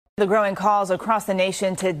The growing calls across the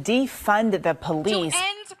nation to defund the police. To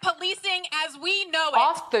end policing as we know it.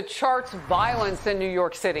 Off the charts violence in New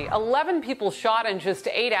York City. 11 people shot in just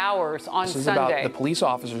 8 hours on Sunday. This is about the police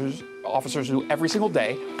officers who every single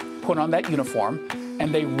day put on that uniform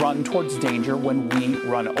and they run towards danger when we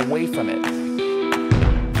run away from it.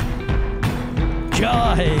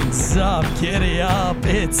 Guys up, giddy up,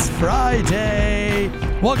 it's Friday.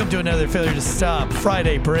 Welcome to another Failure to Stop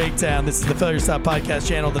Friday Breakdown. This is the Failure to Stop podcast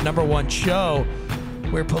channel, the #1 show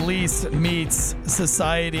where police meets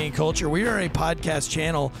society and culture. We are a podcast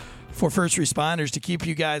channel for first responders to keep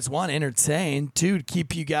you guys, one, entertained, two, to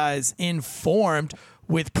keep you guys informed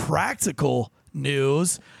with practical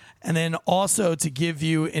news, and then also to give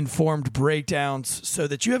you informed breakdowns so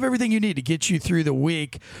that you have everything you need to get you through the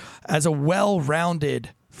week as a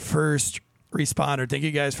well-rounded first responder. Thank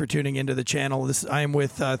you guys for tuning into the channel. I am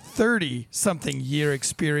with 30-something year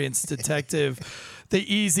experienced detective,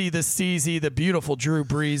 the easy, the steezy, the beautiful Drew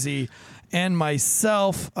Breezy, and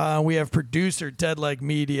myself. We have producer Deadleg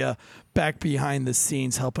Media back behind the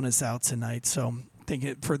scenes helping us out tonight. So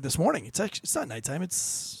for this morning, it's not nighttime,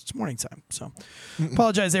 it's morning time. So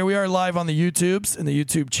apologize there. We are live on the YouTubes and the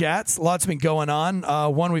YouTube chats. Lots been going on.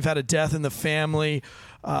 One, we've had a death in the family,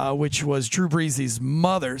 which was Drew Breezy's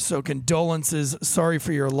mother. So condolences. Sorry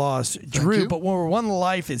for your loss, Drew. But when one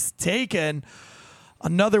life is taken,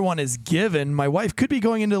 another one is given. My wife could be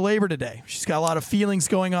going into labor today. She's got a lot of feelings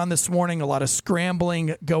going on this morning, a lot of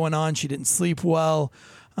scrambling going on. She didn't sleep well.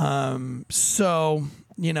 So,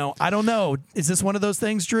 you know, I don't know. Is this one of those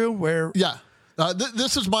things, Drew, where... Yeah.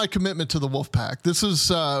 This is my commitment to the Wolfpack. This is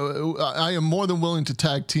I am more than willing to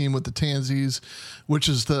tag team with the Tansies, which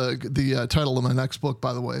is the title of my next book,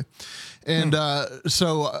 by the way. And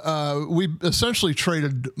so we essentially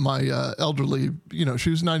traded my elderly, you know, she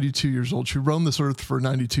was 92 years old. She roamed this earth for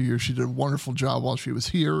 92 years. She did a wonderful job while she was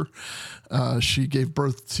here. She gave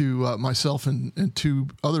birth to myself and two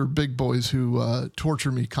other big boys who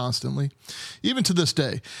torture me constantly, even to this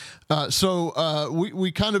day. So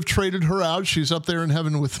we kind of traded her out. She's up there in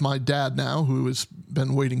heaven with my dad now, who has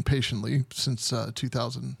been waiting patiently since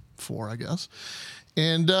 2004, I guess.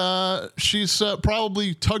 And she's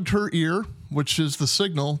probably tugged her ear, which is the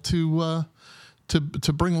signal to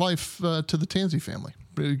bring life to the Tansy family.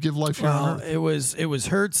 Give life here on earth. It was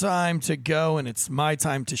her time to go, and it's my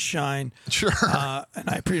time to shine. Sure. And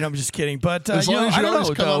I'm just kidding, but as long as you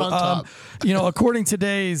always come out on top. You know, according to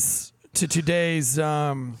today's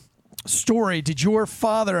story, did your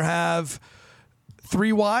father have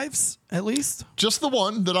 3 wives at least? Just the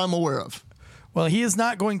one that I'm aware of. Well, he is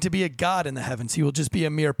not going to be a god in the heavens. He will just be a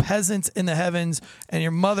mere peasant in the heavens, and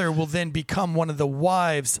your mother will then become one of the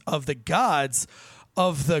wives of the gods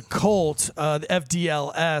of the cult, the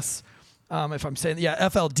FDLS, if I'm saying,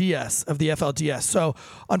 FLDS, of the FLDS. So,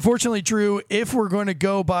 unfortunately, Drew, if we're going to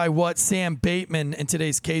go by what Sam Bateman in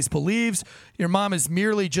today's case believes, your mom is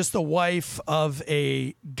merely just the wife of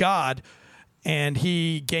a god, and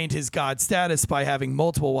he gained his god status by having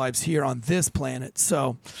multiple wives here on this planet.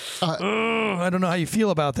 So, I don't know how you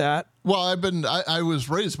feel about that. Well, I was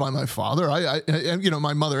raised by my father. I you know,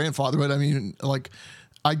 my mother and father, but I mean, like,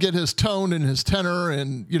 I get his tone and his tenor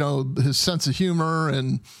and, you know, his sense of humor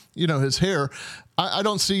and, you know, his hair. I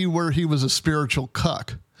don't see where he was a spiritual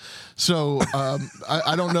cuck. So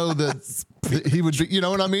I don't know that he would be, you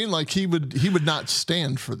know what I mean? Like he would not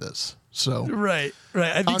stand for this. So right.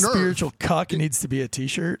 I think spiritual cuck needs to be a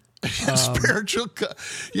T-shirt. Spiritual cuck.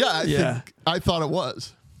 Yeah, I thought it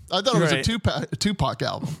was. I thought it was a Tupac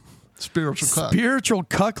album. Spiritual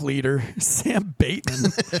cuck leader, Sam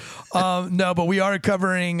Bateman. No, but we are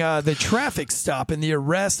covering the traffic stop and the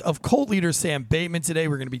arrest of cult leader Sam Bateman today.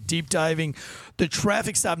 We're going to be deep diving the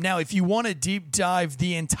traffic stop. Now, if you want to deep dive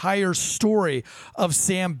the entire story of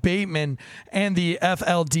Sam Bateman and the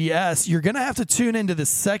FLDS, you're going to have to tune into the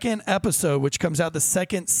second episode, which comes out the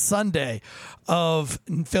second Sunday of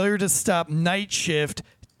Failure to Stop Night Shift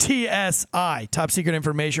TSI, Top Secret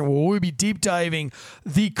Information, where we'll be deep diving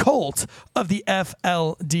the cult of the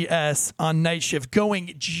FLDS on Night Shift,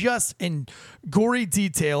 going just in gory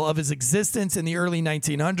detail of his existence in the early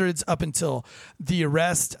 1900s up until the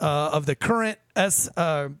arrest of the current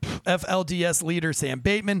FLDS leader, Sam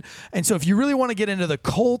Bateman. And so if you really want to get into the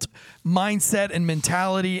cult mindset and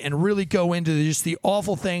mentality and really go into just the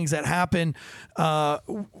awful things that happen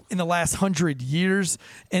in the last 100 years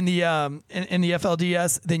in the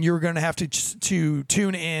FLDS, then you're going to have to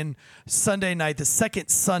tune in Sunday night, the second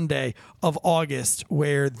Sunday of August,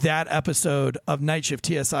 where that episode of Night Shift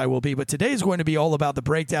TSI will be. But today is going to be all about the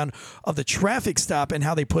breakdown of the traffic stop and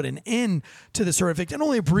how they put an end to this horrific. And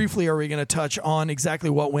only briefly are we going to touch on exactly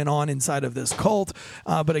what went on inside of this cult.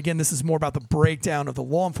 But again, this is more about the breakdown of the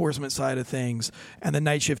law enforcement side of things, and the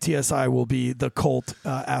Night Shift TSI will be the cult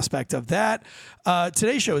aspect of that.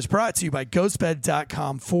 Today's show is brought to you by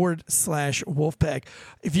ghostbed.com/Wolfpack.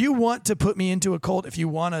 If you want to put me into a cult, if you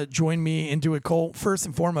want to join me into a cult, first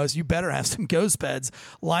and foremost, you better have some ghost beds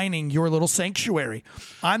lining your little sanctuary.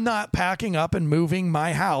 I'm not packing up and moving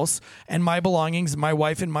my house and my belongings, my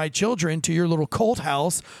wife and my children to your little cult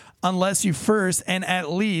house unless you first and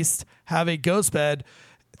at least have a ghost bed.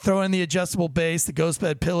 Throw in the adjustable base, the ghost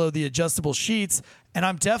bed pillow, the adjustable sheets, and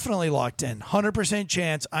I'm definitely locked in. 100%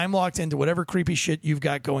 chance I'm locked into whatever creepy shit you've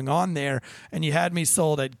got going on there. And you had me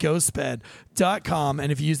sold at ghostbed.com.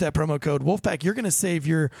 And if you use that promo code Wolfpack, you're going to save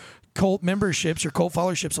your cult memberships, your cult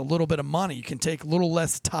followerships, a little bit of money. You can take a little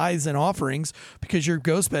less tithes and offerings because your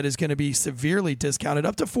ghost bed is going to be severely discounted,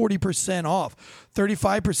 up to 40% off,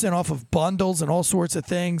 35% off of bundles and all sorts of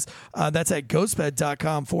things. That's at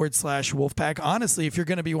ghostbed.com/Wolfpack. Honestly, if you're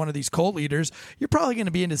going to be one of these cult leaders, you're probably going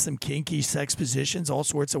to be into some kinky sex positions, all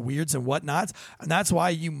sorts of weirds and whatnots. And that's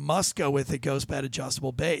why you must go with the ghost bed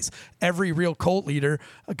adjustable base. Every real cult leader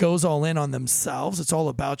goes all in on themselves. It's all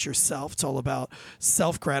about yourself. It's all about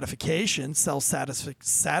self-gratification.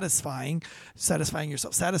 Satisfying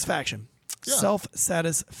yourself. Satisfaction. Yeah.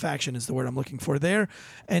 Self-satisfaction is the word I'm looking for there.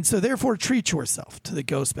 And so therefore treat yourself to the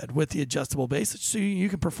ghost bed with the adjustable base so you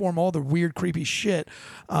can perform all the weird, creepy shit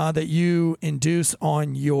that you induce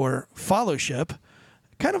on your followship,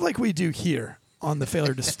 kind of like we do here on the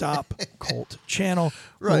Failure to Stop Cult channel,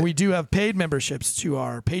 right, where we do have paid memberships to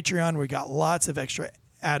our Patreon. We got lots of extra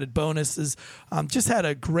added bonuses. Just had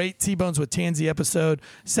a great T-Bones with Tansy episode.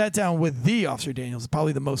 Sat down with the Officer Daniels,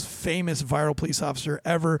 probably the most famous viral police officer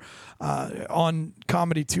ever, on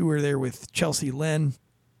comedy tour there with Chelsea Lynn,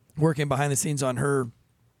 working behind the scenes on her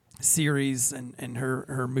series and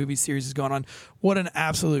her movie series is going on. What an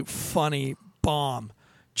absolute funny bomb.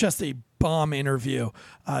 Just a bomb interview.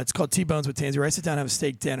 It's called T-Bones with Tansy, where I sit down and have a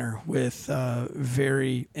steak dinner with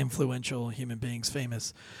very influential human beings,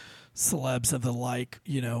 famous celebs of the like,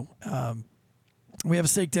 we have a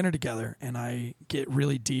steak dinner together, and I get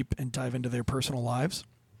really deep and dive into their personal lives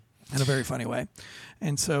in a very funny way.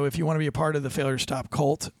 And so if you want to be a part of the Failure to Stop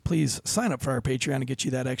cult, please sign up for our Patreon and get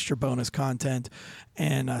you that extra bonus content,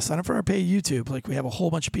 and sign up for our pay YouTube. Like, we have a whole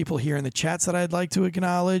bunch of people here in the chats that I'd like to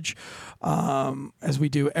acknowledge, as we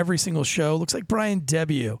do every single show. Looks like Brian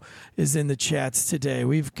W. is in the chats today.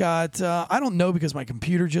 We've got, I don't know because my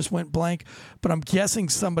computer just went blank, but I'm guessing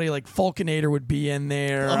somebody like Falconator would be in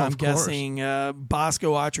there. I'm guessing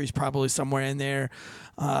Bosco Autry's probably somewhere in there.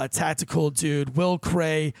 Tactical Dude, Will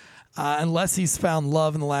Cray, unless he's found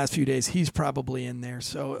love in the last few days, he's probably in there.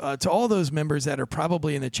 So to all those members that are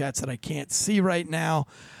probably in the chats that I can't see right now,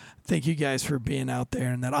 thank you guys for being out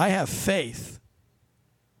there, and that I have faith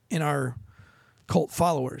in our cult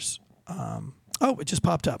followers. It just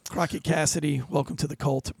popped up. Crockett Cassidy, welcome to the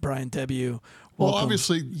cult. Brian W. Welcome. Well,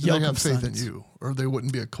 obviously they have faith in you, or they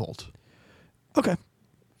wouldn't be a cult. Okay,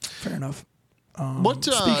 fair enough.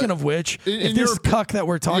 Speaking of which, if this cuck that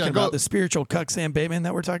we're talking about, the spiritual cuck Sam Bateman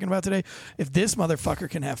that we're talking about today, if this motherfucker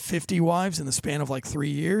can have 50 wives in the span of like 3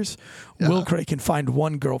 years, Will Cray can find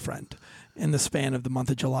one girlfriend in the span of the month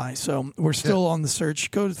of July. So we're still on the search.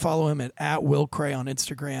 Go to follow him at Will Cray on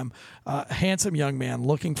Instagram. Handsome young man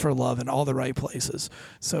looking for love in all the right places.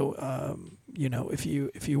 So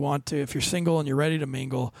if you want to, if you're single and you're ready to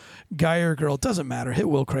mingle, guy or girl, it doesn't matter. Hit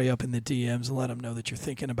Will Cray up in the DMs and let him know that you're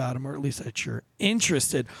thinking about him, or at least that you're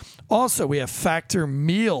interested. Also, we have Factor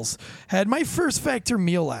Meals. Had my first Factor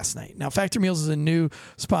meal last night. Now, Factor Meals is a new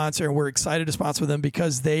sponsor, and we're excited to sponsor them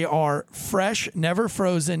because they are fresh, never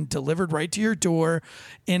frozen, delivered right to your door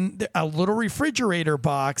in a little refrigerator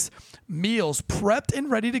box. Meals prepped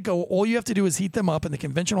and ready to go. All you have to do is heat them up in the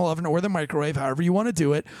conventional oven or the microwave, however you want to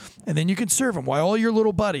do it, and then you can serve them while all your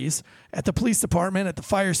little buddies at the police department, at the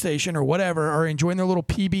fire station, or whatever are enjoying their little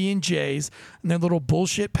PB&Js and their little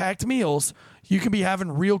bullshit packed meals. You can be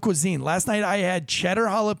having real cuisine. Last night I had cheddar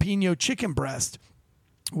jalapeno chicken breast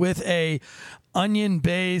with a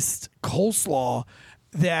onion-based coleslaw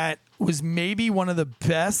that was maybe one of the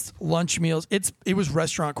best lunch meals. It was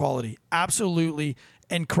restaurant quality. Absolutely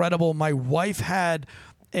incredible. My wife had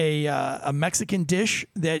a Mexican dish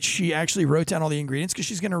that she actually wrote down all the ingredients because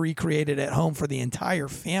she's going to recreate it at home for the entire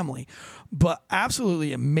family. But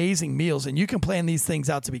absolutely amazing meals. And you can plan these things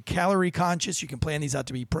out to be calorie conscious. You can plan these out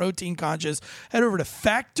to be protein conscious. Head over to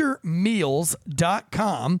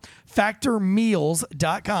factormeals.com.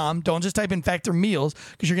 Factormeals.com. Don't just type in Factor Meals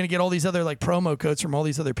because you're going to get all these other like promo codes from all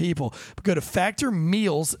these other people. But go to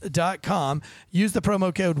factormeals.com. Use the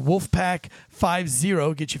promo code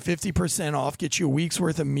WOLFPACK50. Get you 50% off. Get you a week's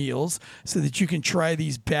worth of meals so that you can try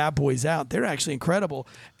these bad boys out. They're actually incredible.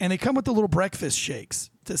 And they come with the little breakfast shakes.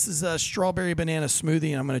 This is a strawberry banana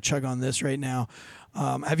smoothie, and I'm going to chug on this right now.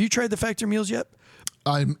 Have you tried the Factor meals yet?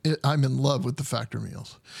 I'm in love with the Factor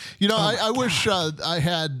meals. You know, I wish I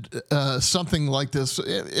had something like this,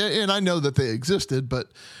 and I know that they existed,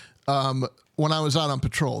 but when I was out on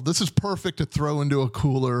patrol, this is perfect to throw into a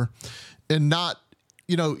cooler and not,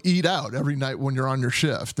 you know, eat out every night when you're on your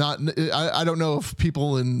shift. I don't know if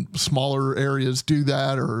people in smaller areas do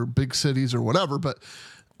that or big cities or whatever, but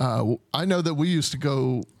I know that we used to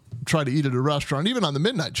go try to eat at a restaurant. Even on the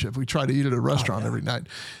midnight shift, we try to eat at a restaurant every night.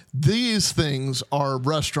 These things are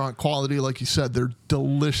restaurant quality. Like you said, they're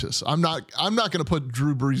delicious. I'm not going to put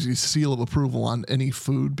Drew Breezy's seal of approval on any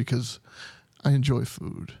food because I enjoy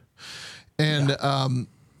food. And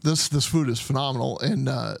this food is phenomenal. And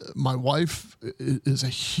my wife is a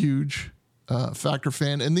huge Factor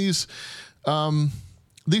fan. And these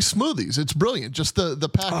smoothies, it's brilliant. Just the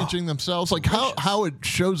packaging themselves, like how it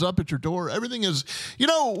shows up at your door. Everything is, you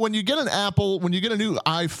know, when you get an Apple, when you get a new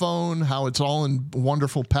iPhone, how it's all in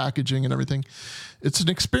wonderful packaging and everything. It's an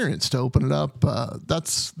experience to open it up.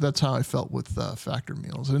 That's how I felt with Factor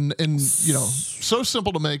meals, and you know, so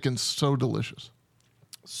simple to make and so delicious.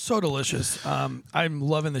 So delicious. I'm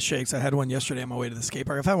loving the shakes. I had one yesterday on my way to the skate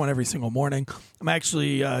park. I've had one every single morning. I'm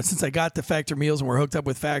actually, since I got the Factor meals and we're hooked up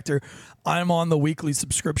with Factor, I'm on the weekly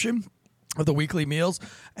subscription of the weekly meals,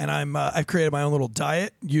 and I've created my own little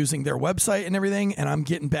diet using their website and everything, and I'm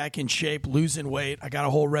getting back in shape, losing weight. I got a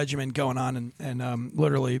whole regimen going on, and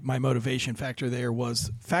literally my motivation factor there was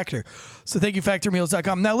Factor. So thank you,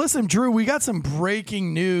 factormeals.com. Now listen, Drew, we got some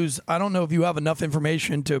breaking news. I don't know if you have enough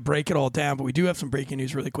information to break it all down, but we do have some breaking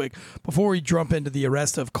news really quick before we jump into the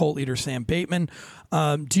arrest of cult leader Sam Bateman.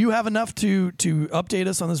 Do you have enough to update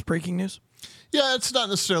us on this breaking news? Yeah, it's not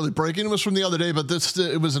necessarily breaking. It was from the other day, but this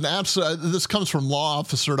comes from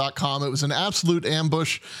lawofficer.com. It was an absolute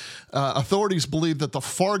ambush. Authorities believe that the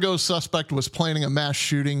Fargo suspect was planning a mass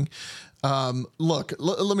shooting. Look,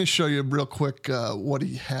 let me show you real quick what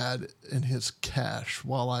he had in his cache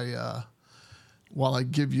while I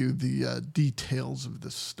give you the details of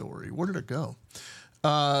this story. Where did it go?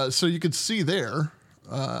 So you could see there,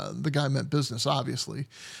 the guy meant business, obviously.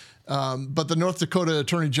 But the North Dakota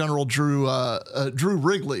Attorney General Drew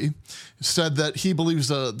Wrigley said that he believes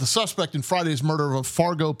the suspect in Friday's murder of a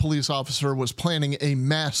Fargo police officer was planning a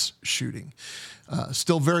mass shooting.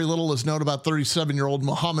 Still very little is known about 37-year-old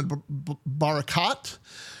Muhammad Barakat,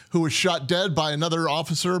 who was shot dead by another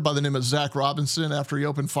officer by the name of Zach Robinson after he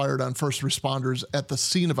opened fire on first responders at the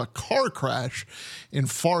scene of a car crash in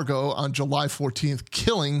Fargo on July 14th,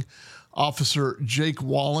 killing Officer Jake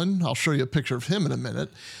Wallen. I'll show you a picture of him in a minute.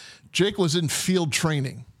 Jake was in field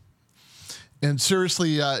training, and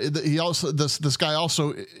seriously, this guy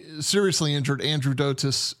also seriously injured Andrew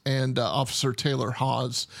Dotis and Officer Taylor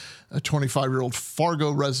Hawes, a 25-year-old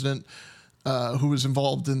Fargo resident who was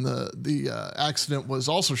involved in the accident, was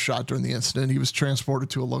also shot during the incident. He was transported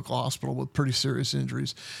to a local hospital with pretty serious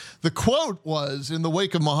injuries. The quote was, "In the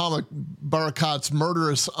wake of Muhammad Barakat's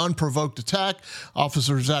murderous, unprovoked attack,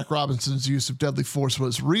 Officer Zach Robinson's use of deadly force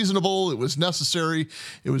was reasonable, it was necessary,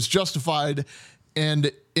 it was justified,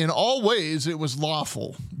 and in all ways, it was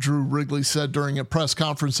lawful," Drew Wrigley said during a press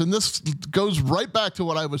conference. And this goes right back to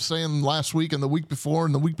what I was saying last week and the week before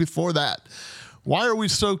and the week before that. Why are we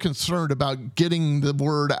so concerned about getting the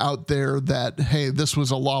word out there that, hey, this was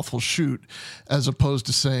a lawful shoot, as opposed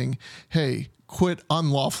to saying, hey, quit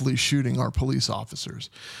unlawfully shooting our police officers?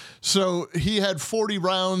 So he had 40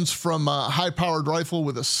 rounds from a high-powered rifle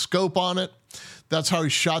with a scope on it. That's how he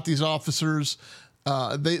shot these officers.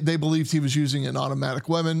 They believed he was using an automatic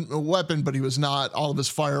weapon, but he was not. All of his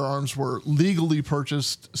firearms were legally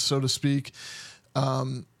purchased, so to speak.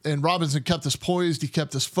 And Robinson kept us poised. He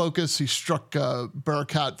kept us focused. He struck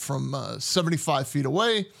Barakat from 75 feet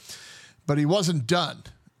away, but he wasn't done.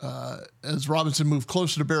 As Robinson moved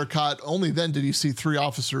closer to Barakat, only then did he see 3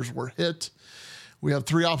 officers were hit. We have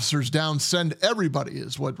 3 officers down. Send everybody,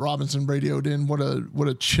 is what Robinson radioed in. What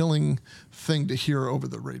a chilling thing to hear over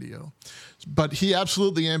the radio. But he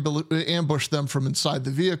absolutely ambushed them from inside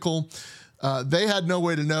the vehicle. They had no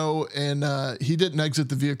way to know, and he didn't exit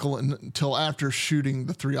the vehicle until after shooting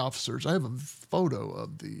the 3 officers. I have a photo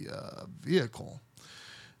of the vehicle.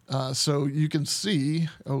 So you can see,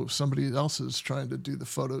 somebody else is trying to do the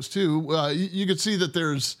photos too. You can see that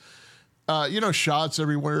there's, shots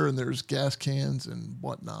everywhere, and there's gas cans and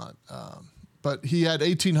whatnot. But he had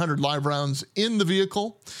 1,800 live rounds in the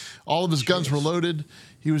vehicle. All of his guns were loaded.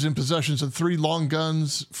 He was in possession of 3 long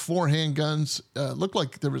guns, 4 handguns. Looked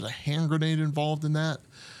like there was a hand grenade involved in that.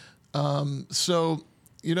 So,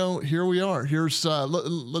 here we are. Here's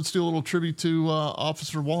let's do a little tribute to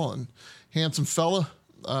Officer Wallen. Handsome fella.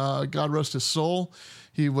 God rest his soul.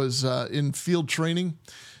 He was in field training.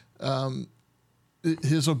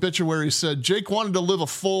 His obituary said Jake wanted to live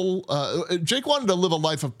a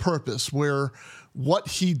life of purpose where what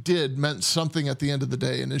he did meant something at the end of the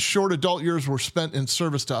day. And his short adult years were spent in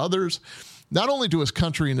service to others, not only to his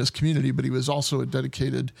country and his community, but he was also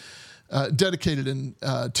dedicated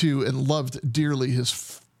to and loved dearly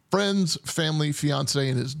his friends, family, fiance,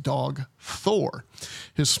 and his dog, Thor.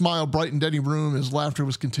 His smile brightened any room. His laughter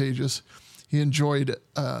was contagious. He enjoyed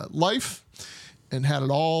life and had it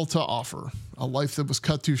all to offer, a life that was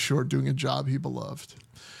cut too short doing a job he beloved.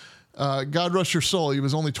 God rest your soul. He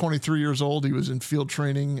was only 23 years old. He was in field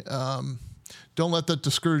training. Don't let that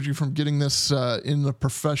discourage you from getting this in the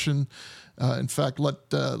profession. In fact,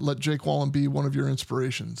 let Jake Wallen be one of your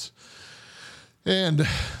inspirations. And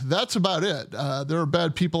that's about it. There are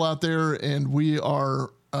bad people out there, and we are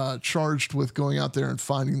charged with going out there and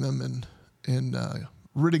finding them and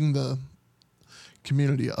ridding the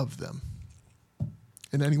community of them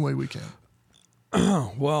in any way we can.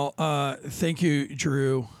 Well, thank you,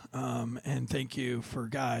 Drew, and thank you for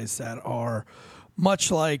guys that are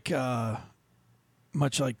much like Jeff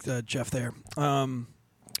there.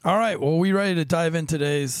 All right, well, we ready to dive in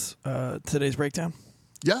today's breakdown?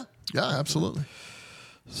 Yeah, absolutely.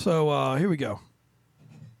 So here we go.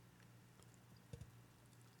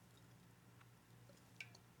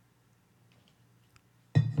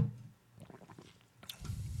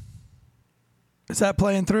 Is that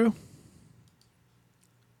playing through?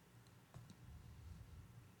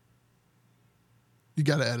 You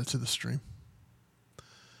got to add it to the stream.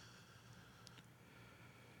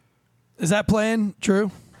 Is that playing,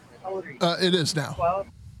 Drew? It is now.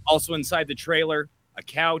 Also inside the trailer, a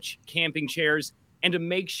couch, camping chairs, and a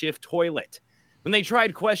makeshift toilet. When they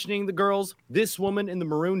tried questioning the girls, this woman in the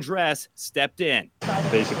maroon dress stepped in.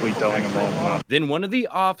 Basically telling them all. Then one of the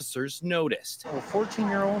officers noticed. A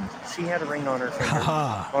 14-year-old, she had a ring on her finger.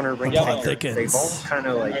 On her ring finger. They've all kind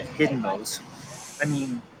of hidden those. I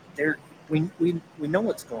mean, we know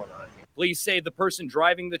what's going on here. Police say the person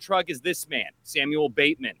driving the truck is this man, Samuel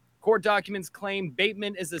Bateman. Court documents claim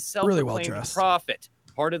Bateman is a self-proclaimed prophet,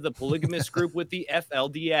 part of the polygamous group with the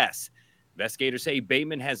FLDS. Investigators say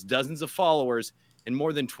Bateman has dozens of followers and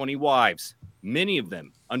more than 20 wives, many of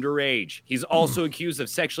them underage. He's also accused of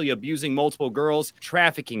sexually abusing multiple girls,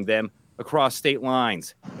 trafficking them across state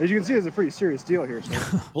lines. As you can see, it's a pretty serious deal here,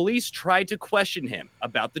 sir. Police tried to question him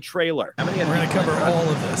about the trailer. We're going to cover all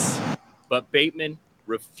of this. But Bateman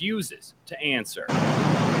refuses to answer.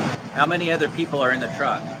 How many other people are in the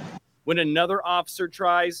truck? When another officer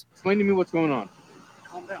tries, explain to me what's going on.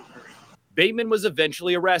 Calm down first. Bateman was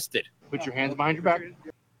eventually arrested. Put your hands behind your back.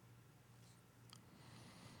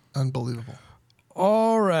 Unbelievable.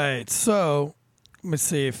 All right. So let me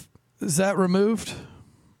see is that removed?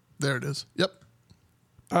 There it is. Yep.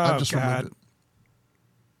 Oh, I just God. removed it.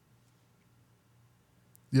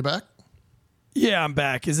 You back? Yeah, I'm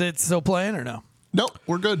back. Is it still playing or no? Nope.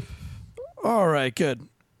 We're good. All right, good.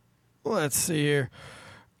 Let's see here.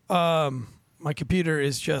 My computer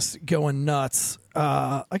is just going nuts.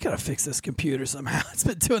 I gotta fix this computer somehow. It's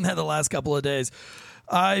been doing that the last couple of days.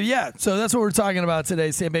 So that's what we're talking about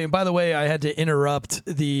today, Sam Bateman. By the way, I had to interrupt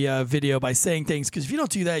the video by saying things because if you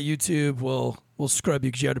don't do that, YouTube will scrub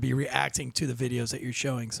you because you have to be reacting to the videos that you're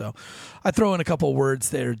showing. So I throw in a couple words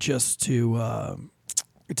there just to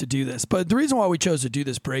do this. But the reason why we chose to do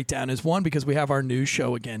this breakdown is one, because we have our new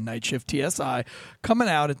show again, Night Shift TSI, coming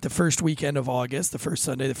out at the first weekend of August. The first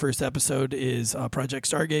Sunday, the first episode is Project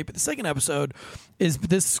Stargate, but the second episode is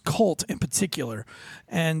this cult in particular.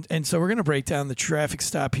 And so we're going to break down the traffic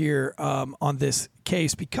stop here on this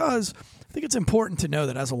case because I think it's important to know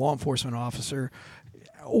that as a law enforcement officer,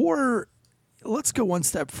 or let's go one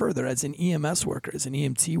step further, as an EMS worker, as an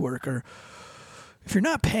EMT worker, if you're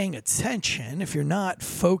not paying attention, if you're not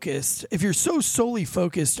focused, if you're so solely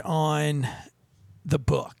focused on the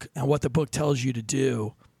book and what the book tells you to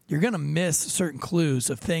do, you're going to miss certain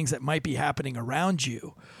clues of things that might be happening around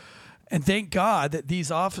you. And thank God that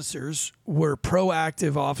these officers were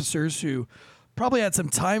proactive officers who probably had some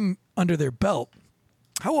time under their belt.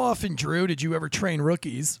 How often, Drew, did you ever train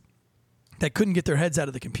rookies that couldn't get their heads out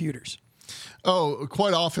of the computers? Oh,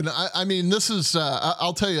 quite often. I mean, this is,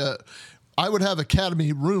 I'll tell you, I would have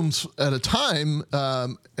academy rooms at a time,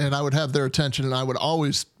 and I would have their attention, and I would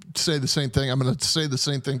always say the same thing. I'm going to say the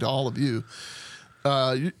same thing to all of you.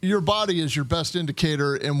 Your body is your best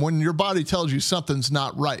indicator, and when your body tells you something's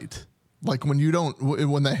not right, like when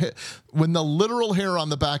the literal hair on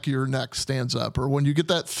the back of your neck stands up, or when you get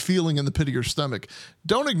that feeling in the pit of your stomach,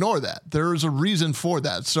 don't ignore that. There is a reason for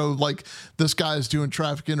that. So like this guy is doing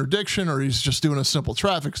traffic interdiction, or he's just doing a simple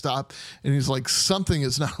traffic stop, and he's like, something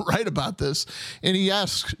is not right about this. And he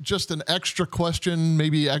asks just an extra question,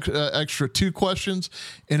 maybe extra 2 questions,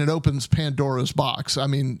 and it opens Pandora's box. I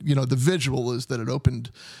mean, the visual is that it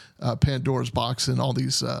opened Pandora's box, and all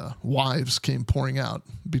these wives came pouring out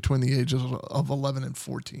between the ages of 11 and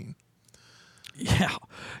 14. Yeah.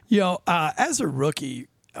 As a rookie,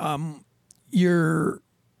 you're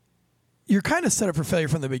kind of set up for failure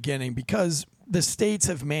from the beginning because the states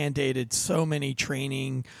have mandated so many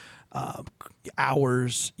training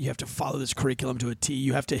hours. You have to follow this curriculum to a T.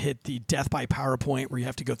 You have to hit the death by PowerPoint where you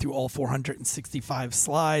have to go through all 465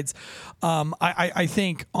 slides. I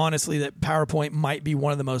think, honestly, that PowerPoint might be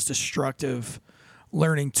one of the most destructive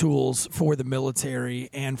learning tools for the military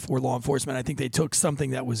and for law enforcement. I think they took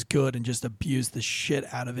something that was good and just abused the shit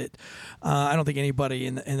out of it. I don't think anybody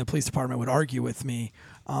in the police department would argue with me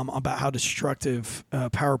about how destructive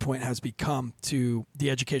PowerPoint has become to the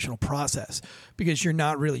educational process, because you're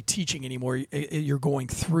not really teaching anymore. You're going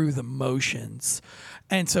through the motions.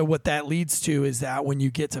 And so what that leads to is that when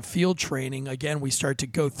you get to field training, again, we start to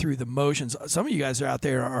go through the motions. Some of you guys are out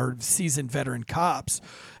there are seasoned veteran cops,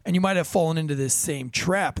 and you might have fallen into this same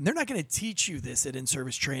trap. And they're not going to teach you this at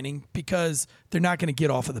in-service training because they're not going to get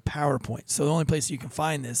off of the PowerPoint. So the only place you can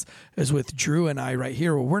find this is with Drew and I right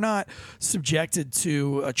here, where we're not subjected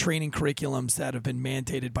to training curriculums that have been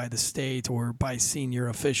mandated by the state or by senior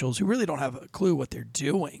officials who really don't have a clue what they're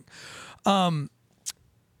doing.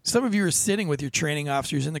 Some of you are sitting with your training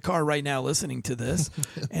officers in the car right now listening to this,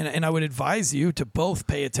 and I would advise you to both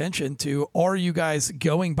pay attention to, are you guys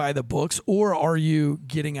going by the books, or are you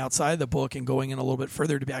getting outside the book and going in a little bit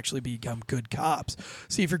further to actually become good cops?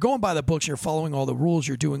 See, if you're going by the books, you're following all the rules,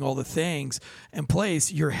 you're doing all the things in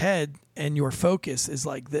place, your head and your focus is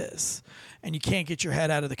like this, and you can't get your head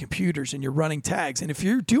out of the computers, and you're running tags. And if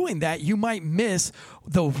you're doing that, you might miss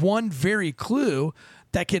the one very clue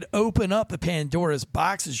that could open up the Pandora's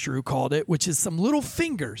box, as Drew called it, which is some little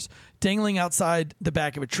fingers dangling outside the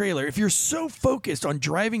back of a trailer. If you're so focused on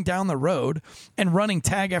driving down the road and running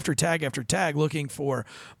tag after tag after tag looking for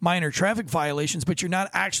minor traffic violations, but you're not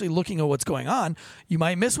actually looking at what's going on, you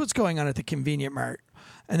might miss what's going on at the convenient mart.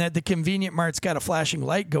 And that the convenient mart's got a flashing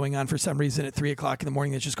light going on for some reason at 3 o'clock in the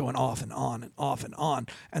morning that's just going off and on and off and on.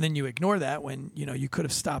 And then you ignore that when, you could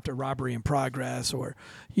have stopped a robbery in progress, or,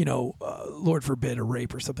 Lord forbid, a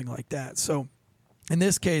rape or something like that. So in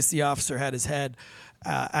this case, the officer had his head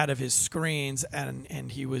out of his screens, and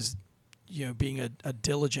he was, being a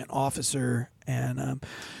diligent officer, and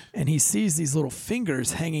he sees these little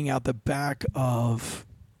fingers hanging out the back of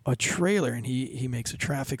a trailer, and he makes a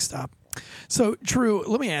traffic stop. So, Drew,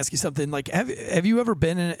 let me ask you something. Like, have you ever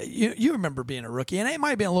been in? You remember being a rookie, and it might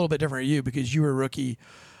have been a little bit different for you because you were a rookie.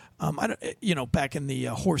 Back in the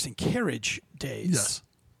horse and carriage days. Yes.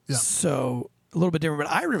 Yeah. So a little bit different,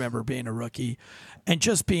 but I remember being a rookie and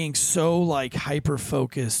just being so hyper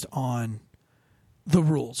focused on the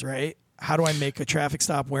rules. Right? How do I make a traffic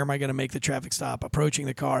stop? Where am I going to make the traffic stop? Approaching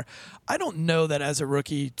the car. I don't know that as a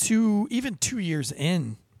rookie, even 2 years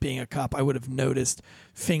in being a cop, I would have noticed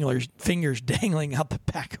fingers dangling out the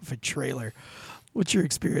back of a trailer. What's your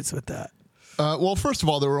experience with that? Well, first of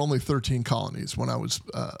all, there were only 13 colonies when I was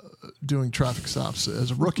doing traffic stops as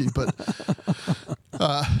a rookie, but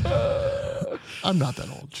I'm not that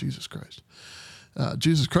old. Jesus Christ.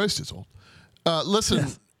 Jesus Christ is old. Listen,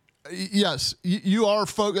 yes, you are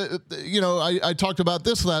I talked about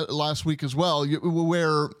this last week as well,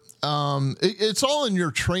 where it's all in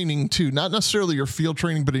your training too, not necessarily your field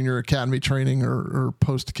training, but in your academy training or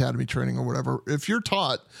post-academy training or whatever. If you're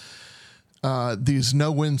taught these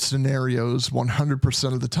no-win scenarios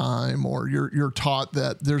 100% of the time, or you're taught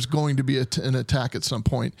that there's going to be an attack at some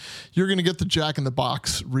point, you're going to get the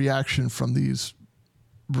jack-in-the-box reaction from these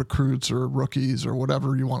recruits or rookies or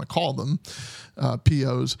whatever you want to call them,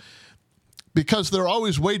 POs, because they're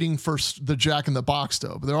always waiting for the jack-in-the-box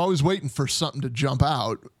though. They're always waiting for something to jump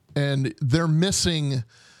out, and they're missing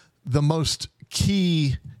the most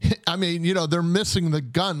key. I mean, they're missing the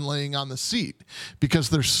gun laying on the seat because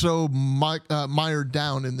they're so mired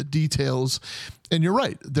down in the details. And you're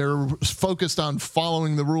right. They're focused on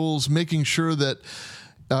following the rules, making sure that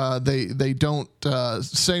they don't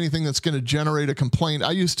say anything that's going to generate a complaint.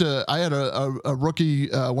 I had a rookie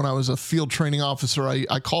when I was a field training officer.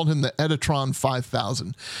 I called him the Editron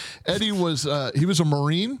 5000. Eddie was he was a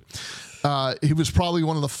Marine. He was probably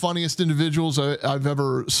one of the funniest individuals I've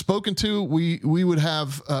ever spoken to. We would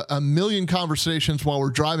have a million conversations while we're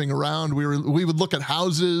driving around. We would look at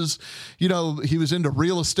houses. He was into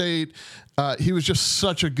real estate. He was just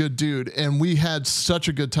such a good dude, and we had such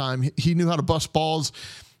a good time. He knew how to bust balls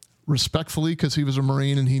respectfully because he was a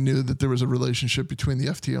Marine, and he knew that there was a relationship between the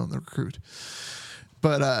FTO and the recruit.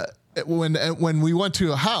 But when we went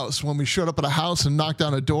to a house, when we showed up at a house and knocked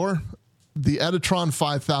on a door, the Editron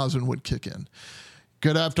 5000 would kick in.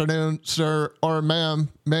 Good afternoon, sir or ma'am.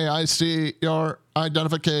 May I see your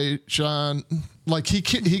identification? Like he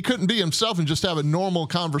couldn't be himself and just have a normal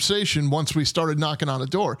conversation once we started knocking on a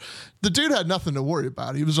door. The dude had nothing to worry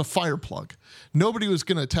about. He was a fire plug. Nobody was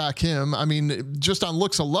going to attack him. I mean, just on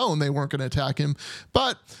looks alone, they weren't going to attack him.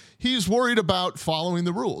 But he's worried about following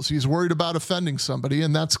the rules. He's worried about offending somebody,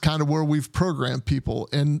 and that's kind of where we've programmed people.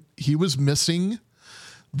 And he was missing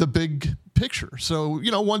the big picture. So,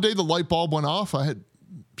 one day the light bulb went off. I had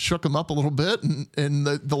shook him up a little bit, and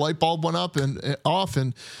the light bulb went up and off.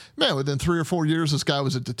 And man, within 3 or 4 years, this guy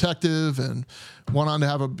was a detective and went on to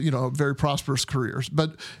have a very prosperous career.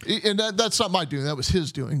 But that's not my doing. That was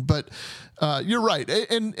his doing. But you're right.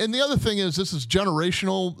 And the other thing is, this is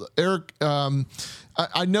generational, Eric.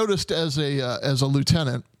 I noticed as a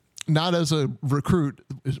lieutenant, not as a recruit,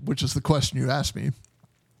 which is the question you asked me.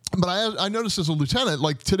 But I noticed as a lieutenant,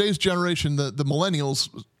 like today's generation, the millennials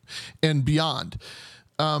and beyond,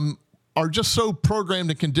 are just so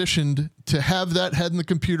programmed and conditioned to have that head in the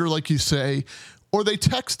computer, like you say, or they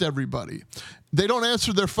text everybody. They don't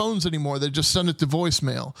answer their phones anymore. They just send it to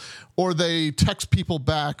voicemail, or they text people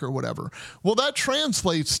back or whatever. Well, that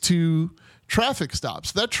translates to traffic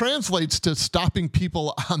stops. That translates to stopping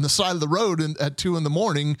people on the side of the road at 2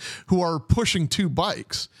 a.m. who are pushing 2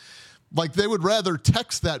 bikes. Like they would rather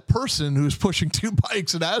text that person who's pushing 2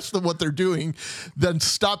 bikes and ask them what they're doing than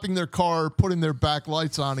stopping their car, putting their back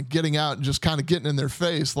lights on and getting out and just kind of getting in their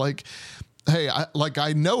face. Like, hey,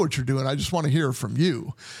 I know what you're doing. I just want to hear from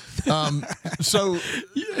you. So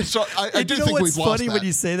I do think we've lost that. What's funny when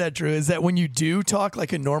you say that, Drew, is that when you do talk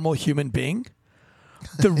like a normal human being,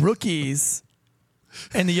 the rookies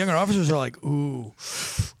and the younger officers are like, ooh,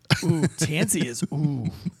 Tansy is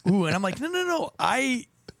ooh. And I'm like, no. I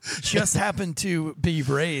just happen to be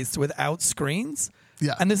raised without screens.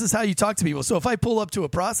 Yeah. And this is how you talk to people. So if I pull up to a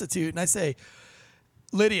prostitute and I say,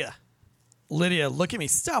 Lydia, look at me.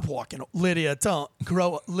 Stop walking. Lydia, don't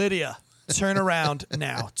grow up. Lydia, turn around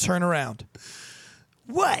now. Turn around.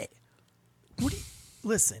 What do you,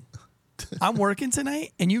 listen, I'm working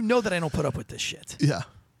tonight and you know that I don't put up with this shit. Yeah.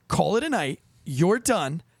 Call it a night. You're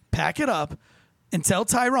done. Pack it up. And tell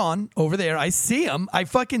Tyrone over there, I see him. I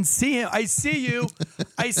fucking see him. I see you.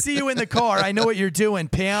 I see you in the car. I know what you're doing.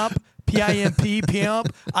 Pimp, P-I-M-P,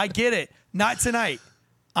 pimp. I get it. Not tonight.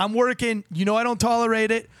 I'm working. You know I don't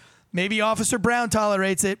tolerate it. Maybe Officer Brown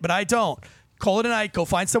tolerates it, but I don't. Call it a night. Go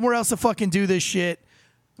find somewhere else to fucking do this shit.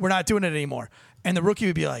 We're not doing it anymore. And the rookie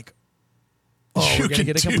would be like, oh, we're going to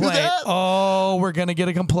get a complaint. Oh, we're going to get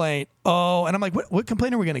a complaint. Oh, and I'm like, what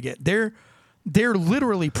complaint are we going to get? They're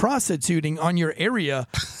literally prostituting on your area,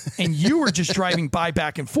 and you were just driving by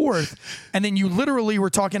back and forth, and then you literally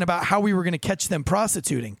were talking about how we were going to catch them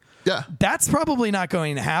prostituting. Yeah. That's probably not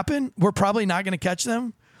going to happen. We're probably not going to catch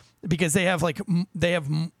them because they have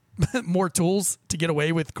more tools to get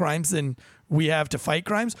away with crimes than we have to fight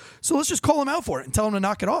crimes. So let's just call them out for it and tell them to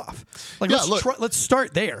knock it off. Let's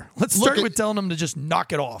start there. Let's start with telling them to just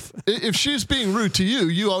knock it off. If she's being rude to you,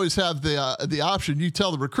 you always have the option. You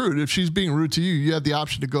tell the recruit. If she's being rude to you, you have the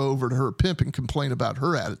option to go over to her pimp and complain about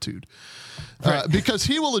her attitude, right. Because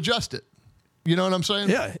he will adjust it. You know what I'm saying?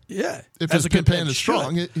 Yeah. If his pimp hand is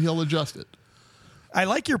strong, he'll adjust it. I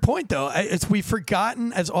like your point, though. We've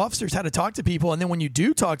forgotten as officers how to talk to people. And then when you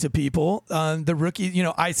do talk to people, the rookie,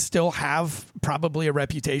 I still have probably a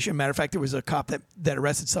reputation. Matter of fact, there was a cop that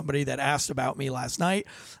arrested somebody that asked about me last night.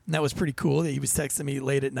 And that was pretty cool. He was texting me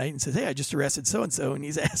late at night and says, hey, I just arrested so-and-so. And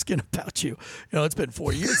he's asking about you. It's been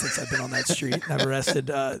 4 years since I've been on that street. And I've arrested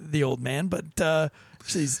the old man. But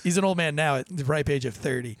he's an old man now at the ripe age of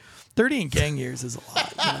 30. 30 in gang years is a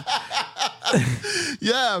lot.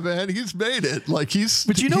 Yeah, man, he's made it. But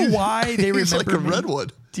you know why they remember he's like a me?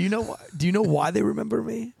 redwood. Do you know why they remember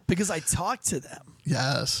me? Because I talk to them.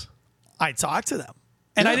 Yes. I talked to them.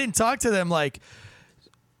 And I didn't talk to them like,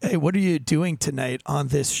 hey, what are you doing tonight on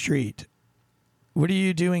this street? What are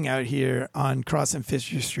you doing out here on Cross and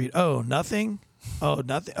Fisher Street? Oh, nothing? Oh,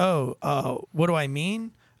 nothing. Oh, what do I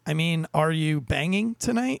mean? I mean, are you banging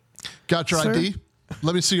tonight? Got your sir? ID?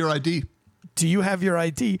 Let me see your ID. Do you have your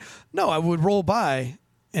ID? No, I would roll by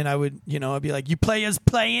and I would, I'd be like, you players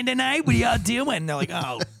playing tonight? What are y'all doing? And they're like,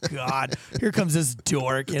 oh, God, here comes this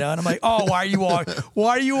dork, And I'm like, oh, why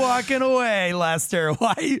are you walking away, Lester?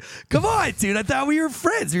 Come on, dude. I thought we were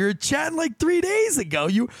friends. We were chatting like 3 days ago.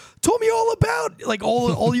 You told me all about like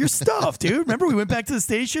all your stuff, dude. Remember we went back to the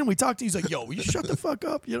station? We talked to you. He's like, yo, will you shut the fuck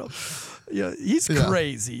up? Yeah, he's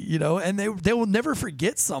crazy, and they will never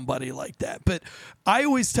forget somebody like that. But I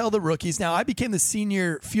always tell the rookies, now I became the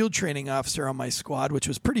senior field training officer on my squad, which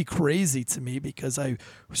was pretty crazy to me because I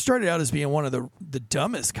started out as being one of the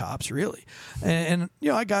dumbest cops, really. And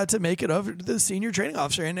I got to make it over to the senior training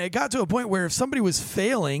officer. And it got to a point where if somebody was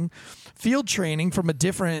failing field training from a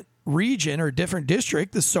different region or different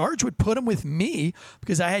district, the Sarge would put them with me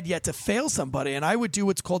because I had yet to fail somebody, and I would do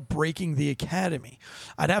what's called breaking the academy.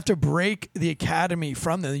 I'd have to break the academy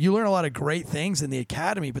from them. You learn a lot of great things in the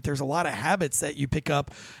academy, but there's a lot of habits that you pick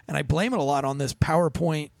up, and I blame it a lot on this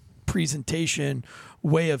PowerPoint presentation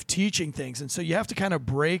way of teaching things. And so you have to kind of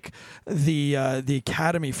break the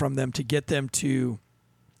academy from them to get them to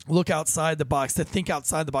look outside the box, to think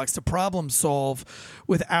outside the box, to problem solve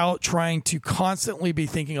without trying to constantly be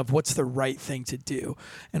thinking of what's the right thing to do.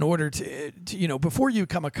 In order to before you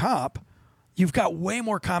become a cop, you've got way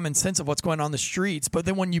more common sense of what's going on in the streets. But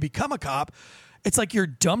then when you become a cop, it's like you're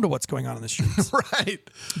dumb to what's going on in the streets. Right.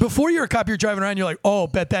 Before you're a cop, you're driving around, you're like, oh,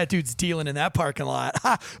 bet that dude's dealing in that parking lot.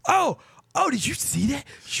 Oh, did you see that?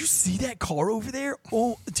 Did you see that car over there?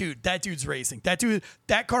 Oh, dude, that dude's racing. That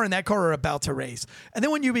car and that car are about to race. And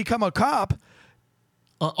then when you become a cop,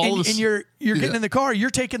 and you're getting in the car,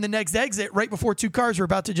 you're taking the next exit right before two cars are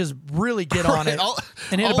about to just really get on it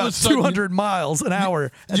and hit about 200 miles an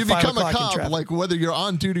hour. You become a cop, like whether you're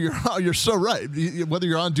on duty or off, you're so right. Whether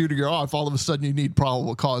you're on duty or off, all of a sudden you need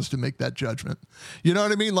probable cause to make that judgment. You know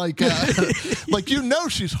what I mean? Like, she's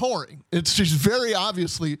whoring. She's very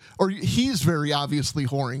obviously, or he's very obviously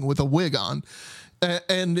whoring with a wig on.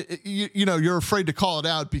 And you're afraid to call it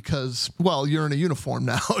out because, well, you're in a uniform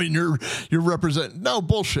now and you're representing. No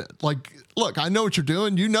bullshit. Like, look, I know what you're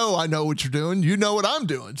doing. I know what you're doing. You know what I'm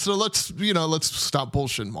doing. So let's stop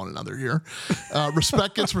bullshitting one another here.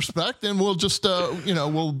 Respect gets respect, and we'll just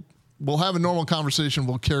we'll have a normal conversation.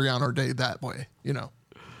 We'll carry on our day that way.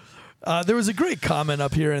 There was a great comment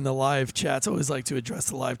up here in the live chats. I always like to address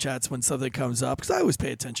the live chats when something comes up because I always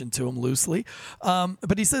pay attention to them loosely.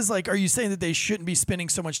 But he says, like, are you saying that they shouldn't be spending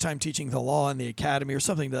so much time teaching the law in the academy or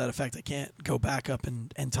something to that effect? I can't go back up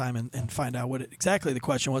in time and find out what exactly the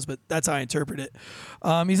question was, but that's how I interpret it.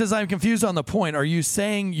 He says, I'm confused on the point. Are you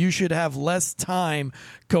saying you should have less time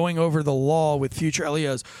going over the law with future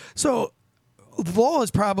LEOs? So the law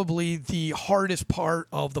is probably the hardest part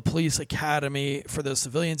of the police academy for the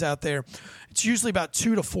civilians out there. It's usually about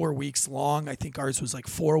 2 to 4 weeks long. I think ours was like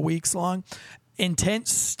 4 weeks long. Intense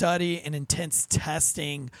study and intense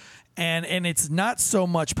testing. And it's not so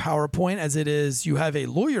much PowerPoint as it is you have a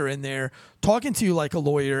lawyer in there talking to you like a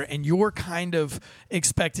lawyer, and you're kind of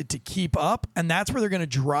expected to keep up. And that's where they're going to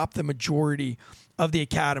drop the majority of the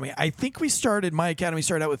academy. I think my academy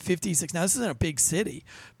started out with 56. Now, this isn't a big city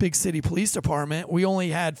police department. We only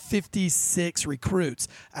had 56 recruits.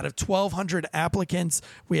 Out of 1,200 applicants,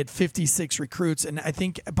 we had 56 recruits. And I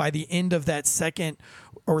think by the end of that second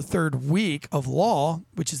or third week of law,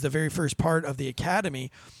 which is the very first part of the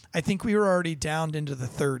academy, I think we were already down into the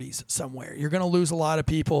 30s somewhere. You're going to lose a lot of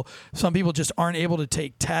people. Some people just aren't able to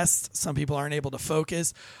take tests. Some people aren't able to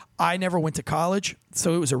focus. I never went to college,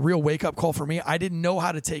 so it was a real wake-up call for me. I didn't know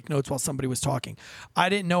how to take notes while somebody was talking. I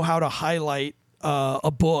didn't know how to highlight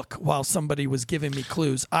a book while somebody was giving me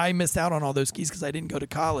clues. I missed out on all those keys because I didn't go to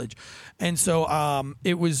college. And so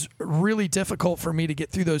it was really difficult for me to get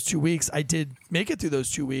through those 2 weeks. I did make it through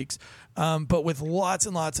those 2 weeks, but with lots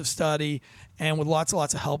and lots of study and with lots and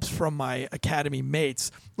lots of helps from my academy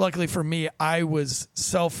mates. Luckily for me, I was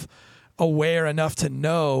self-aware enough to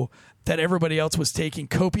know that everybody else was taking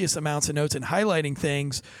copious amounts of notes and highlighting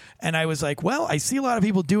things. And I was like, well, I see a lot of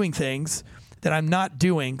people doing things that I'm not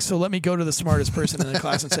doing. So let me go to the smartest person in the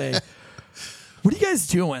class and say, what are you guys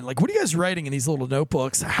doing? Like, what are you guys writing in these little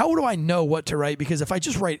notebooks? How do I know what to write? Because if I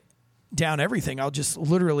just write down everything, I'll just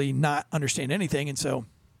literally not understand anything. And so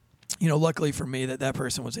luckily for me that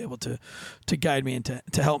person was able to guide me and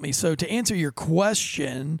to help me. So to answer your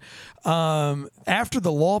question, after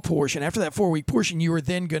the law portion, after that 4-week portion, you were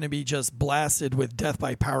then going to be just blasted with death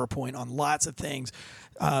by PowerPoint on lots of things.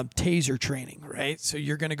 Taser training, right? So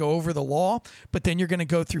you're going to go over the law, but then you're going to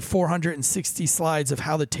go through 460 slides of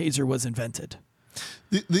how the taser was invented.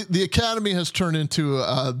 The academy has turned into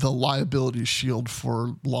the liability shield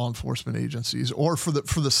for law enforcement agencies, or for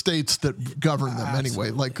the states that govern them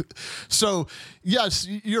anyway. So yes,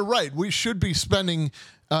 you're right. We should be spending,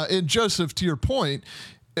 and Joseph, to your point,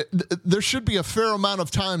 there should be a fair amount of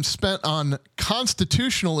time spent on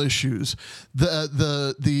constitutional issues,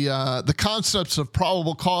 the concepts of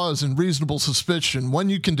probable cause and reasonable suspicion, when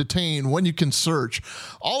you can detain, when you can search.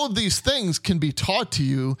 All of these things can be taught to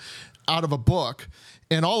you out of a book,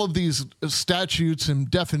 and all of these statutes and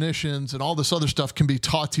definitions and all this other stuff can be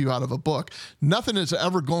taught to you out of a book. Nothing is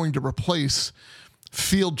ever going to replace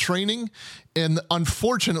field training, and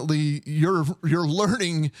unfortunately, you're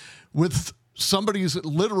learning with somebody's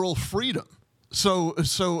literal freedom. So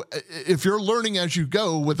if you're learning as you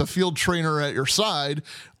go with a field trainer at your side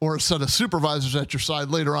or a set of supervisors at your side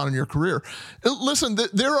later on in your career, listen,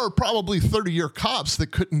 there are probably 30-year cops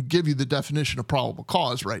that couldn't give you the definition of probable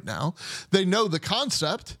cause right now. They know the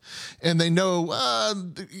concept, and they know,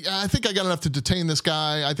 I think I got enough to detain this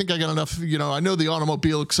guy. I think I got enough, I know the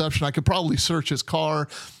automobile exception. I could probably search his car.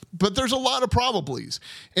 But there's a lot of probablys.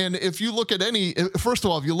 And if you look at first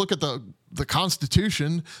of all, if you look at the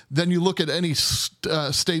Constitution, then you look at any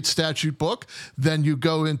state statute book, then you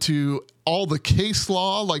go into all the case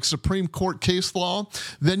law, like Supreme Court case law,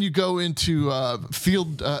 then you go into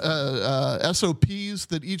field SOPs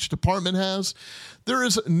that each department has. There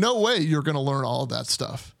is no way you're going to learn all of that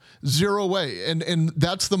stuff. Zero way. And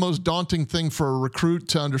that's the most daunting thing for a recruit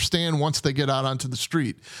to understand once they get out onto the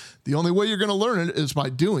street. The only way you're going to learn it is by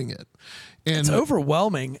doing it. And it's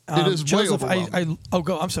overwhelming. It is Joseph, way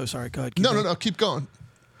overwhelming. I'm so sorry. Go ahead. No, keep going.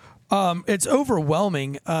 It's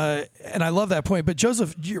overwhelming, and I love that point. But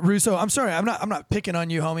Joseph Russo, I'm sorry, I'm not picking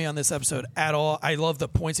on you, homie, on this episode at all. I love the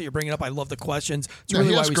points that you're bringing up. I love the questions. It's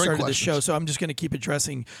really why we started the show. So I'm just going to keep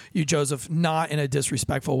addressing you, Joseph, not in a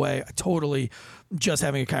disrespectful way. Totally just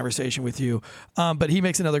having a conversation with you. But he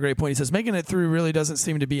makes another great point. He says, making it through really doesn't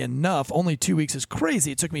seem to be enough. Only 2 weeks is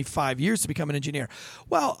crazy. It took me 5 years to become an engineer.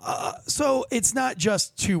 Well, so it's not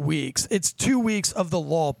just 2 weeks. It's 2 weeks of the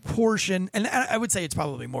law portion. And I would say it's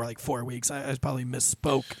probably more like 4 weeks. I probably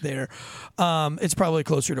misspoke there. It's probably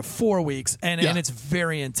closer to 4 weeks. And it's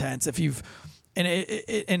very intense. If you've, and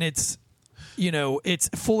it's, it's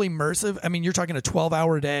full immersive. I mean, you're talking a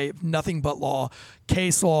 12-hour day, nothing but law,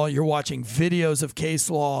 case law. You're watching videos of case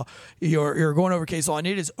law. You're going over case law, and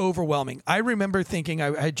it is overwhelming. I remember thinking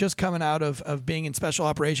I had just coming out of being in special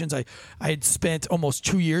operations. I had spent almost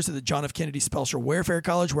 2 years at the John F. Kennedy Spelter Warfare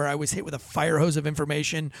College, where I was hit with a fire hose of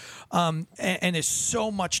information, and there's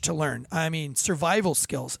so much to learn. I mean, survival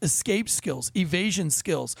skills, escape skills, evasion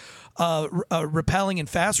skills, rappelling and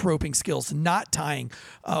fast roping skills, knot tying,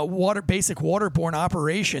 basic waterborne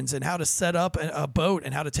operations, and how to set up a boat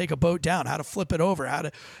and how to take a boat down, how to flip it over, how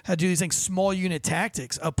to do these things, small unit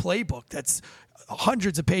tactics, a playbook that's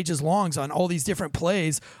hundreds of pages long on all these different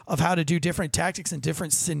plays of how to do different tactics in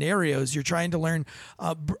different scenarios. You're trying to learn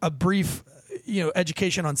a brief,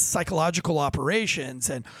 education on psychological operations.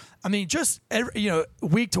 And I mean, just,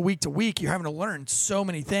 week to week to week, you're having to learn so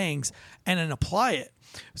many things and then apply it.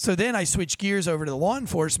 So then I switched gears over to the law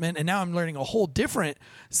enforcement, and now I'm learning a whole different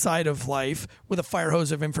side of life with a fire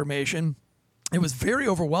hose of information. It was very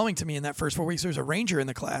overwhelming to me in that first 4 weeks. There was a ranger in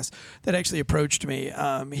the class that actually approached me.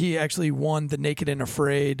 He actually won the Naked and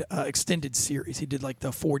Afraid extended series. He did like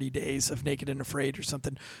the 40 days of Naked and Afraid or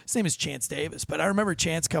something. His name is Chance Davis. But I remember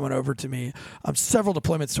Chance coming over to me, several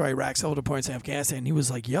deployments to Iraq, several deployments in Afghanistan. And he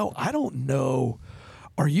was like, "Yo, I don't know.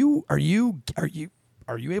 Are you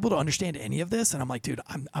able to understand any of this?" And I'm like, "Dude,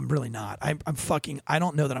 I'm really not. I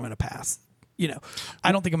don't know that I'm going to pass.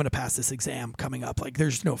 I don't think I'm going to pass this exam coming up. Like,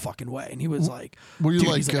 there's no fucking way." And he was like,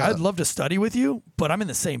 "I'd love to study with you, but I'm in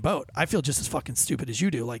the same boat. I feel just as fucking stupid as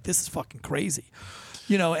you do. Like, this is fucking crazy."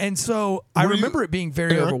 And so I remember it being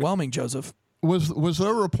very overwhelming, Joseph. Was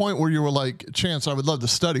there a point where you were like, "Chance, I would love to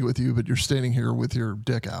study with you, but you're standing here with your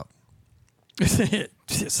dick out"?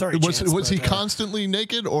 Sorry, was he constantly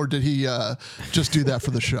naked, or did he just do that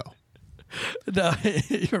for the show? No,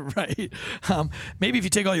 you're right. Maybe if you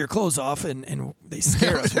take all your clothes off and they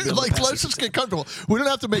scare us, we'll let's just get comfortable. We don't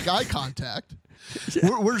have to make eye contact.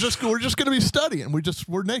 Yeah. We're just going to be studying.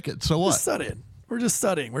 We're naked. So what? We're just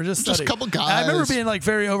studying. Just a couple guys. I remember being like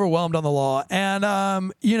very overwhelmed on the law, and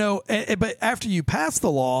but after you pass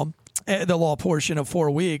the law, the law portion of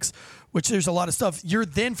 4 weeks, which there's a lot of stuff. You're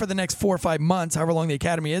then for the next 4 or 5 months, however long the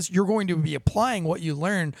academy is, you're going to be applying what you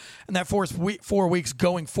learn in that 4 weeks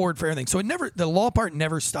going forward for everything. So the law part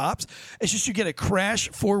never stops. It's just you get a crash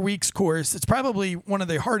 4 weeks course. It's probably one of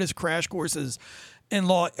the hardest crash courses in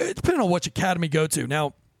law, depending on which academy you go to.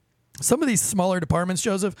 Now, some of these smaller departments,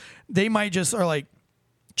 Joseph, they might just are like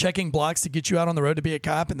checking blocks to get you out on the road to be a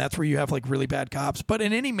cop, and that's where you have like really bad cops. But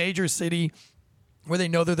in any major city where they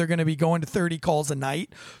know that they're going to be going to 30 calls a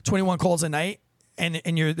night, 21 calls a night, and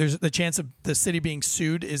there's the chance of the city being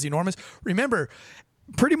sued is enormous. Remember,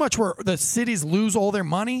 pretty much where the cities lose all their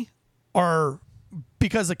money are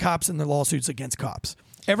because of cops and the lawsuits against cops.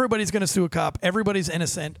 Everybody's going to sue a cop. Everybody's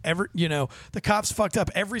innocent. The cops fucked up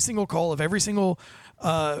every single call of every single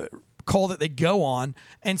call that they go on,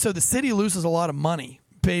 and so the city loses a lot of money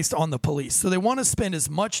based on the police. So they want to spend as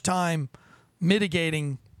much time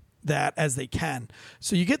mitigating that as they can.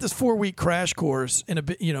 So you get this 4-week crash course in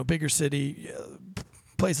a bigger city,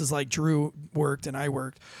 places like Drew worked and I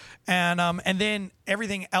worked, and then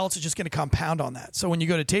everything else is just going to compound on that. So when you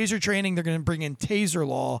go to taser training, they're going to bring in taser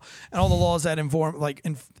law and all the laws that inform you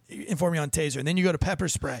on taser. And then you go to pepper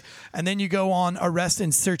spray, and then you go on arrest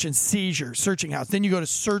and search and seizure, searching house. Then you go to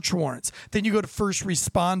search warrants. Then you go to first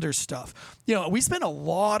responder stuff. We spend a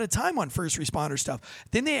lot of time on first responder stuff.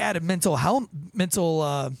 Then they added mental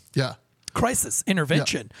crisis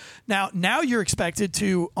intervention. Yeah. Now you're expected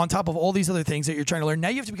to, on top of all these other things that you're trying to learn, now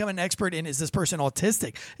you have to become an expert in, is this person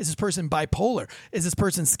autistic? Is this person bipolar? Is this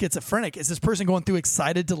person schizophrenic? Is this person going through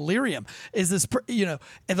excited delirium? Is this, and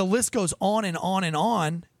the list goes on and on and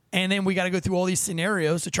on. And then we got to go through all these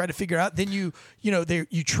scenarios to try to figure out. Then you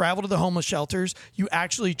travel to the homeless shelters. You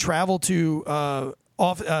actually travel to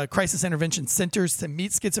crisis intervention centers to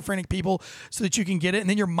meet schizophrenic people so that you can get it. And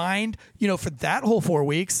then your mind, for that whole 4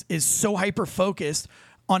 weeks is so hyper focused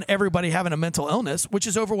on everybody having a mental illness, which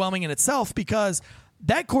is overwhelming in itself because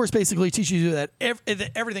that course basically teaches you that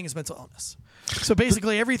everything is mental illness. So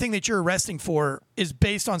basically everything that you're arresting for is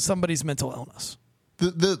based on somebody's mental illness.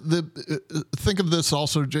 Think of this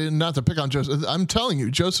also, Jay, not to pick on Joseph. I'm telling you,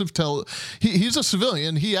 Joseph he's a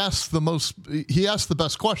civilian. He asks the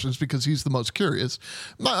best questions because he's the most curious.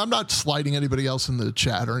 I'm not slighting anybody else in the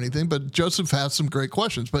chat or anything, but Joseph has some great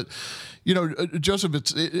questions. But Joseph,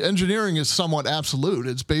 engineering is somewhat absolute.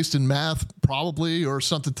 It's based in math, probably, or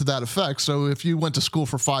something to that effect. So if you went to school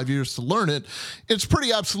for 5 years to learn it, it's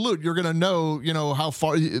pretty absolute. You're going to know, how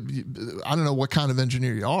far. I don't know what kind of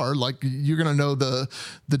engineer you are. Like you're going to know the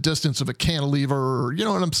distance of a cantilever, or, you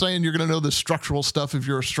know what I'm saying? You're going to know the structural stuff if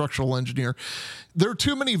you're a structural engineer. There are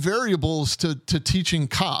too many variables to teaching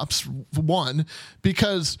cops, one,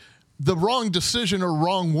 because the wrong decision or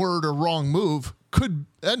wrong word or wrong move could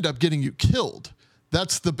end up getting you killed.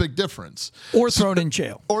 That's the big difference. Or thrown in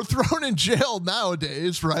jail. Or thrown in jail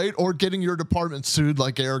nowadays, right? Or getting your department sued,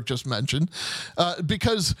 like Eric just mentioned.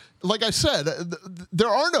 Because, like I said, there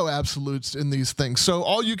are no absolutes in these things. So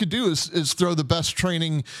all you could do is throw the best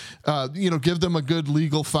training, give them a good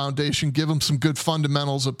legal foundation, give them some good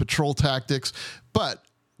fundamentals of patrol tactics. But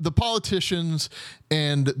the politicians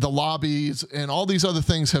and the lobbies and all these other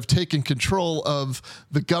things have taken control of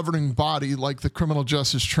the governing body, like the Criminal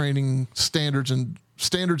Justice Training Standards and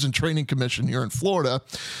Training Commission here in Florida.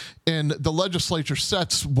 And the legislature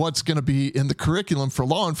sets what's going to be in the curriculum for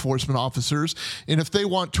law enforcement officers. And if they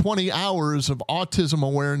want 20 hours of autism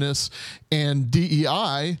awareness and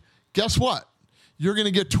DEI, guess what? You're going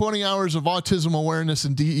to get 20 hours of autism awareness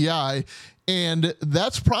and DEI, and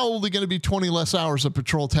that's probably going to be 20 less hours of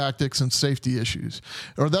patrol tactics and safety issues.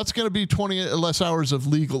 Or that's going to be 20 less hours of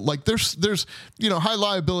legal. Like there's high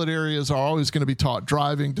liability areas are always going to be taught: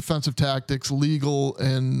 driving, defensive tactics, legal,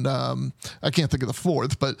 and I can't think of the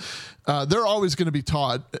fourth, but they're always going to be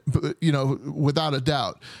taught, without a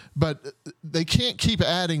doubt. But they can't keep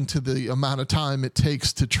adding to the amount of time it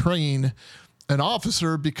takes to train an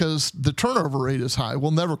officer because the turnover rate is high.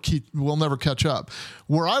 We'll never catch up.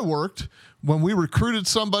 Where I worked, when we recruited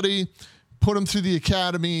somebody, put them through the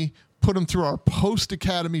academy, put them through our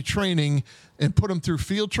post-academy training, and put them through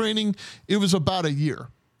field training, it was about a year.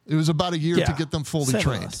 It was about a year to get them fully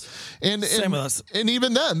trained. Same with us. And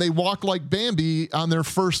even then, they walk like Bambi on their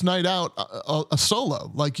first night out, a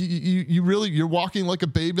solo. Like you're walking like a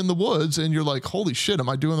babe in the woods, and you're like, holy shit, am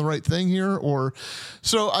I doing the right thing here? Or,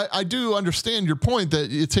 so I do understand your point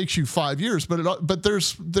that it takes you 5 years, but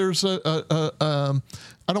there's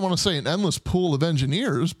I don't want to say an endless pool of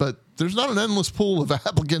engineers, but there's not an endless pool of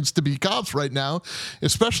applicants to be cops right now,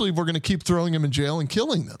 especially if we're going to keep throwing them in jail and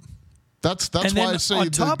killing them. That's and why I say.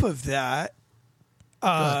 On top of that,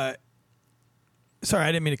 sorry,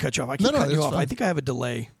 I didn't mean to cut you off. I keep cutting you off. Fine. I think I have a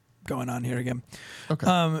delay going on here again.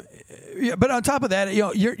 Okay. Yeah, but on top of that,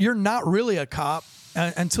 you're not really a cop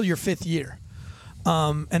until your 5th year.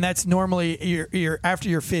 And that's normally you're after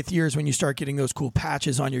your 5th year is when you start getting those cool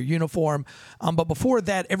patches on your uniform. But before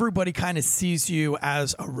that, everybody kind of sees you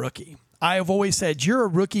as a rookie. I have always said you're a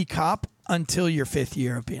rookie cop until your 5th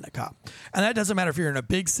year of being a cop. And that doesn't matter if you're in a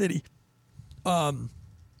big city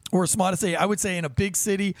or a small city. I would say in a big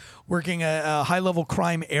city working a high-level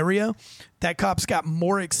crime area, that cop's got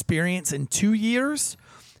more experience in 2 years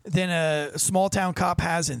than a small-town cop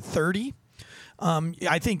has in 30.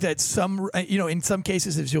 I think that in some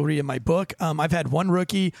cases, as you'll read in my book, I've had one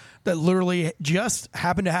rookie that literally just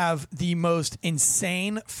happened to have the most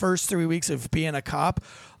insane first 3 weeks of being a cop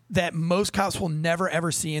that most cops will never,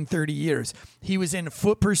 ever see in 30 years. He was in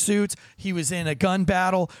foot pursuits. He was in a gun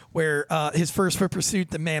battle where his first foot pursuit,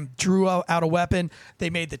 the man drew out a weapon. They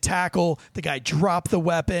made the tackle. The guy dropped the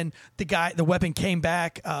weapon. The weapon came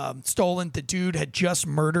back stolen. The dude had just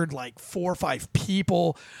murdered like 4 or 5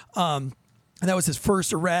 people. And that was his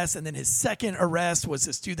first arrest. And then his second arrest was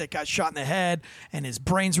this dude that got shot in the head and his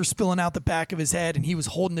brains were spilling out the back of his head. And he was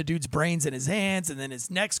holding the dude's brains in his hands. And then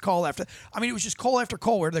his next call it was just call after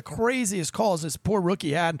call where the craziest calls this poor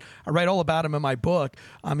rookie had. I write all about him in my book.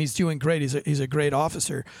 He's doing great. He's a great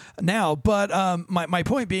officer now. But my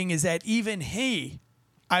point being is that even he,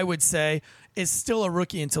 I would say, is still a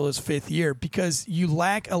rookie until his 5th year because you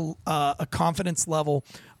lack a confidence level.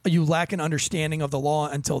 You lack an understanding of the law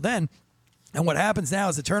until then. And what happens now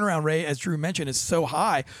is the turnaround rate, as Drew mentioned, is so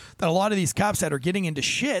high that a lot of these cops that are getting into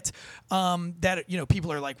shit that,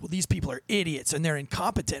 people are like, well, these people are idiots and they're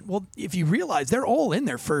incompetent. Well, if you realize they're all in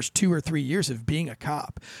their first 2 or 3 years of being a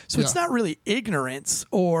cop. So it's not really ignorance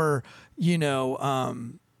or,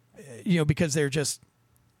 because they're just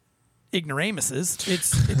ignoramuses.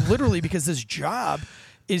 It's literally because this job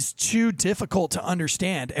is too difficult to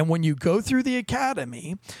understand. And when you go through the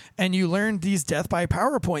academy and you learn these death by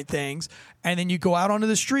PowerPoint things, and then you go out onto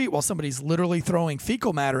the street while somebody's literally throwing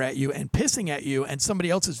fecal matter at you and pissing at you, and somebody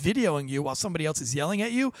else is videoing you while somebody else is yelling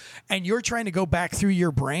at you, and you're trying to go back through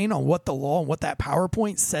your brain on what the law and what that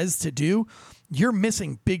PowerPoint says to do, you're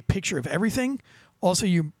missing big picture of everything. Also,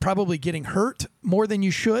 you're probably getting hurt more than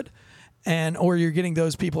you should. Or you're getting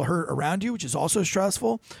those people hurt around you, which is also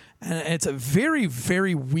stressful. And it's a very,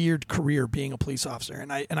 very weird career being a police officer.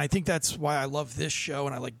 And I think that's why I love this show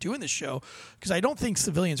and I like doing this show, because I don't think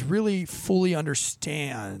civilians really fully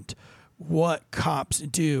understand what cops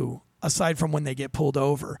do aside from when they get pulled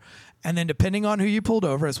over. And then depending on who you pulled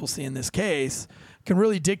over, as we'll see in this case, can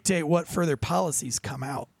really dictate what further policies come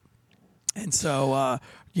out. And so,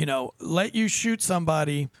 let you shoot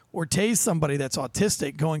somebody or tase somebody that's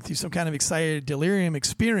autistic going through some kind of excited delirium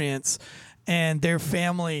experience, and their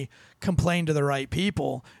family complain to the right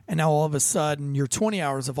people. And now all of a sudden your 20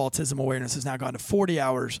 hours of autism awareness has now gone to 40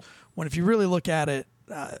 hours. When if you really look at it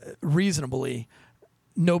reasonably,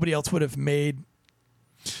 nobody else would have made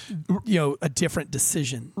a different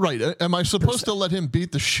decision. Right. Am I supposed to let him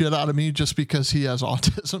beat the shit out of me just because he has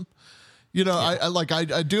autism?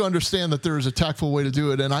 I do understand that there is a tactful way to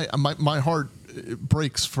do it, and my heart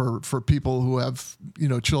breaks for people who have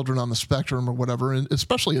children on the spectrum or whatever, and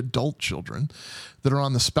especially adult children that are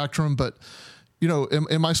on the spectrum. But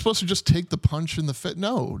am I supposed to just take the punch in the face?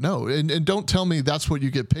 No, and don't tell me that's what you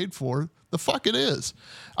get paid for. The fuck it is.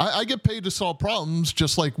 I get paid to solve problems,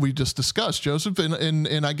 just like we just discussed, Joseph,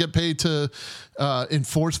 and I get paid to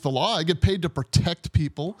enforce the law. I get paid to protect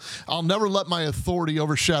people. I'll never let my authority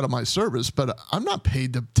overshadow my service, but I'm not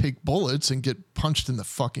paid to take bullets and get punched in the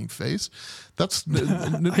fucking face. That's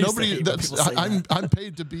nobody. I'm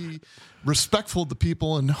paid to be respectful to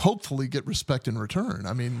people and hopefully get respect in return.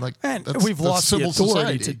 I mean, we've lost the authority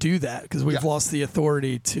society to do that because we've lost the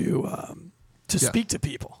authority to speak to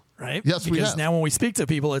people. Right? Yes, because now when we speak to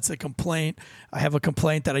people, it's a complaint. I have a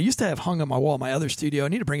complaint that I used to have hung on my wall in my other studio. I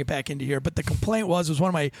need to bring it back into here. But the complaint was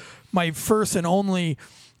one of my first and only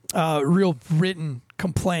real written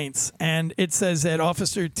complaints. And it says that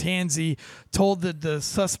Officer Tansey told the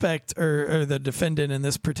suspect or the defendant in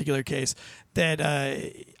this particular case that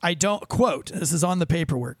I don't, quote, this is on the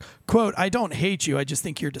paperwork, quote, I don't hate you. I just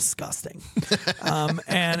think you're disgusting.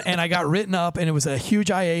 And I got written up, and it was a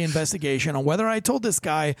huge IA investigation on whether I told this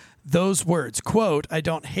guy those words, quote, I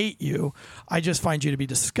don't hate you. I just find you to be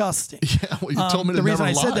disgusting. Yeah, well, you told me to the reason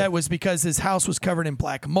never I said lie. that was because his house was covered in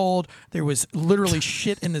black mold. There was literally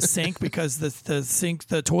shit in the sink because the sink think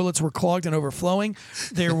the toilets were clogged and overflowing.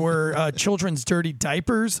 There were children's dirty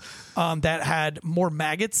diapers that had more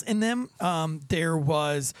maggots in them. There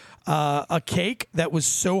was a cake that was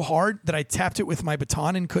so hard that I tapped it with my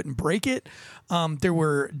baton and couldn't break it. There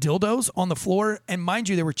were dildos on the floor. And mind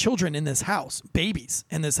you, there were children in this house, babies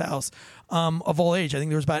in this house of all age. I think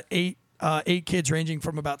there was about eight kids ranging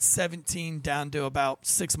from about 17 down to about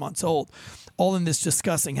 6 months old, all in this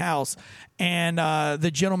disgusting house. And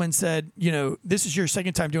the gentleman said, this is your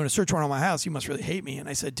second time doing a search warrant on my house. You must really hate me. And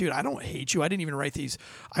I said, dude, I don't hate you. I didn't even write these.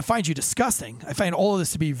 I find you disgusting. I find all of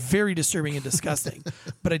this to be very disturbing and disgusting,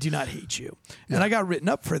 but I do not hate you. Yeah. And I got written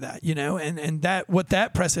up for that, and that what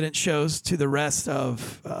that precedent shows to the rest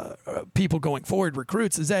of people going forward,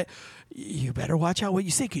 recruits, is that you better watch out what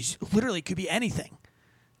you say, because literally it could be anything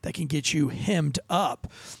that can get you hemmed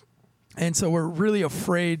up. And so we're really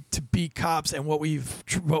afraid to be cops, and what we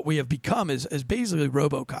have become is basically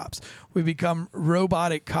RoboCops. We've become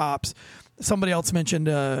robotic cops. Somebody else mentioned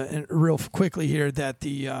real quickly here that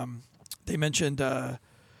they mentioned how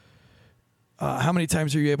many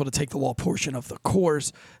times are you able to take the law portion of the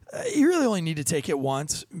course? You really only need to take it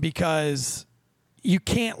once, because you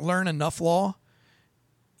can't learn enough law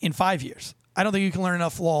in 5 years. I don't think you can learn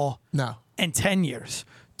enough law in 10 years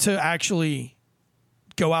to actually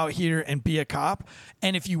go out here and be a cop.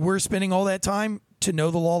 And if you were spending all that time to know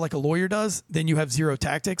the law like a lawyer does, then you have zero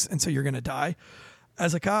tactics, and so you're going to die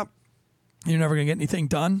as a cop. You're never going to get anything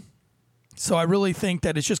done. So I really think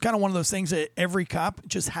that it's just kind of one of those things that every cop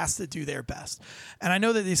just has to do their best. And I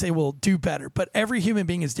know that they say, well, do better, but every human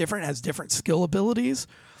being is different, has different skill abilities,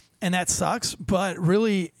 and that sucks. But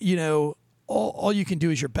really, all you can do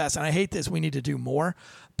is your best. And I hate this. We need to do more,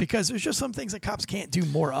 because there's just some things that cops can't do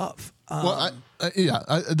more of.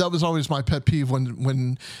 That was always my pet peeve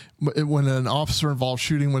when an officer-involved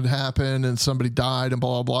shooting would happen and somebody died and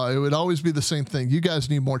blah, blah, blah. It would always be the same thing. You guys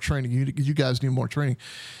need more training. You guys need more training.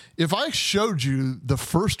 If I showed you the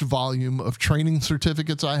first volume of training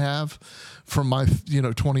certificates I have from my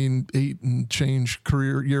 28 and change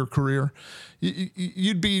career,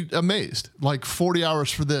 you'd be amazed. Like 40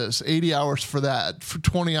 hours for this, 80 hours for that, for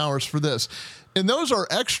 20 hours for this. And those are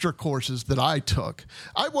extra courses that I took.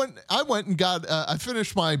 I went and got, I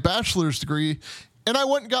finished my bachelor's degree, and I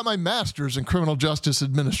went and got my master's in criminal justice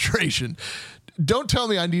administration. Don't tell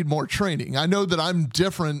me I need more training. I know that I'm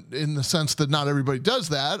different in the sense that not everybody does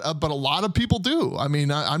that, but a lot of people do. I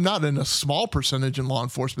mean, I'm not in a small percentage in law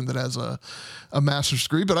enforcement that has a master's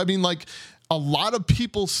degree, but I mean, like, a lot of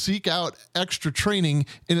people seek out extra training,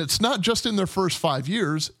 and it's not just in their first 5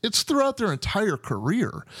 years, it's throughout their entire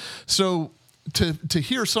career. So to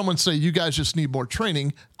hear someone say, you guys just need more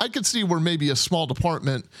training, I could see where maybe a small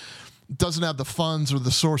department doesn't have the funds or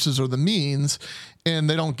the sources or the means, and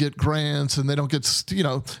they don't get grants, and they don't get,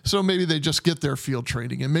 so maybe they just get their field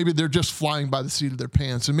training, and maybe they're just flying by the seat of their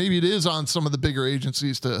pants. And maybe it is on some of the bigger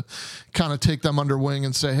agencies to kind of take them under wing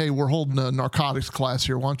and say, hey, we're holding a narcotics class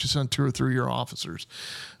here. Why don't you send 2 or 3 of your officers?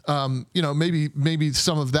 Maybe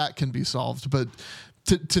some of that can be solved, but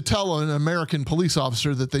to tell an American police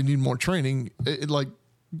officer that they need more training,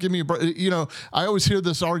 give me a break. I always hear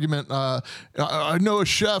this argument. I know a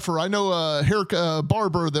chef, or I know a hair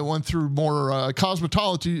barber that went through more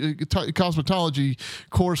cosmetology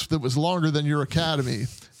course that was longer than your academy.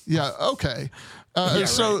 Yeah, okay.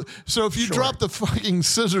 So if you drop the fucking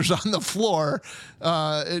scissors on the floor,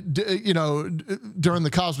 during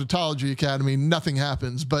the cosmetology academy, nothing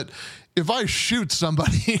happens. But if I shoot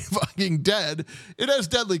somebody fucking dead, it has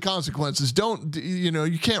deadly consequences.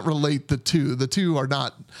 You can't relate the two. The two are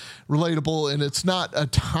not relatable, and it's not a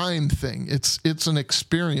time thing. It's an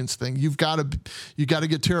experience thing. You got to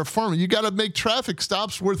get terra firma. You got to make traffic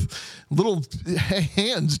stops with little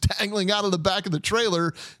hands dangling out of the back of the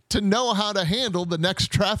trailer to know how to handle the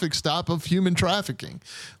next traffic stop of human trafficking.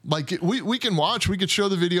 Like, we can show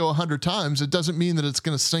the video 100 times. It doesn't mean that it's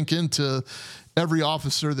going to sink into every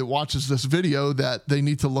officer that watches this video that they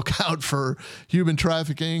need to look out for human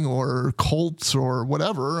trafficking or cults or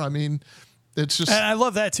whatever. I mean, it's just... And I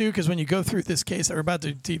love that too, because when you go through this case that we're about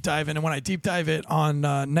to deep dive in, and when I deep dive it on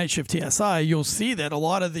Night Shift TSI, you'll see that a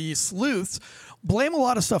lot of the sleuths blame a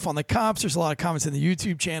lot of stuff on the cops. There's a lot of comments in the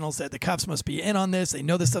YouTube channels that the cops must be in on this. They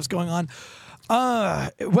know this stuff's going on.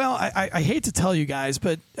 Well, I hate to tell you guys,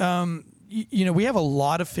 but we have a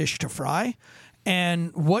lot of fish to fry.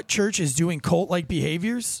 And what church is doing cult-like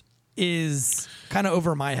behaviors is kind of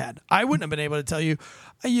over my head. I wouldn't have been able to tell you,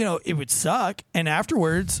 it would suck. And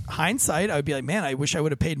afterwards, hindsight, I would be like, man, I wish I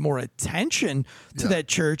would have paid more attention to that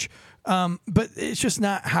church. But it's just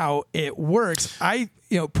not how it works.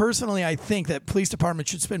 Personally, I think that police departments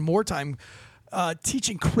should spend more time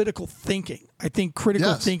teaching critical thinking. I think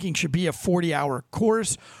critical thinking should be a 40-hour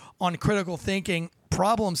course on critical thinking,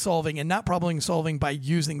 problem solving, and not problem solving by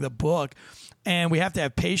using the book. And we have to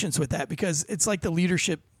have patience with that, because it's like the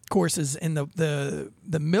leadership courses in the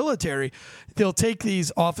military. They'll take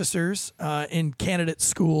these officers in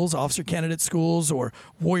officer candidate schools, or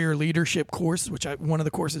warrior leadership course, which one of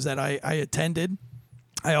the courses that I attended.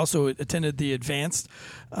 I also attended the advanced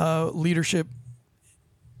leadership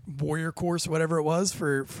warrior course, whatever it was,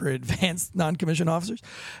 for advanced non-commissioned officers.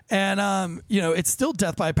 And, it's still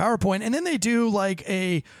death by PowerPoint. And then they do like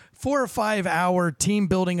a 4 or 5 hour team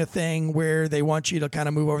building a thing where they want you to kind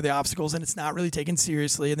of move over the obstacles, and it's not really taken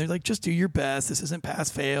seriously. And they're like, just do your best. This isn't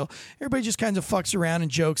pass fail. Everybody just kind of fucks around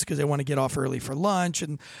and jokes because they want to get off early for lunch.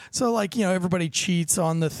 And so everybody cheats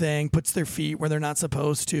on the thing, puts their feet where they're not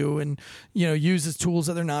supposed to, and, uses tools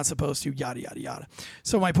that they're not supposed to, yada, yada, yada.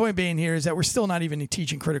 So my point being here is that we're still not even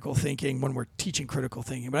teaching critical thinking when we're teaching critical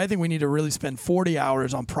thinking. But I think we need to really spend 40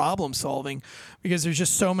 hours on problem solving, because there's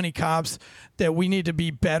just so many cops that we need to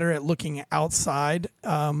be better at looking outside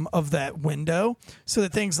of that window, so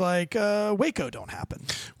that things like Waco don't happen.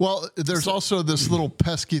 Well, there's also this little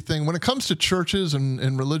pesky thing when it comes to churches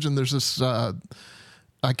and religion. There's this, I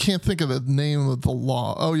can't think of the name of the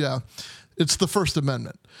law. Oh yeah, it's the First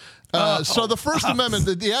Amendment. So the First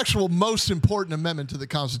Amendment, the actual most important amendment to the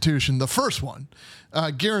Constitution, the first one,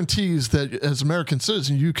 guarantees that as American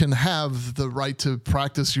citizens, you can have the right to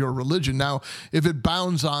practice your religion. Now, if it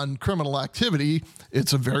bounds on criminal activity,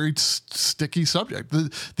 it's a very sticky subject. The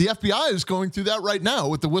FBI is going through that right now,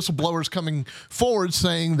 with the whistleblowers coming forward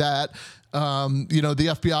saying that the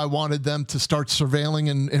FBI wanted them to start surveilling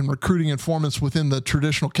and recruiting informants within the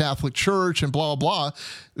traditional Catholic Church and blah, blah, blah.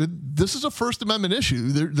 This is a First Amendment issue.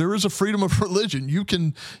 There is a freedom of religion. You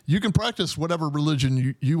can practice whatever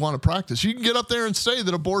religion you want to practice. You can get up there and say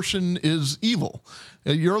that abortion is evil.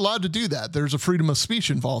 You're allowed to do that. There's a freedom of speech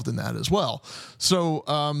involved in that as well. So,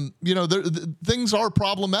 things are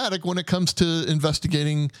problematic when it comes to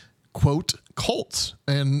investigating, quote, cults.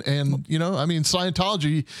 And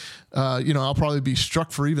Scientology, I'll probably be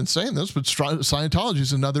struck for even saying this, but Scientology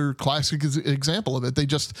is another classic example of it.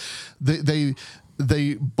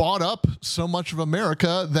 They bought up so much of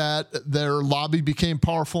America that their lobby became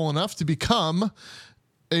powerful enough to become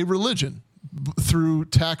a religion through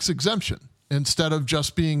tax exemption, instead of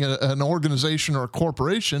just being an organization or a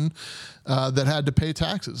corporation that had to pay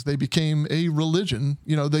taxes. They became a religion.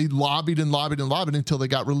 They lobbied and lobbied and lobbied until they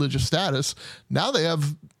got religious status. Now they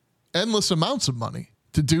have endless amounts of money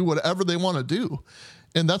to do whatever they want to do.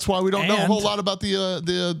 And that's why we don't know a whole lot about the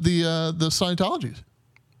Scientologies.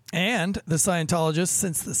 And the Scientologists,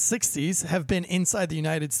 since the 60s, have been inside the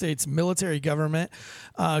United States military government,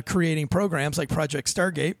 creating programs like Project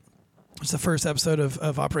Stargate. It's the first episode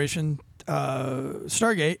of Operation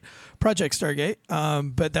Stargate, Project Stargate.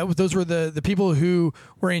 But those were the people who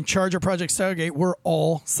were in charge of Project Stargate were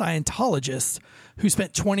all Scientologists who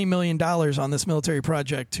spent $20 million on this military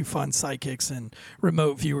project to fund psychics and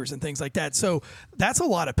remote viewers and things like that. So that's a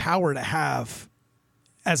lot of power to have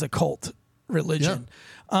as a cult religion. Yeah.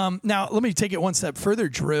 Now, let me take it one step further,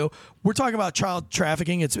 Drew. We're talking about child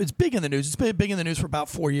trafficking. It's big in the news. It's been big in the news for about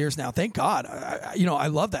 4 years now. Thank God. I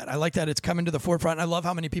love that. I like that it's coming to the forefront. I love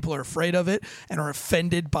how many people are afraid of it and are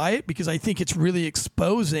offended by it, because I think it's really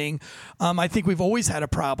exposing. I think we've always had a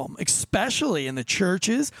problem, especially in the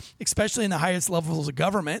churches, especially in the highest levels of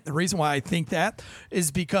government. The reason why I think that is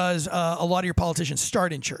because a lot of your politicians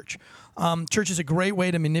start in church. Church is a great way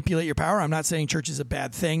to manipulate your power. I'm not saying church is a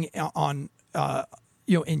bad thing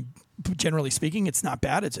in generally speaking, it's not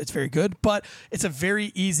bad. It's very good, but it's a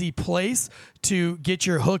very easy place to get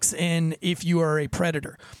your hooks in if you are a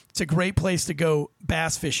predator. It's a great place to go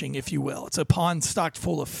bass fishing, if you will. It's a pond stocked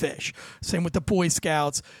full of fish. Same with the Boy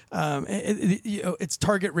Scouts. It's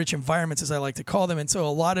target-rich environments, as I like to call them. And so a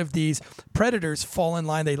lot of these predators fall in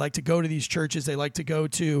line. They like to go to these churches. They like to go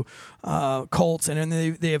to cults, and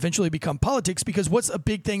then they eventually become politics, because what's a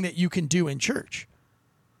big thing that you can do in church?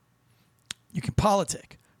 You can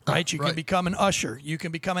politic, right? You can become an usher. You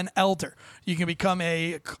can become an elder. You can become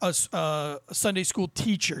a Sunday school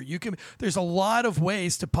teacher. There's a lot of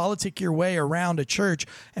ways to politic your way around a church,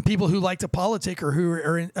 and people who like to politic or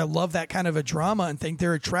who love that kind of a drama and think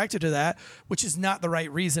they're attracted to that, which is not the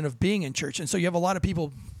right reason of being in church. And so you have a lot of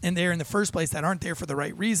people in there in the first place that aren't there for the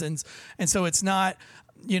right reasons. And so it's not,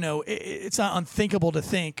 it's not unthinkable to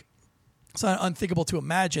think, it's not unthinkable to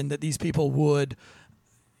imagine that these people would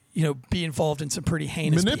be involved in some pretty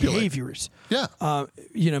heinous behaviors. Yeah.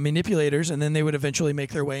 Manipulators, and then they would eventually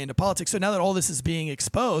make their way into politics. So now that all this is being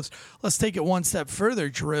exposed, let's take it one step further,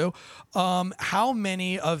 Drew. How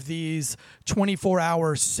many of these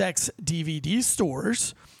 24-hour sex DVD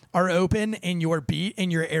stores are open in your beat,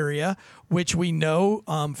 in your area, which we know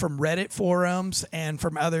from Reddit forums and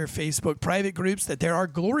from other Facebook private groups that there are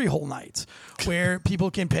glory hole nights where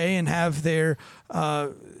people can pay and have their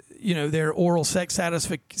their oral sex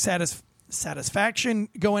satisfaction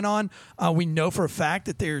going on. We know for a fact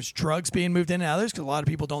that there's drugs being moved in and others because a lot of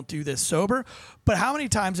people don't do this sober. But how many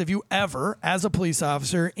times have you ever, as a police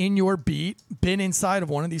officer in your beat, been inside of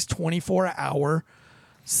one of these 24-hour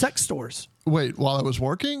sex stores? Wait, while I was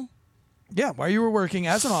working? Yeah, while you were working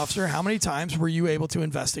as an officer, how many times were you able to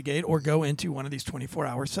investigate or go into one of these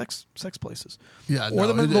 24-hour sex places? Yeah, or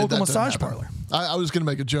the local massage parlor. I was going to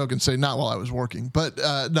make a joke and say not while I was working, but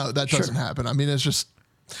no, that doesn't happen. I mean, it's just.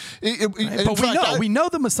 But we know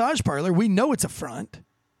the massage parlor. We know it's a front.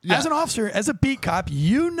 Yeah. As an officer, as a beat cop,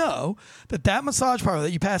 you know that massage parlor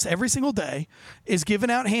that you pass every single day is giving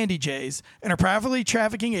out handy J's and are privately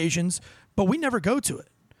trafficking Asians, but we never go to it.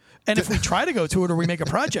 And if we try to go to it or we make a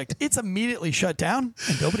project, it's immediately shut down,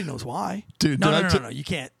 and nobody knows why. Dude, no. You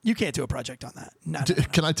can't do a project on that. No.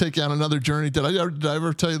 Can I take you on another journey? Did I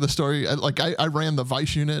ever tell you the story? I ran the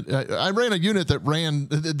Vice unit. I ran a unit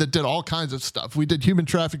that did all kinds of stuff. We did human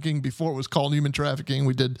trafficking before it was called human trafficking.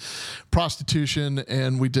 We did prostitution,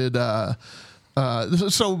 and we did.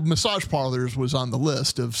 So massage parlors was on the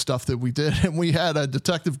list of stuff that we did, and we had a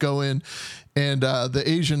detective go in, and the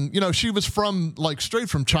Asian, she was from straight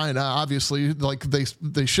from China, obviously. Like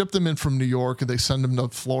they ship them in from New York and they send them to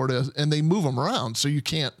Florida and they move them around, so you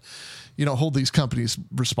can't hold these companies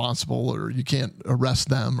responsible, or you can't arrest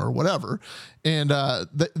them or whatever. And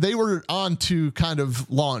they were on to kind of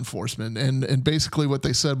law enforcement, and basically what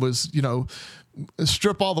they said was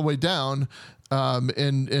strip all the way down.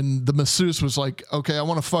 And the masseuse was like, okay, I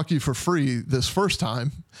want to fuck you for free this first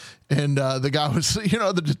time. And the guy was,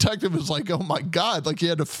 the detective was like, oh my God, he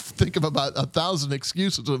had to think of about 1,000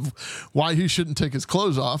 excuses of why he shouldn't take his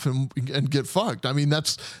clothes off and get fucked. I mean,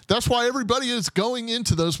 that's why everybody is going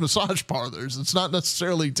into those massage parlors. It's not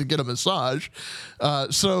necessarily to get a massage.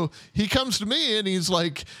 So he comes to me and he's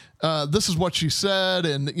like, this is what she said.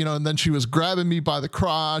 And, and then she was grabbing me by the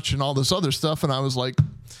crotch and all this other stuff. And I was like,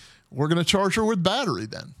 we're going to charge her with battery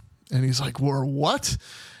then. And he's like, we're what?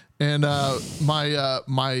 And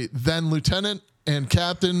my then lieutenant and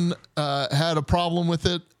captain had a problem with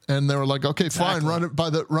it. And they were like, okay, fine, run it by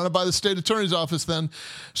the state attorney's office then.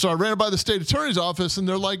 So I ran it by the state attorney's office, and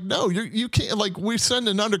they're like, no, you can't. We send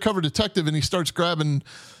an undercover detective, and she starts grabbing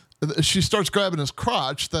his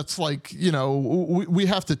crotch. That's we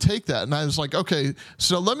have to take that. And I was like, okay,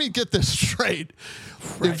 so let me get this straight.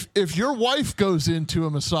 Right. If your wife goes into a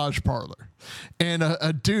massage parlor and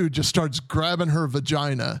a dude just starts grabbing her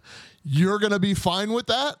vagina, you're going to be fine with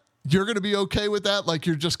that? You're going to be okay with that?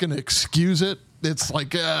 You're just going to excuse it? It's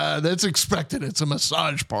that's expected. It's a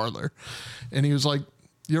massage parlor. And he was like,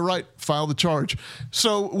 you're right, file the charge.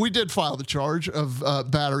 So we did file the charge of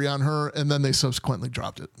battery on her, and then they subsequently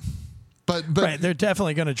dropped it. But right, they're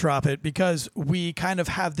definitely going to drop it because we kind of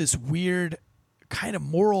have this weird kind of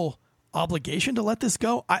moral obligation to let this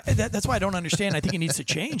go. That's why I don't understand. I think it needs to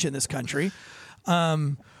change in this country,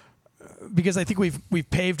 because I think we've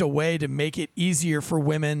paved a way to make it easier for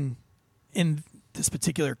women in this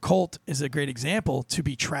particular cult is a great example to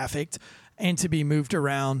be trafficked and to be moved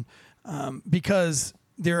around because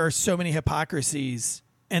there are so many hypocrisies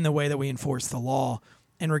in the way that we enforce the law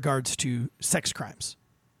in regards to sex crimes.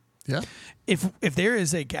 Yeah. If there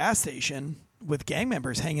is a gas station with gang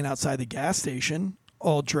members hanging outside the gas station,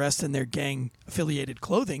 all dressed in their gang-affiliated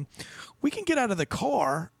clothing, we can get out of the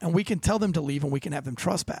car and we can tell them to leave and we can have them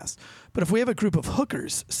trespass. But if we have a group of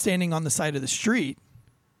hookers standing on the side of the street,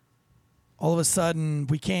 all of a sudden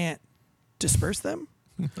we can't disperse them.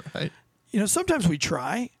 Right. Sometimes we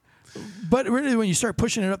try. But really, when you start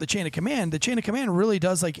pushing it up the chain of command really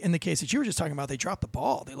does, in the case that you were just talking about, they drop the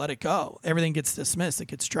ball. They let it go. Everything gets dismissed. It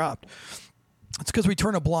gets dropped. It's because we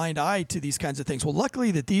turn a blind eye to these kinds of things. Well,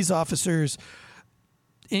 luckily that these officers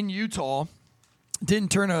in Utah didn't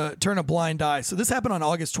turn a blind eye. So this happened on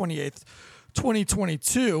August 28th,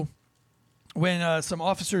 2022, when some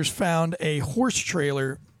officers found a horse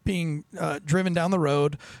trailer being driven down the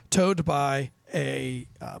road, towed by a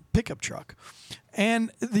pickup truck.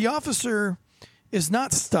 And the officer is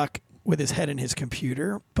not stuck with his head in his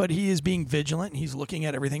computer, but he is being vigilant. He's looking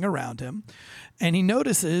at everything around him. And he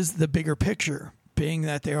notices the bigger picture, being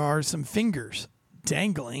that there are some fingers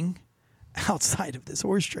dangling outside of this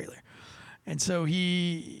horse trailer. And so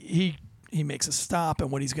he makes a stop, and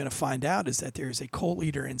what he's going to find out is that there's a cult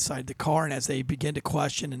leader inside the car, and as they begin to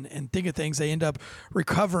question and think of things, they end up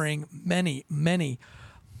recovering many, many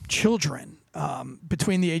children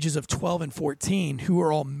between the ages of 12 and 14 who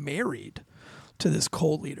are all married to this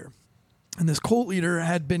cult leader. And this cult leader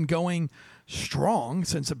had been going strong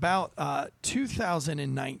since about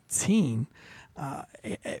 2019.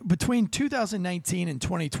 Between 2019 and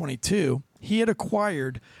 2022, he had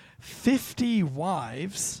acquired 50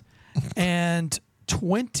 wives and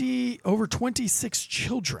over 26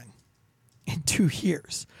 children in 2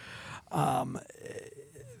 years.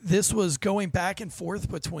 This was going back and forth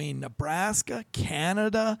between Nebraska,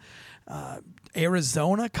 Canada,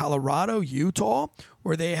 Arizona, Colorado, Utah,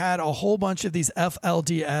 where they had a whole bunch of these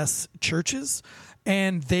FLDS churches,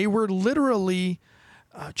 and they were literally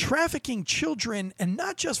trafficking children, and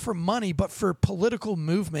not just for money, but for political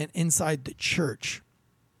movement inside the church.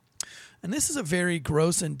 And this is a very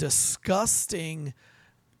gross and disgusting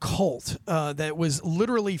cult that was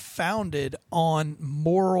literally founded on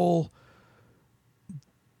moral,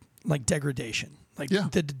 degradation,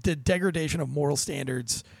 the degradation of moral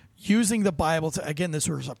standards, using the Bible to, again, this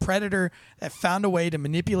was a predator that found a way to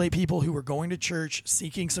manipulate people who were going to church,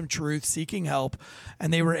 seeking some truth, seeking help,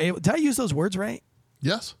 and they were able, did I use those words right?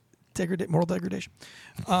 Yes. Moral degradation.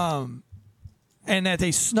 And that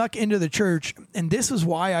they snuck into the church. And this is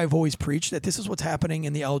why I've always preached that this is what's happening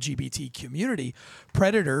in the LGBT community.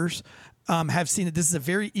 Predators have seen that this is a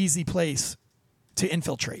very easy place to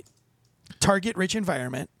infiltrate. Target-rich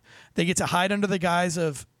environment. They get to hide under the guise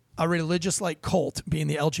of a religious-like cult, being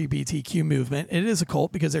the LGBTQ movement. It is a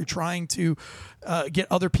cult because they're trying to get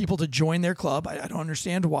other people to join their club. I don't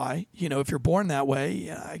understand why. If you're born that way,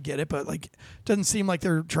 yeah, I get it. But it doesn't seem like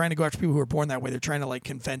they're trying to go after people who are born that way. They're trying to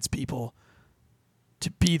convince people to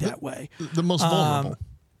be that way. The most vulnerable.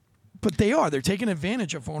 But they are. They're taking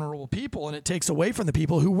advantage of vulnerable people, and it takes away from the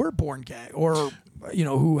people who were born gay or,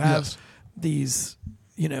 who have these,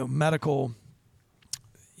 medical,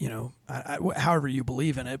 however you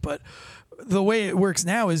believe in it. But the way it works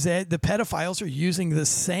now is that the pedophiles are using the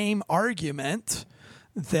same argument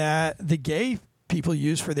that the gay people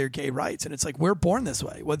use for their gay rights. And it's like, we're born this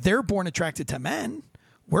way. Well, they're born attracted to men.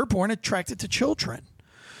 We're born attracted to children.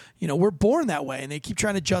 We're born that way, and they keep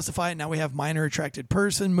trying to justify it. Now we have minor attracted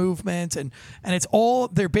person movement, and it's all,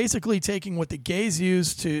 they're basically taking what the gays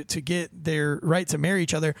use to get their right to marry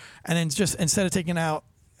each other, and then just instead of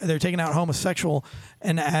they're taking out homosexual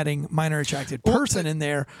and adding minor attracted person in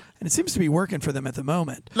there, and it seems to be working for them at the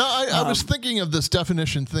moment. No, I was thinking of this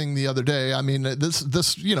definition thing the other day. I mean,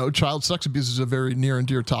 this child sex abuse is a very near and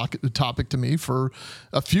dear topic to me for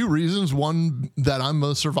a few reasons. One, that I'm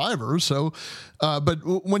a survivor. So, but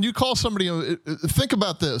when you call somebody, think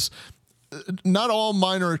about this. Not all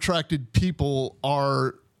minor attracted people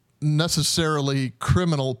are necessarily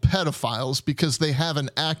criminal pedophiles because they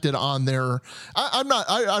haven't acted on their.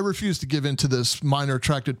 I refuse to give into this minor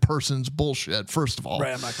attracted persons bullshit. First of all,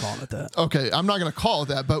 right? I'm not calling it that. Okay, I'm not going to call it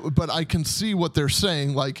that, but I can see what they're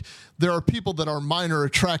saying. There are people that are minor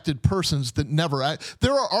attracted persons that never act.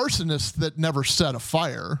 There are arsonists that never set a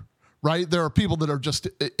fire. Right? There are people that are just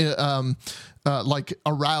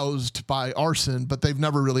aroused by arson, but they've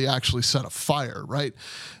never really actually set a fire, right?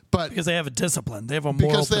 But because they have a discipline, they have a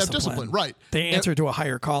moral have discipline, right? They answer to a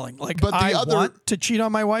higher calling. I want to cheat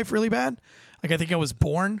on my wife really bad. I think I was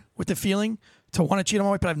born with the feeling to want to cheat on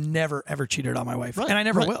my wife, but I've never ever cheated on my wife, and I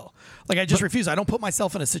never will. I just refuse. I don't put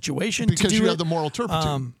myself in a situation because to do you it. have the moral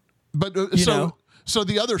turpitude. So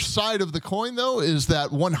the other side of the coin, though, is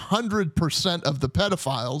that 100% of the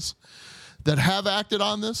pedophiles that have acted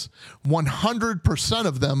on this, 100%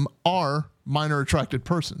 of them are minor attracted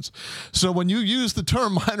persons. So when you use the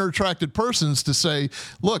term minor attracted persons to say,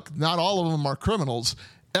 look, not all of them are criminals,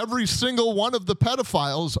 every single one of the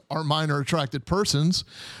pedophiles are minor attracted persons.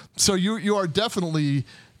 So you are definitely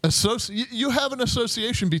you have an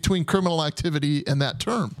association between criminal activity and that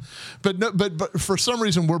term, but for some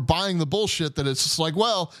reason we're buying the bullshit that it's just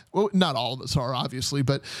well, not all of us are obviously,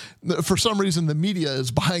 but for some reason the media is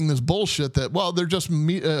buying this bullshit that they're just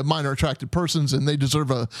minor attracted persons and they deserve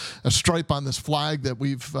a stripe on this flag that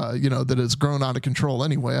we've that has grown out of control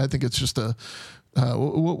anyway. I think it's just a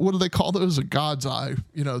what do they call those? A God's eye,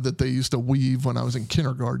 that they used to weave when I was in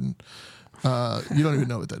kindergarten. You don't even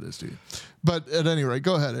know what that is, do you? But at any rate,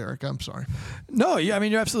 go ahead, Eric. I'm sorry. No, yeah, I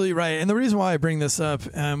mean, you're absolutely right. And the reason why I bring this up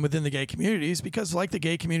within the gay community is because, the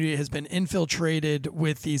gay community has been infiltrated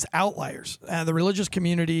with these outliers. The religious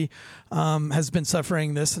community has been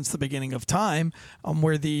suffering this since the beginning of time,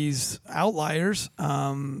 where these outliers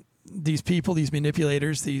these people, these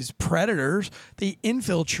manipulators, these predators, they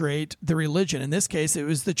infiltrate the religion. In this case, it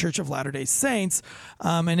was the Church of Latter-day Saints,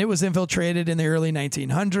 and it was infiltrated in the early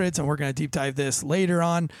 1900s, and we're going to deep dive this later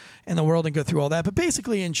on in the world and go through all that. But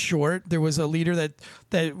basically, in short, there was a leader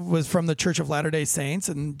that was from the Church of Latter-day Saints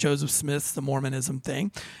and Joseph Smith's the Mormonism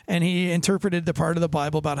thing, and he interpreted the part of the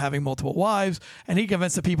Bible about having multiple wives, and he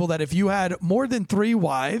convinced the people that if you had more than 3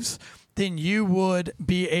 wives, then you would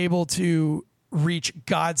be able to reach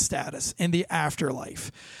God status in the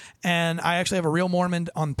afterlife. And I actually have a real Mormon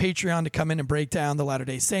on Patreon to come in and break down the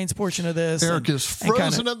Latter-day Saints portion of this. Eric is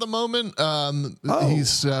frozen at the moment.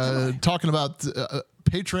 He's talking about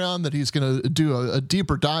Patreon, that he's going to do a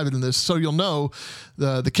deeper dive into this. So you'll know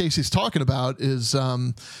the case he's talking about is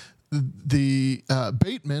the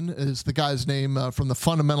Bateman is the guy's name from the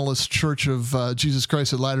Fundamentalist Church of Jesus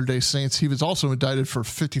Christ of Latter-day Saints. He was also indicted for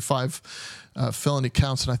 55 felony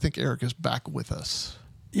counts, and I think Eric is back with us.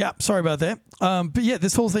 Yeah, sorry about that. But yeah,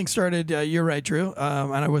 this whole thing started. You're right, Drew,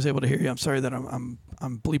 and I was able to hear you. I'm sorry that I'm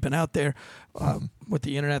bleeping out there with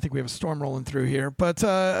the internet. I think we have a storm rolling through here. But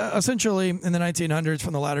essentially, in the 1900s,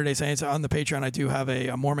 from the Latter-day Saints, on the Patreon, I do have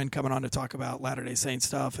a Mormon coming on to talk about Latter-day Saint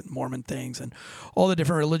stuff and Mormon things and all the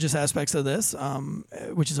different religious aspects of this,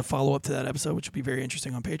 which is a follow-up to that episode, which will be very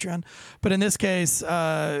interesting on Patreon. But in this case,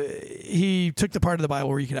 he took the part of the Bible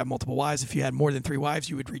where you could have multiple wives. If you had more than 3 wives,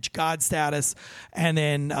 you would reach God status. And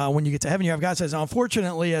then when you get to heaven, you have God status. Now,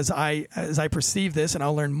 unfortunately, as I perceive this, and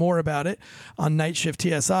I'll learn more about it on Night Shift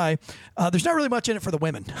TSI, there's not really much in it for the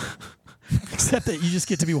women. Except that you just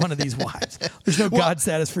get to be one of these wives. There's no God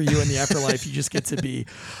status for you in the afterlife. You just get to be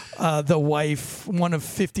the wife, one of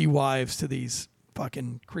 50 wives to these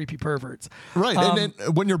fucking creepy perverts. Right. And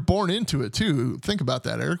then when you're born into it too, think about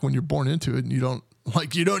that, Eric, when you're born into it and you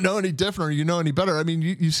don't know any different or you know any better. I mean,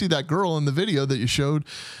 you see that girl in the video that you showed,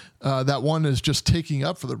 that one is just taking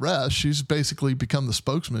up for the rest. She's basically become the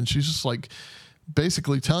spokesman. She's just like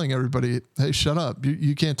basically telling everybody, hey, shut up.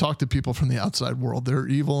 You can't talk to people from the outside world. They're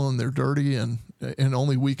evil and they're dirty and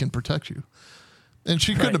only we can protect you. And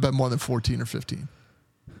she couldn't have been more than 14 or 15.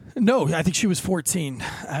 No, I think she was 14,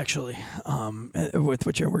 actually, with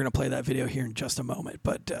which we're going to play that video here in just a moment.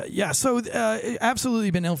 But yeah, so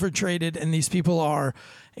absolutely been infiltrated, and these people are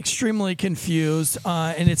extremely confused.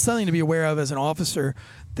 And it's something to be aware of as an officer,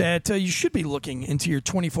 that you should be looking into your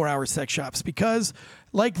 24-hour sex shops, because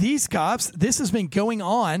like these cops, this has been going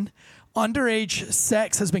on. Underage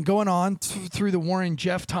sex has been going on through the Warren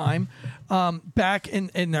Jeff time. Back in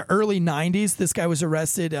the early 90s, this guy was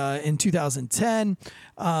arrested in 2010.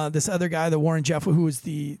 This other guy, the Warren Jeff, who was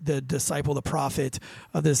the disciple, the prophet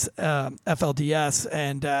of this FLDS,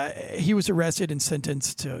 and he was arrested and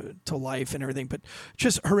sentenced to life and everything, but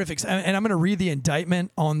just horrific. And I'm going to read the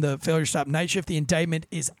indictment on the Failure to Stop Night Shift. The indictment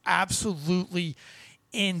is absolutely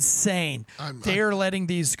insane. They are letting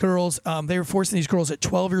these girls, they were forcing these girls at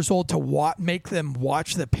 12 years old to make them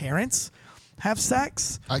watch the parents have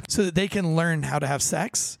sex so that they can learn how to have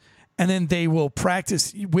sex. And then they will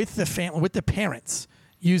practice with the family, with the parents,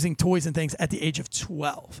 using toys and things at the age of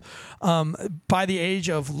 12. By the age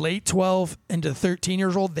of late 12 into 13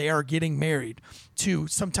 years old, they are getting married to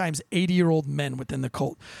sometimes 80-year-old men within the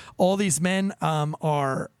cult. All these men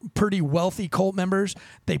are pretty wealthy cult members.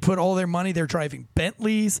 They put all their money. They're driving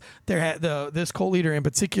Bentleys. This cult leader in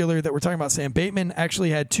particular that we're talking about, Sam Bateman,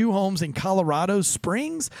 actually had 2 homes in Colorado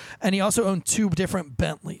Springs, and he also owned 2 different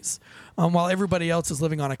Bentleys. While everybody else is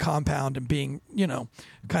living on a compound and being,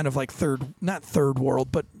 kind of like not third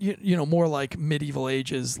world, but, more like medieval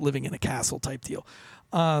ages, living in a castle type deal.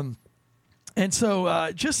 And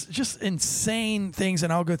so just insane things,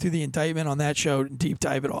 and I'll go through the indictment on that show and deep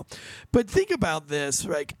dive it all. But think about this,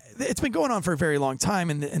 like it's been going on for a very long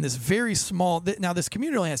time, and this very small, now this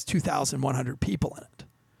community only has 2,100 people in it.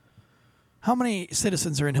 How many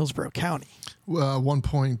citizens are in Hillsborough County?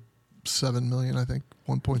 1.7 million, I think.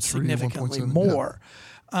 1.3, significantly 1.7, more.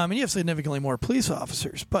 Yeah. And you have significantly more police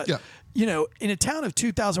officers. But, in a town of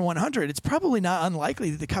 2,100, it's probably not unlikely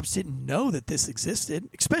that the cops didn't know that this existed,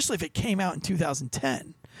 especially if it came out in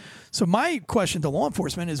 2010. So my question to law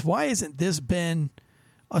enforcement is, why hasn't this been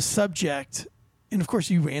a subject? And, of course,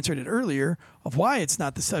 you answered it earlier of why it's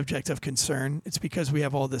not the subject of concern. It's because we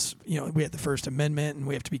have all this, we have the First Amendment and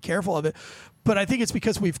we have to be careful of it. But I think it's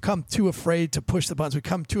because we've come too afraid to push the buttons. We've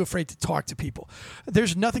come too afraid to talk to people.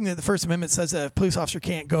 There's nothing that the First Amendment says that a police officer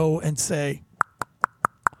can't go and say,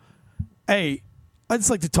 hey, I'd just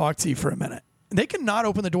like to talk to you for a minute. They can not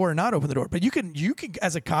open the door or not open the door. But you can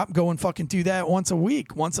as a cop, go and fucking do that once a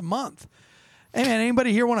week, once a month. Hey, man,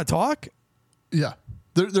 anybody here want to talk? Yeah.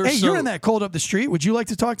 You're in that cold up the street. Would you like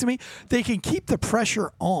to talk to me? They can keep the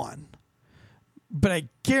pressure on. But I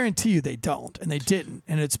guarantee you they don't, and they didn't.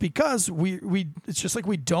 And it's because it's just like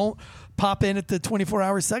we don't pop in at the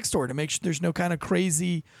 24-hour sex store to make sure there's no kind of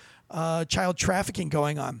crazy child trafficking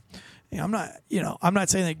going on. I'm not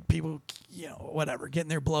saying that people, whatever, getting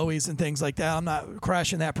their blowies and things like that. I'm not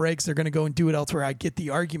crashing that brakes. They're going to go and do it elsewhere. I get the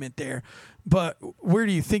argument there. But where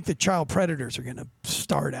do you think the child predators are going to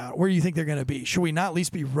start out? Where do you think they're going to be? Should we not at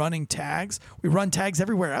least be running tags? We run tags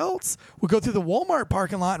everywhere else. We go through the Walmart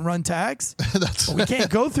parking lot and run tags. But we can't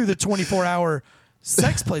go through the 24-hour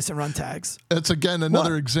sex place and run tags. It's again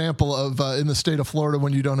another example of in the state of Florida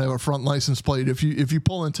when you don't have a front license plate. If you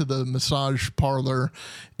pull into the massage parlor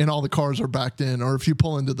and all the cars are backed in, or if you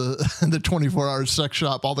pull into the 24-hour sex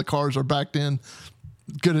shop, all the cars are backed in,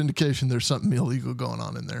 good indication there's something illegal going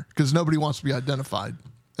on in there because nobody wants to be identified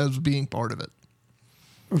as being part of it.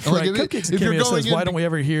 Right. Cupcakes and Cameo says, why don't we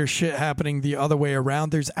ever hear shit happening the other way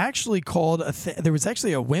around? There's actually there was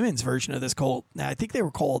actually a women's version of this called, I think they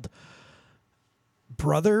were called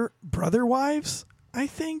brother wives. I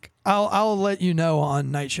think I'll let you know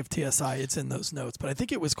on Night Shift TSI. It's in those notes, but I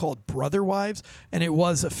think it was called Brother Wives, and it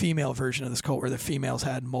was a female version of this cult where the females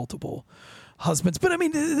had multiple husbands. But I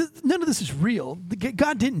mean, none of this is real.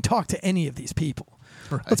 God didn't talk to any of these people.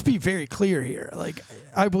 Right. Let's be very clear here. Like,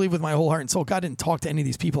 I believe with my whole heart and soul, God didn't talk to any of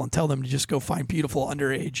these people and tell them to just go find beautiful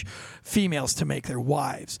underage females to make their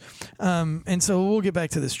wives. And so we'll get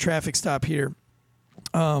back to this traffic stop here.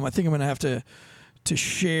 I think I'm going to have to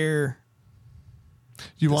share.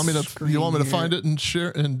 You want me to find it and share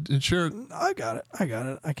it? I got it.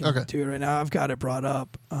 I can do it right now. I've got it brought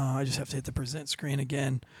up. I just have to hit the present screen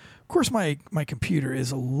again. Of course, my computer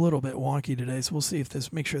is a little bit wonky today, so we'll see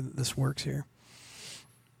if make sure that this works here.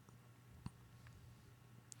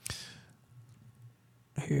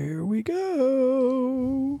 Here we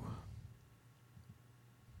go.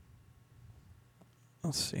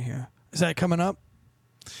 Let's see here. Is that coming up?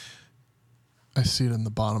 I see it in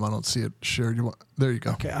the bottom. I don't see it shared. There you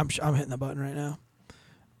go. Okay, I'm hitting the button right now.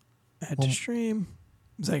 Add to stream.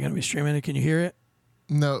 Is that going to be streaming it? Can you hear it?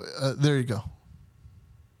 No. There you go.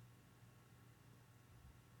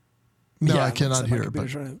 No, I cannot hear it.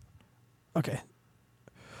 But... Okay.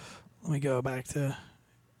 Let me go back to...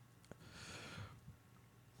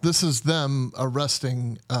 This is them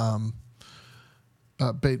arresting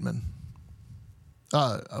Bateman.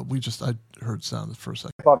 I heard sound for a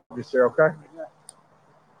second. You, sir, okay?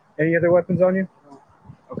 Any other weapons on you?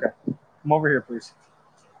 Okay. Come over here, please.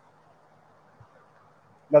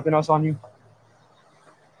 Nothing else on you?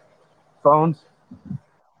 Phones?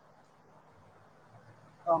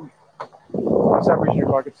 Stop reaching your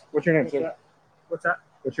pockets. What's your name, sir? What's that?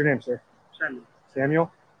 What's your name, sir? Samuel.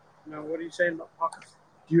 Samuel? No, what are you saying about pockets?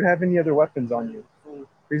 Do you have any other weapons on you?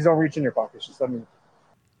 Please don't reach in your pockets. Just let me.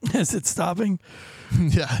 Is it stopping?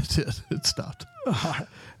 Yeah, it did. It stopped. I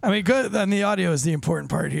mean, good. Then the audio is the important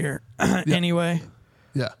part here. Anyway.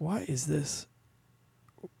 Yeah. Why is this?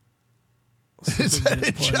 Is that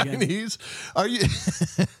in Chinese? Are you?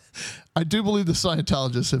 I do believe the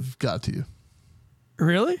Scientologists have got to you.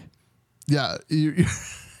 Really? Yeah.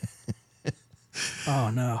 Oh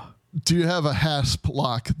no. Do you have a hasp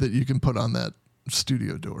lock that you can put on that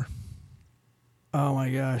studio door? Oh my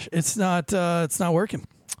gosh, it's not working.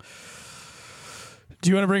 Do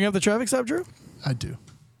you want to bring up the traffic stop, Drew? I do.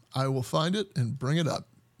 I will find it and bring it up.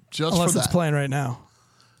 Just unless for that. It's playing right now.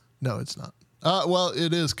 No, it's not. Well,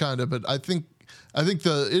 it is kind of, but I think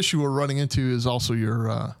the issue we're running into is also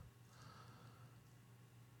your.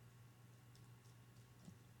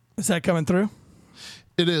 Is that coming through?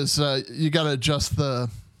 It is. You got to adjust the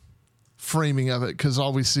framing of it because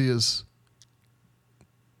all we see is.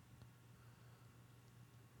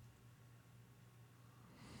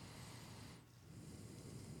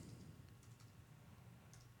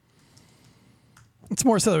 It's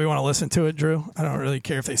more so that we want to listen to it, Drew. I don't really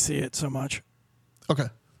care if they see it so much. Okay.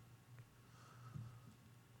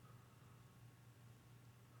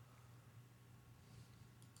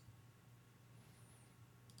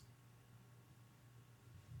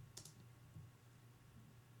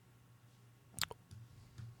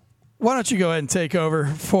 Why don't you go ahead and take over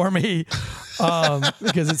for me?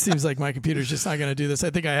 Because it seems like my computer's just not going to do this. I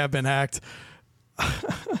think I have been hacked.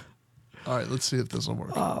 All right, let's see if this will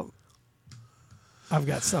work. I've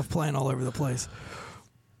got stuff playing all over the place.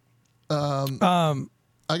 I got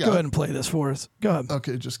go ahead and play this for us. Go ahead.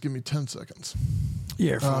 Okay, just give me 10 seconds.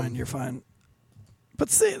 You're fine. You're fine. But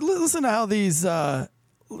listen to how these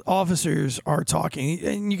officers are talking.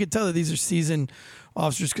 And you can tell that these are seasoned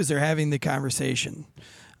officers because they're having the conversation.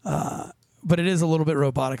 But it is a little bit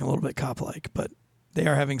robotic and a little bit cop-like. But they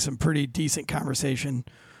are having some pretty decent conversation.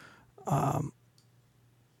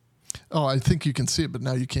 Oh, I think you can see it, but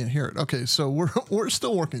now you can't hear it. Okay, so we're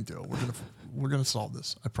still working through it. We're gonna solve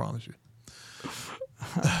this. I promise you.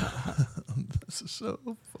 This is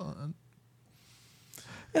so fun.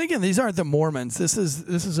 And again, these aren't the Mormons. This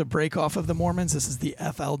is a break off of the Mormons. This is the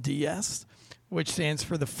FLDS, which stands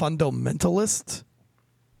for the Fundamentalist.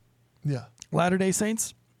 Yeah. Latter-day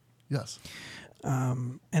Saints. Yes.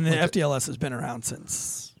 And the FDLS has been around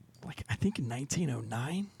since, I think in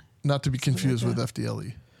 1909. Not to be confused with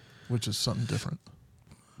FDLE, which is something different.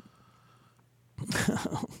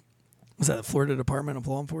 Was that the Florida Department of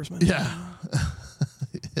Law Enforcement? Yeah.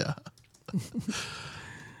 Yeah.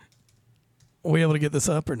 Are we able to get this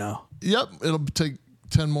up or no? Yep. It'll take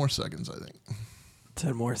 10 more seconds, I think.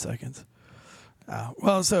 10 more seconds.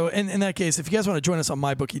 Well, so in that case, if you guys want to join us on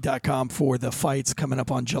mybookie.com for the fights coming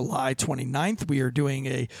up on July 29th, we are doing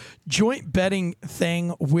a joint betting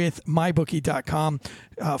thing with mybookie.com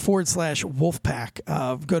 /Wolfpack.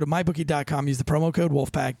 Go to mybookie.com, use the promo code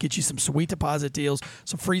Wolfpack, get you some sweet deposit deals,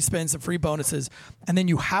 some free spins, some free bonuses. And then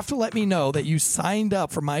you have to let me know that you signed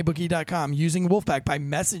up for mybookie.com using Wolfpack by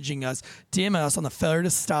messaging us, DM us on the Failure to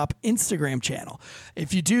Stop Instagram channel.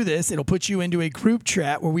 If you do this, it'll put you into a group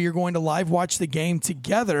chat where we are going to live watch the game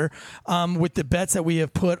together with the bets that we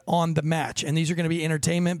have put on the match. And these are going to be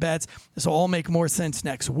entertainment bets. This will all make more sense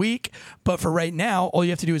next week. But for right now, all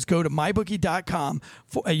you have to do is go to mybookie.com,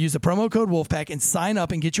 use the promo code Wolfpack, and sign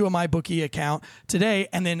up and get you a MyBookie account today,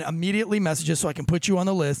 and then immediately message us so I can put you on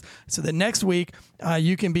the list. So that next week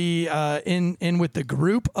you can be in with the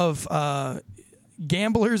group of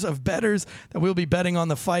gamblers, of bettors that we'll be betting on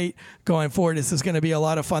the fight going forward. This is going to be a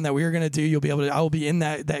lot of fun that we are going to do. You'll be able to, I will be in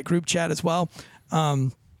that group chat as well.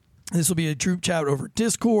 This will be a group chat over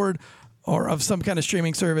Discord or of some kind of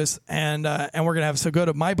streaming service. And we're going to have, so go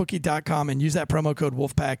to mybookie.com and use that promo code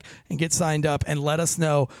Wolfpack and get signed up and let us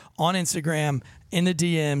know on Instagram in the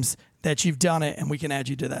DMs that you've done it, and we can add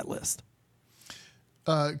you to that list.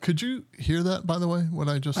 Could you hear that, by the way, what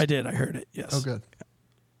I just... I did. I heard it. Yes. Oh, good.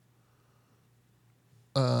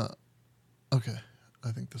 Okay.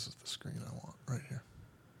 I think this is the screen I want right here.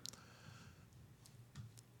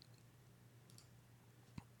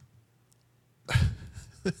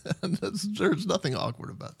 There's nothing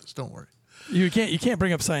awkward about this. Don't worry. You can't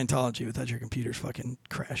bring up Scientology without your computer's fucking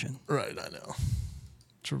crashing. Right, I know.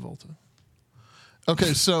 Travolta.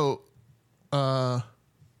 Okay, so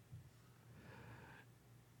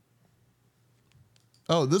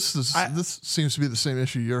this seems to be the same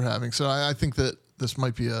issue you're having. So I think that this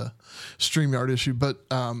might be a StreamYard issue, but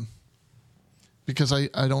because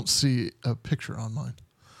I don't see a picture on mine.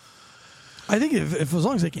 I think if as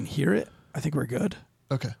long as they can hear it, I think we're good.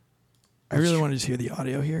 Okay. I really want to just hear the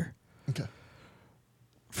audio here. Okay.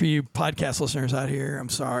 For you podcast listeners out here, I'm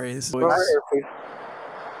sorry. I'm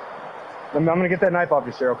going to get that knife off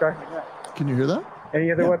you, sir, okay? Can you hear that?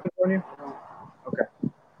 Any other weapons on you? Okay.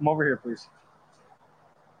 Come over here, please.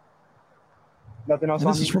 Nothing else on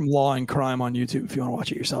you? This is from Law and Crime on YouTube if you want to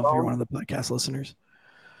watch it yourself. If you're one of the podcast listeners.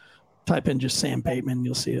 Type in just Sam Bateman,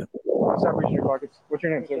 you'll see it. Stop reaching your pockets. What's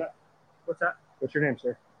your name, sir? What's that? What's your name,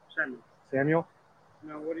 sir? Samuel. Samuel?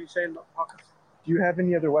 No, what are you saying about pockets? Do you have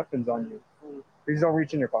any other weapons on you? Please don't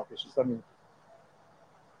reach in your pockets. Just let me.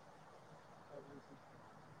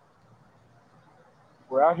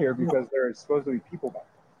 We're out here because there are supposedly people back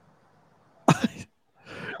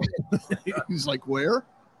there. He's like, where?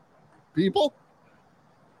 People?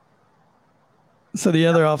 So the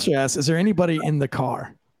other officer asks, is there anybody in the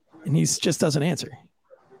car? And he just doesn't answer.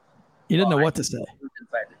 He didn't know what to say.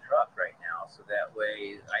 Inside the truck right now, so that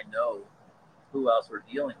way I know who else we're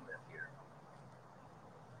dealing with here.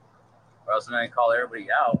 Or else I'm going to call everybody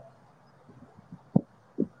out.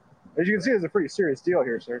 As you can see, it's a pretty serious deal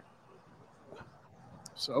here, sir.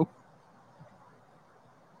 So?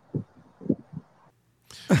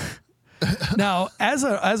 Now, as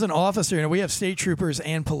an officer, we have state troopers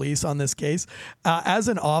and police on this case. As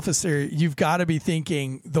an officer, you've got to be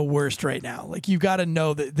thinking the worst right now. Like, you've got to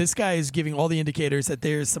know that this guy is giving all the indicators that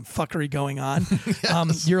there's some fuckery going on.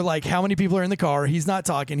 Yes. You're like, how many people are in the car? He's not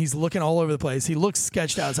talking. He's looking all over the place. He looks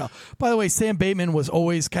sketched out as hell. By the way, Sam Bateman was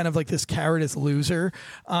always kind of like this cowardice loser.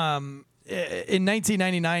 In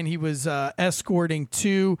 1999, he was escorting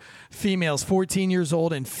two females, 14 years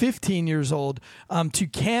old and 15 years old, to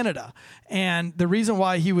Canada. And the reason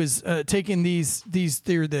why he was taking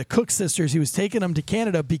they're the Cook sisters, he was taking them to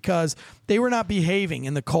Canada because they were not behaving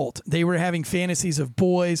in the cult. They were having fantasies of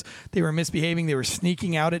boys. They were misbehaving. They were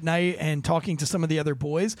sneaking out at night and talking to some of the other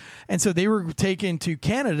boys. And so they were taken to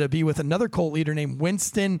Canada to be with another cult leader named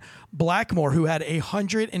Winston Blackmore, who had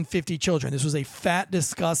 150 children. This was a fat,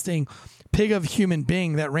 disgusting pig of human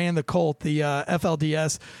being that ran the cult, the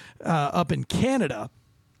FLDS, up in Canada,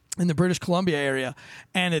 in the British Columbia area,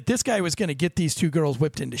 and that this guy was going to get these two girls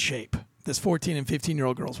whipped into shape. This 14 and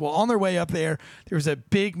 15-year-old girls. Well, on their way up there was a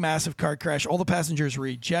big, massive car crash. All the passengers were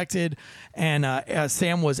ejected, and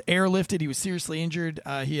Sam was airlifted. He was seriously injured.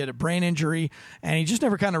 He had a brain injury, and he just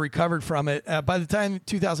never kind of recovered from it. By the time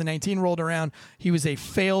 2019 rolled around, he was a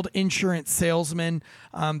failed insurance salesman.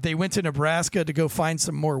 They went to Nebraska to go find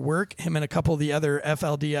some more work, him and a couple of the other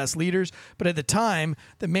FLDS leaders. But at the time,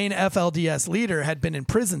 the main FLDS leader had been in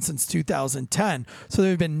prison since 2010. So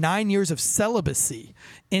there had been 9 years of celibacy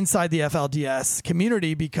inside the FLDS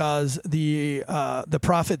community because the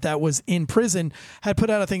prophet that was in prison had put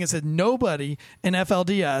out a thing that said nobody in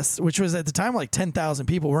FLDS, which was at the time like 10,000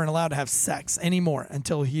 people, weren't allowed to have sex anymore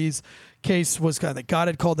until his case was kind of that God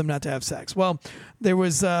had called them not to have sex. Well, there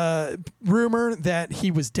was a rumor that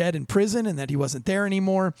he was dead in prison and that he wasn't there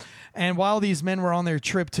anymore. And while these men were on their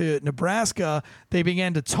trip to Nebraska, they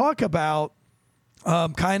began to talk about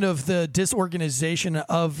kind of the disorganization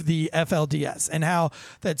of the FLDS and how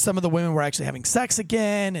that some of the women were actually having sex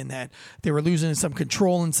again and that they were losing some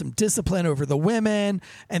control and some discipline over the women,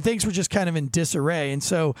 and things were just kind of in disarray. And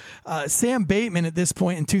so Sam Bateman at this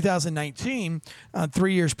point in 2019,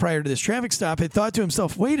 3 years prior to this traffic stop, had thought to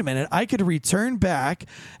himself, wait a minute, I could return back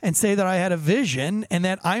and say that I had a vision and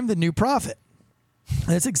that I'm the new prophet. And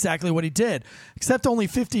that's exactly what he did, except only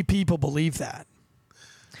 50 people believe that.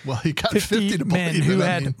 Well, he got 50 to men believe who it,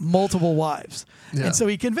 had multiple wives. Yeah. And so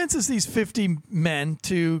he convinces these 50 men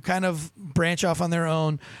to kind of branch off on their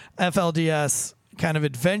own FLDS kind of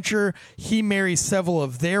adventure. He marries several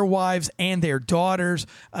of their wives and their daughters,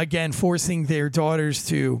 again, forcing their daughters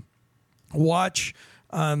to watch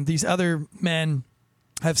these other men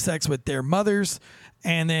have sex with their mothers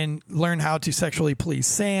and then learn how to sexually please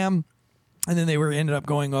Sam. And then they ended up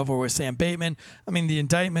going over with Sam Bateman. I mean, the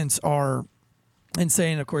indictments are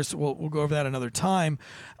insane. Of course, we'll go over that another time.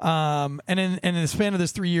 And in the span of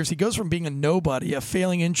this 3 years, he goes from being a nobody, a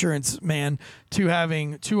failing insurance man, to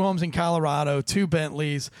having 2 homes in Colorado, 2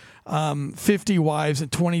 Bentleys, 50 wives,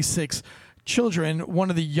 and 26 children. One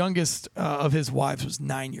of the youngest of his wives was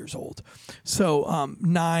 9 years old. So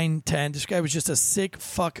 9, 10. This guy was just a sick,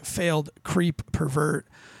 fuck, failed, creep, pervert,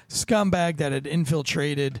 scumbag that had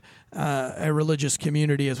infiltrated a religious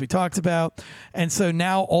community, as we talked about. And so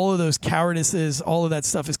now all of those cowardices, all of that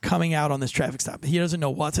stuff is coming out on this traffic stop. He doesn't know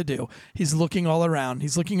what to do. He's looking all around.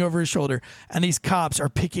 He's looking over his shoulder, and these cops are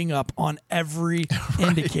picking up on every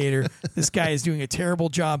indicator. This guy is doing a terrible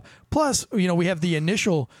job. Plus, we have the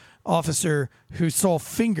initial officer who saw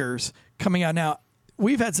fingers coming out. Now,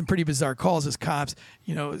 we've had some pretty bizarre calls as cops.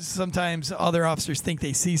 Sometimes other officers think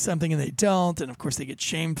they see something and they don't, and of course they get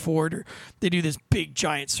shamed for it, or they do this big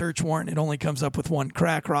giant search warrant. It only comes up with one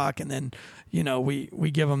crack rock, and then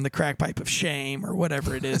we give them the crack pipe of shame or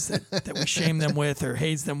whatever it is that we shame them with or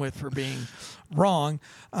haze them with for being wrong.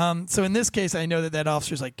 So in this case, I know that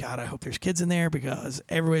officer's like, God, I hope there's kids in there because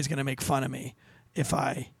everybody's going to make fun of me if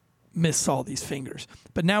I miss all these fingers.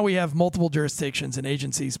 But now we have multiple jurisdictions and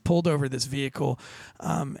agencies pulled over this vehicle,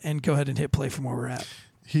 and go ahead and hit play from where we're at.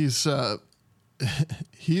 He's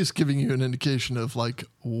giving you an indication of like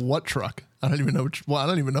what truck. I don't even know. I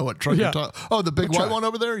don't even know what truck you're talking. Oh, the big white one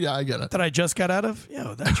over there. Yeah, I get it. That I just got out of.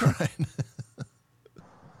 Yeah, that's right.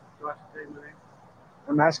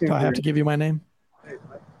 I'm asking. Do I have to give you my name?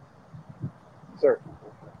 Sir.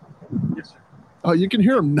 Yes, sir. Oh, you can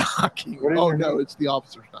hear him knocking. Oh, no, it's the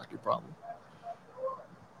officer's knocking problem.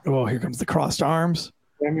 Oh, here comes the crossed arms.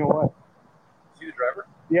 Samuel what? See the driver?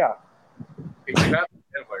 Yeah. Hey, you have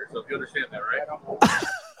the identifier, so if you understand that, right?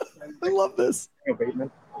 I love this. Samuel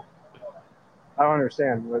Bateman. I don't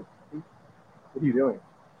understand. What are you doing?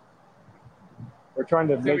 We're trying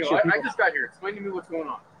to make sure I just got here. Explain to me what's going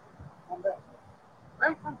on. Calm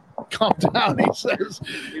down. Calm down, he says.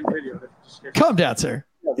 Calm down, sir.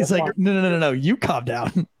 He's like, no. You calm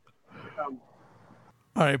down.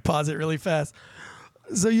 All right, pause it really fast.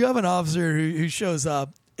 So you have an officer who shows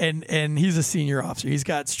up, and he's a senior officer. He's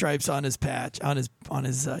got stripes on his patch, on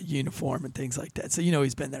his uniform and things like that. So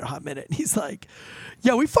he's been there a hot minute. And he's like,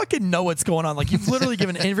 yeah, we fucking know what's going on. Like, you've literally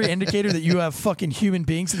given every indicator that you have fucking human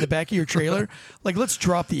beings in the back of your trailer. Like, let's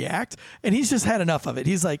drop the act. And he's just had enough of it.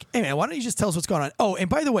 He's like, hey, man, why don't you just tell us what's going on? Oh, and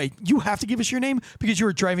by the way, you have to give us your name because you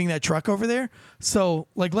were driving that truck over there. So,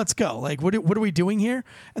 like, let's go. Like, what are we doing here?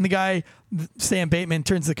 And the guy, Sam Bateman,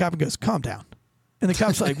 turns to the cop and goes, calm down. And the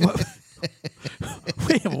cop's like, what?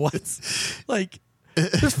 Wait, what? Like,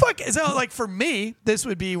 there's fucking. So, like, for me, this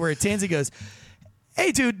would be where Tansy goes,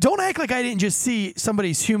 hey, dude, don't act like I didn't just see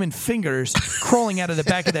somebody's human fingers crawling out of the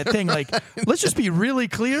back of that thing. Like, let's just be really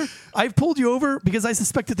clear. I've pulled you over because I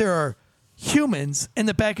suspect that there are humans in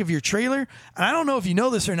the back of your trailer. And I don't know if you know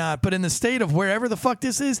this or not, but in the state of wherever the fuck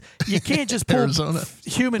this is, you can't just pull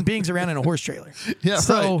human beings around in a horse trailer. Yeah,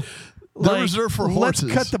 so, right. They're reserved for horses.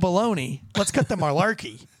 Let's cut the baloney. Let's cut the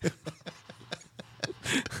malarkey.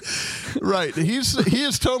 Right. He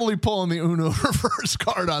is totally pulling the Uno reverse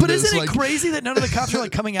card on but this. But isn't it crazy that none of the cops are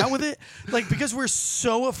like coming out with it? Like, because we're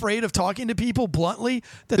so afraid of talking to people bluntly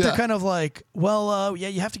that they're kind of like, well, yeah,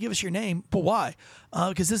 you have to give us your name. But why?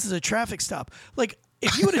 Because this is a traffic stop. Like,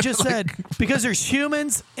 if you would have just said, because there's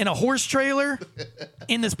humans in a horse trailer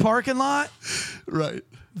in this parking lot. Right.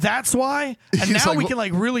 That's why. And now we can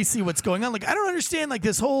like really see what's going on. Like, I don't understand like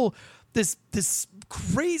this whole, this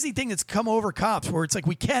crazy thing that's come over cops where it's like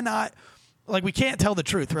we can't tell the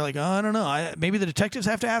truth. We're like, oh, I don't know. Maybe the detectives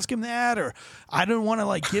have to ask him that, or I don't want to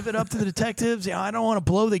like give it up to the detectives. You know, I don't want to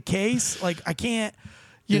blow the case. Like I can't,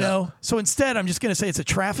 you know. So instead, I'm just gonna say it's a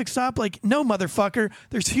traffic stop. Like, no, motherfucker.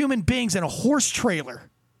 There's human beings in a horse trailer.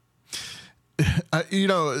 You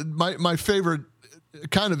know, my favorite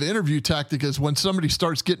kind of interview tactic is when somebody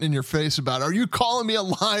starts getting in your face about, are you calling me a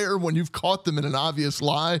liar when you've caught them in an obvious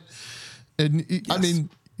lie? And yes. I mean,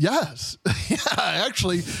 yes. Yeah,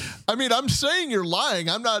 actually, I mean, I'm saying you're lying.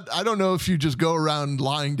 I don't know if you just go around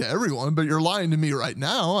lying to everyone, but you're lying to me right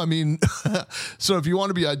now. I mean, so if you want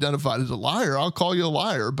to be identified as a liar, I'll call you a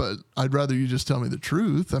liar, but I'd rather you just tell me the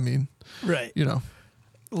truth. I mean, right. You know,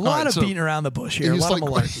 a lot of beating around the bush here. A lot of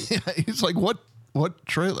malarkey. Yeah, he's like, what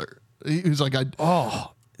trailer? He's like,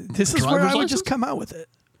 this is where I would just come out with it.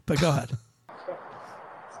 But go ahead.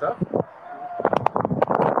 Stuff.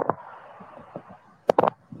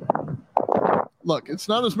 Look, it's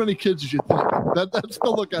not as many kids as you think. That's the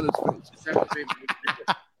look on his face.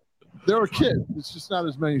 There are kids. It's just not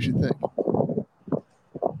as many as you think.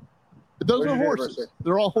 Those are horses.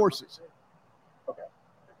 They're all horses. Okay.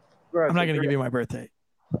 I'm not going to give you my birthday.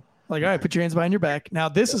 Like, all right, put your hands behind your back. Now,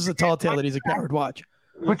 this is a tall tale that he's a coward. Watch.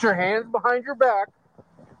 Put your hands behind your back.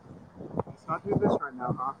 Let's not do this right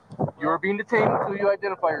now, huh? You are being detained until you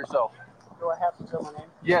identify yourself. Do I have to tell my name?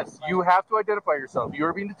 Yes, you have to identify yourself. You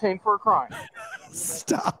are being detained for a crime.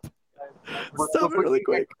 Stop. Stop it really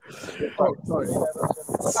quick.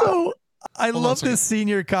 So I love this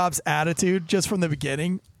senior cop's attitude just from the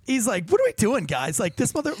beginning. He's like, "What are we doing, guys? Like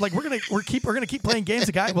this mother, like we're gonna keep playing games."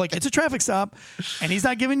 The guy, like, it's a traffic stop, and he's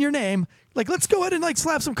not giving your name. Like, let's go ahead and like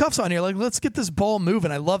slap some cuffs on here. Like, let's get this ball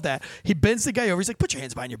moving. I love that. He bends the guy over. He's like, "Put your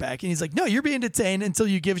hands behind your back," and he's like, "No, you're being detained until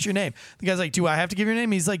you give us your name." The guy's like, "Do I have to give your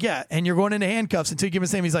name?" He's like, "Yeah," and you're going into handcuffs until you give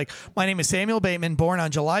his name. He's like, "My name is Samuel Bateman, born on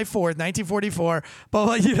July 4th, 1944."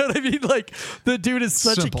 But you know what I mean? Like, the dude is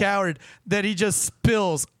such a coward that he just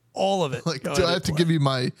spills all of it. Like, do I have to give you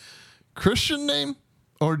my Christian name?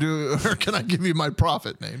 Or can I give you my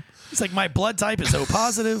prophet name? It's like, my blood type is O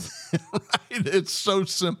positive. Right? It's so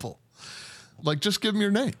simple. Like, just give them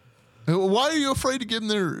your name. Why are you afraid to give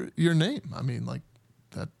them your name? I mean, like,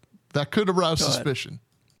 that could arouse suspicion.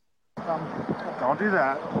 Don't do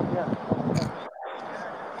that. Yeah.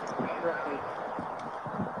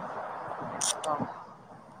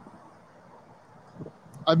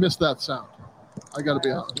 I missed that sound. I got to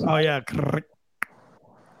be honest. Oh, yeah.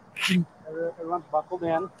 Everyone's buckled in,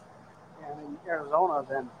 and in Arizona,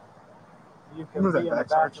 then you can be in the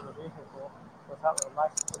back of the vehicle without the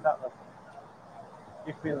license.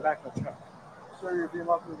 You can be in the back of the truck. Sir, you're being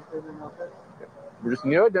welcome to everything okay? We're just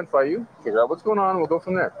going to identify you, figure out what's going on, and we'll go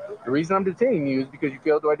from there. The reason I'm detaining you is because you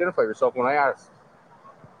failed to identify yourself when I asked.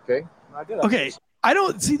 Okay? Okay. I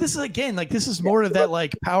don't see this is again, like, this is more of that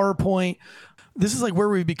like PowerPoint. This is like where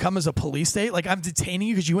we become as a police state. Like, I'm detaining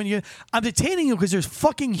you because I'm detaining you because there's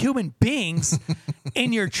fucking human beings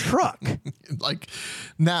in your truck. Like,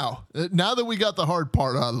 now that we got the hard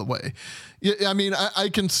part out of the way, I mean, I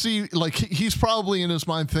can see, like, he's probably in his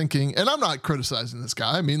mind thinking, and I'm not criticizing this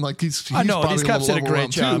guy. I mean, like, he's I know these cops did a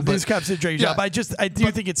great job. Too, these cops did a great job. I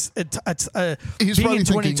do think it's he's being in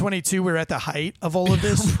thinking, 2022, we're at the height of all of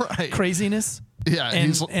this craziness. Yeah,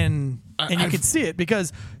 and you can see it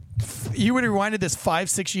because you would have rewinded this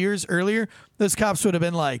 5-6 years earlier, those cops would have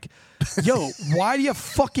been like, "Yo, why do you have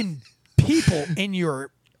fucking people in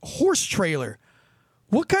your horse trailer?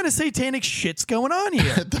 What kind of satanic shit's going on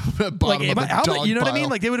here?" Like, you know what I mean?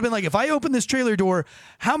 Like, they would have been like, if I open this trailer door,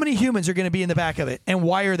 how many humans are going to be in the back of it, and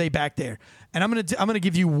why are they back there? And I'm gonna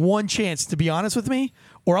give you one chance to be honest with me,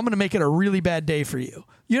 or I'm gonna make it a really bad day for you.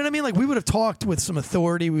 You know what I mean? Like, we would have talked with some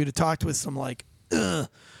authority. We would have talked with some like,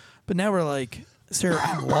 but now we're like, "Sir,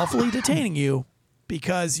 I'm lawfully detaining you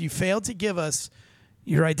because you failed to give us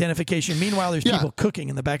your identification. Meanwhile, there's people cooking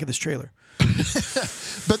in the back of this trailer.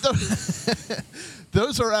 But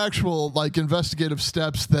those are actual like investigative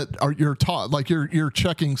steps that you're taught. Like you're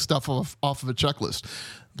checking stuff off of a checklist.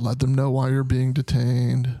 Let them know why you're being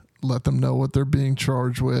detained. Let them know what they're being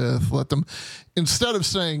charged with. Let them, instead of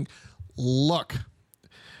saying, look,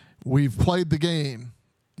 we've played the game.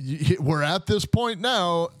 We're at this point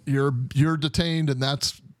now. You're detained, and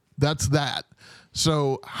that's that.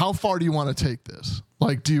 So how far do you want to take this?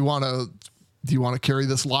 Like, do you want to carry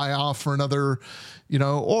this lie off for another,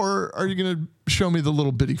 or are you going to show me the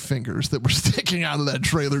little bitty fingers that were sticking out of that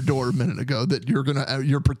trailer door a minute ago that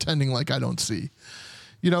you're pretending like I don't see?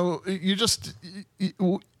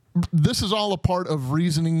 This is all a part of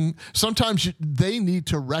reasoning. Sometimes they need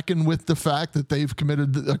to reckon with the fact that they've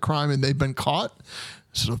committed a crime and they've been caught.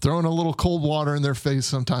 So throwing a little cold water in their face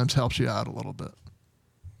sometimes helps you out a little bit.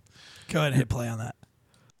 Go ahead and hit play on that.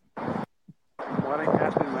 Why didn't you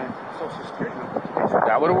ask me my social security number?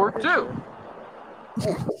 That would have worked too.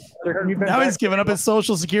 Now he's giving up his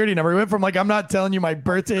social security number. He went from like, I'm not telling you my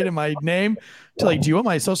birth date and my name to like, do you want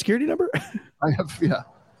my social security number? I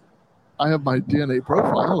have my DNA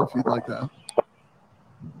profile if you'd like that.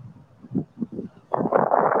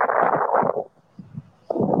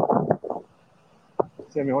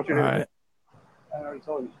 Sammy, what's your name? Right. I already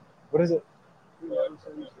told you. What is it?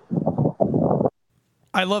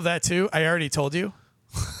 I love that too. I already told you.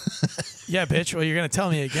 Yeah, bitch. Well, you're going to tell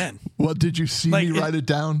me again. Well, did you see me write it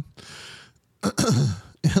down?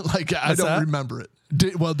 Like, I don't remember it.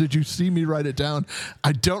 Did you see me write it down?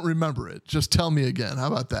 I don't remember it. Just tell me again. How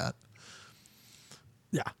about that?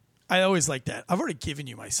 Yeah. I always like that. I've already given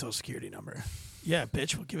you my social security number. Yeah,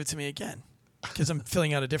 bitch. Well, give it to me again. Because I'm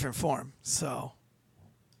filling out a different form. So.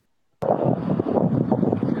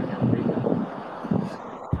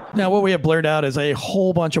 Now, what we have blurred out is a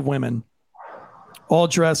whole bunch of women all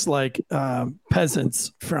dressed like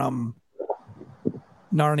peasants from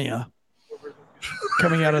Narnia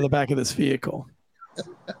coming out of the back of this vehicle.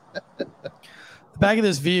 The back of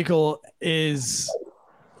this vehicle is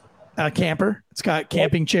a camper. It's got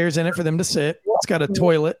camping chairs in it for them to sit. It's got a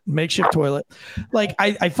toilet, makeshift toilet. Like,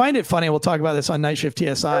 I find it funny. We'll talk about this on Night Shift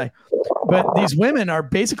TSI. But these women are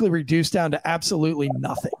basically reduced down to absolutely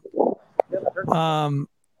nothing.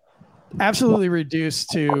 Absolutely reduced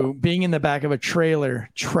to being in the back of a trailer,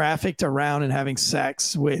 trafficked around and having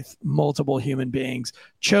sex with multiple human beings,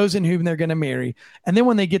 chosen whom they're going to marry. And then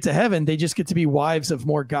when they get to heaven, they just get to be wives of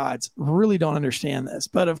more gods. Really don't understand this.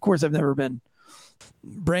 But of course, I've never been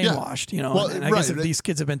brainwashed, Well, and I guess if these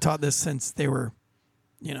kids have been taught this since they were,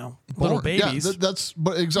 little babies. Yeah, that's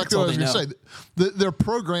exactly what I was going to say. They're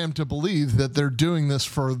programmed to believe that they're doing this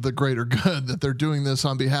for the greater good, that they're doing this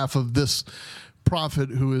on behalf of this prophet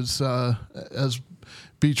who is, as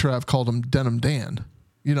B-Trav called him, Denim Dan.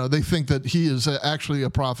 They think that he is actually a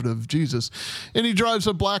prophet of Jesus, and he drives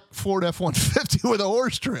a black Ford F-150 with a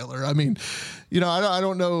horse trailer. I mean, I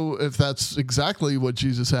don't know if that's exactly what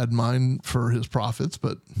Jesus had in mind for his prophets,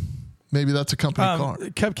 but maybe that's a company car.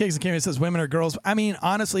 Cupcakes and Candy says women are girls. I mean,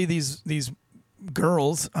 honestly, these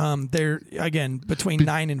girls, they're again between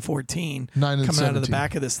 9 and 14, 9 and coming 17. out of the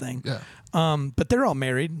back of this thing. Yeah. But they're all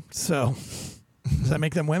married, so does that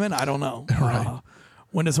make them women? I don't know. Right.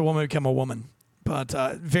 When does a woman become a woman? But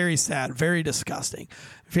very sad, very disgusting,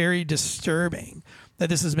 very disturbing that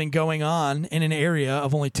this has been going on in an area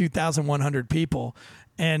of only 2,100 people,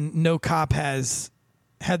 and no cop has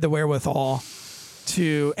had the wherewithal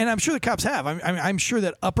to, and I'm sure the cops have. I'm sure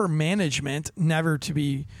that upper management never to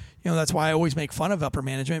be, that's why I always make fun of upper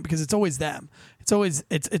management, because it's always them. It's always,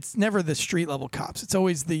 it's never the street level cops. It's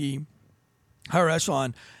always the higher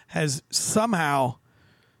echelon has somehow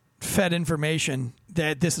fed information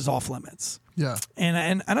that this is off limits. Yeah.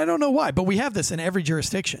 And I don't know why, but we have this in every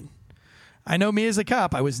jurisdiction. I know me as a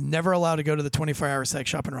cop, I was never allowed to go to the 24-hour sex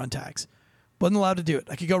shop and run tags. Wasn't allowed to do it.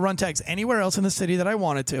 I could go run tags anywhere else in the city that I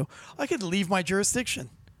wanted to. I could leave my jurisdiction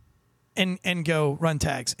and go run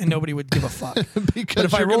tags, and nobody would give a fuck. But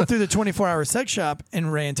if I rolled through the 24-hour sex shop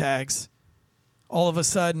and ran tags, all of a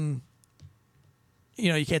sudden,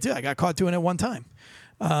 you can't do it. I got caught doing it one time.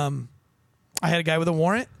 I had a guy with a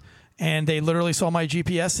warrant, and they literally saw my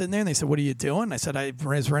GPS sitting there, and they said, "What are you doing?" I said, "I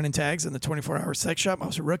was running tags in the 24-hour sex shop. I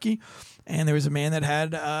was a rookie, and there was a man that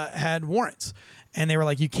had warrants." And they were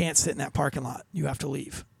like, "You can't sit in that parking lot. You have to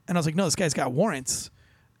leave." And I was like, "No, this guy's got warrants.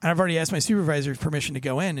 And I've already asked my supervisor's permission to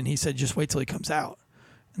go in." And he said, "Just wait till he comes out."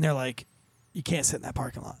 And they're like, "You can't sit in that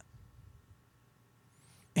parking lot.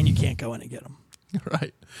 And you can't go in and get him."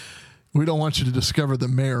 Right. We don't want you to discover the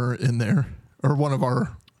mayor in there or one of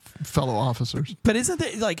our fellow officers. But isn't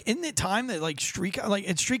it time that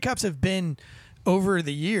street cops have been over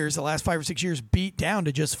the years, the last 5 or 6 years, beat down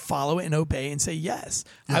to just follow it and obey and say yes.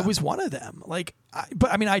 Yeah. I was one of them.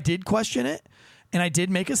 I did question it, and I did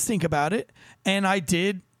make us think about it, and I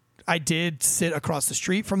did sit across the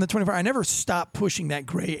street from the 24. I never stopped pushing that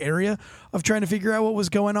gray area of trying to figure out what was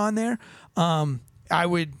going on there. I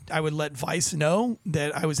would let Vice know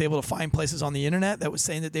that I was able to find places on the internet that was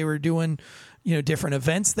saying that they were doing, different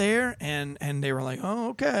events there, and they were like, "Oh,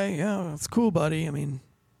 okay, yeah, that's cool, buddy." I mean,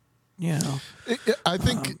 I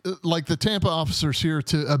think like the Tampa officers here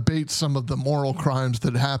to abate some of the moral crimes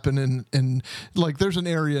that happen in like there's an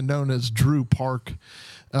area known as Drew Park,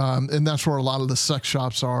 and that's where a lot of the sex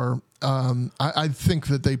shops are. I think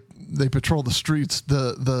that they patrol the streets,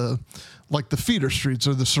 the feeder streets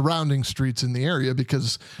or the surrounding streets in the area,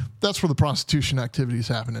 because that's where the prostitution activity is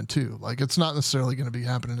happening too. Like it's not necessarily going to be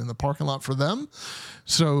happening in the parking lot for them.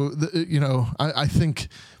 So, I think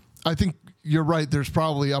you're right. There's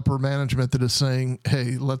probably upper management that is saying,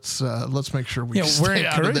 "Hey, let's make sure we we're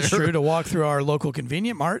encouraged, Drew, to walk through our local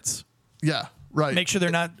convenient marts." Yeah, right. Make sure they're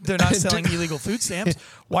not selling illegal food stamps.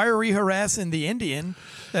 Why are we harassing the Indian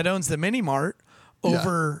that owns the mini mart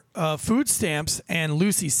over food stamps and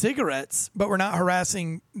Lucy cigarettes, but we're not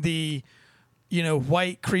harassing the,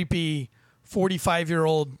 white, creepy,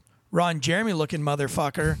 45-year-old Ron Jeremy looking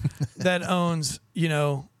motherfucker that owns,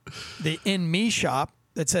 the In Me shop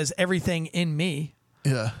that says everything in me.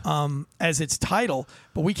 Yeah. As its title,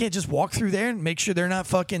 but we can't just walk through there and make sure they're not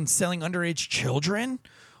fucking selling underage children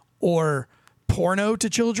or porno to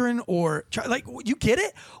children or you get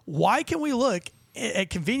it? Why can we look at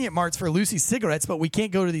convenient marts for Lucy cigarettes, but we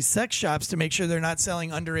can't go to these sex shops to make sure they're not selling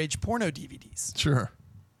underage porno DVDs? Sure.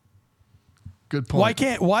 Good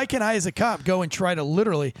point. Why can't I as a cop go and try to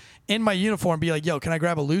literally in my uniform be like, "Yo, can I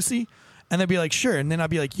grab a Lucy?" And they'd be like, "Sure." And then I'd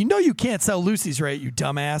be like, "You can't sell Lucy's, right, you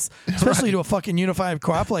dumbass?" Especially to a fucking unified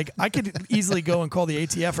cop. Like, I could easily go and call the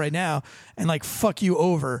ATF right now and fuck you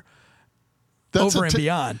over and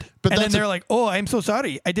beyond. And then they're like, "Oh, I'm so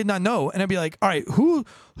sorry. I did not know." And I'd be like, "All right, who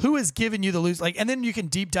has given you the loose?" And then you can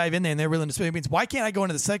deep dive in there and they're willing to spill beans. Why can't I go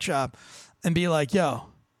into the sex shop and be like, "Yo,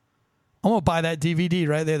 I'm going to buy that DVD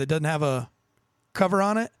right there that doesn't have a cover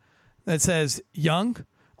on it that says Young.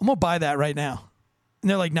 I'm going to buy that right now." And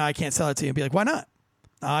they're like, "No, I can't sell it to you." And be like, "Why not?"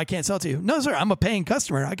 "I can't sell it to you." "No, sir, I'm a paying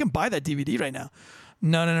customer. I can buy that DVD right now."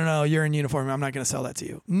 No. You're in uniform. I'm not going to sell that to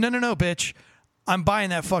you." No, bitch. I'm buying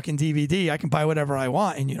that fucking DVD. I can buy whatever I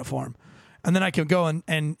want in uniform. And then I can go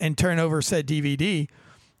and turn over said DVD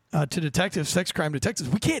to detectives, sex crime detectives.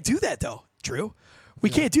 We can't do that, though, Drew. We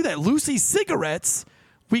can't do that. Lucy cigarettes,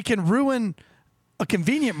 we can ruin a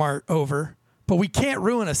convenient mart over, but we can't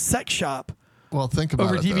ruin a sex shop. Well, think about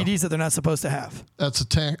over it, DVDs that they're not supposed to have.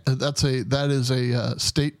 That is a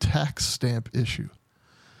state tax stamp issue.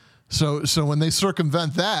 So when they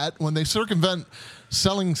circumvent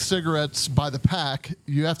selling cigarettes by the pack,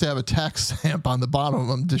 you have to have a tax stamp on the bottom of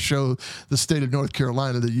them to show the state of North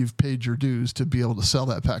Carolina that you've paid your dues to be able to sell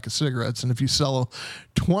that pack of cigarettes. And if you sell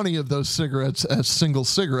 20 of those cigarettes as single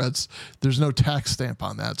cigarettes, there's no tax stamp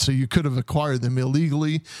on that. So you could have acquired them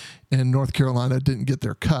illegally, and North Carolina didn't get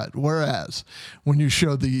their cut. Whereas when you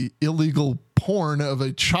show the illegal porn of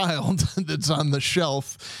a child that's on the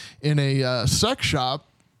shelf in a sex shop,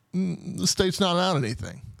 the state's not out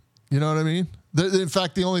anything. You know what I mean? In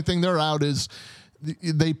fact, the only thing they're out is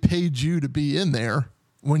they paid you to be in there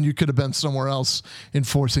when you could have been somewhere else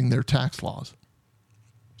enforcing their tax laws.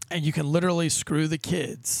 And you can literally screw the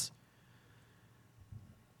kids.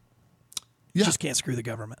 You just can't screw the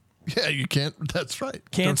government. Yeah, you can't. That's right.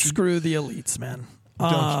 Can't screw the elites, man.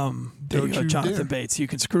 There you go, Jonathan Bates. You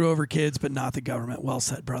can screw over kids, but not the government. Well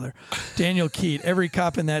said, brother. Daniel Keat. Every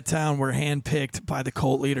cop in that town were handpicked by the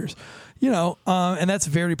cult leaders. And that's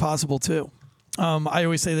very possible too. I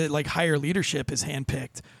always say that higher leadership is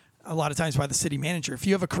handpicked a lot of times by the city manager. If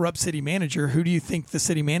you have a corrupt city manager, who do you think the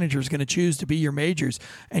city manager is going to choose to be your majors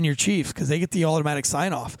and your chiefs? Because they get the automatic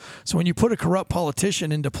sign off. So when you put a corrupt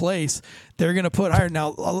politician into place, they're going to put higher.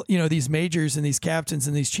 Now, these majors and these captains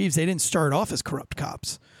and these chiefs, they didn't start off as corrupt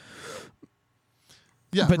cops.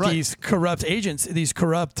 Yeah, but these corrupt agents, these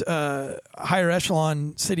corrupt higher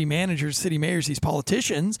echelon city managers, city mayors, these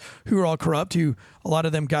politicians who are all corrupt, who a lot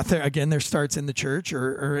of them got their starts in the church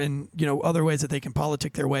or in other ways that they can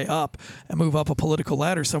politic their way up and move up a political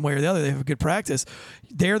ladder some way or the other. They have a good practice.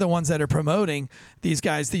 They're the ones that are promoting these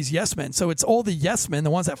guys, these yes men. So it's all the yes men,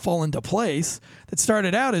 the ones that fall into place, that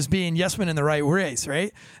started out as being yes men in the right ways,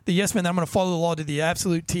 right? The yes men, I'm going to follow the law to the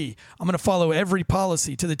absolute T. I'm going to follow every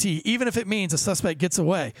policy to the T, even if it means a suspect gets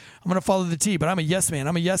away. I'm going to follow the T, but I'm a yes man.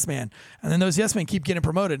 I'm a yes man. And then those yes men keep getting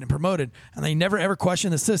promoted, and they never ever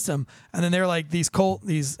question the system. And then they're like the cult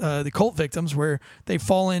victims, where they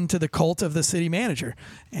fall into the cult of the city manager,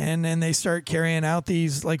 and then they start carrying out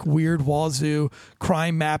these like weird wazoo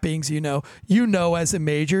crime mappings. You know, as a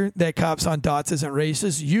major, that cops on dots isn't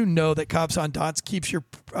racist. You know that cops on dots keeps your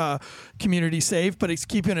community safe, but it's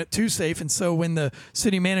keeping it too safe. And so when the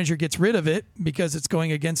city manager gets rid of it because it's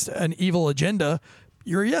going against an evil agenda,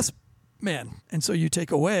 you're a yes man. And so you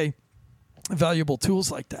take away valuable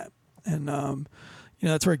tools like that. And,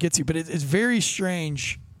 that's where it gets you. But it's very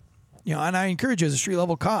strange, and I encourage you as a street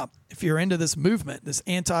level cop, if you're into this movement, this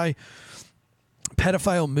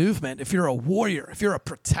anti-pedophile movement, if you're a warrior, if you're a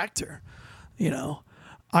protector,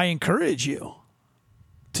 I encourage you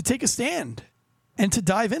to take a stand and to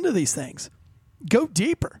dive into these things. Go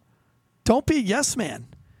deeper. Don't be a yes man.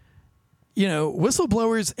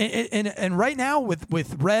 Whistleblowers, and right now with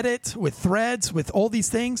Reddit, with threads, with all these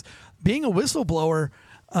things, being a whistleblower,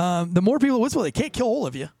 the more people whistle, they can't kill all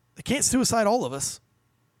of you. They can't suicide all of us.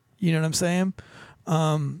 You know what I'm saying?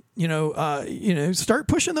 Start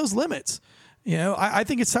pushing those limits. I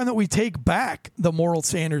think it's time that we take back the moral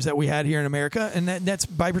standards that we had here in America, and that's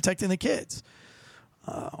by protecting the kids.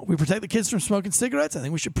 We protect the kids from smoking cigarettes. I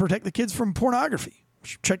think we should protect the kids from pornography. We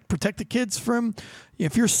should protect the kids from,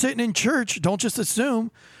 if you're sitting in church, don't just assume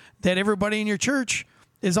that everybody in your church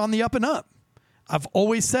is on the up and up. I've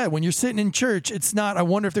always said, when you're sitting in church, it's not, I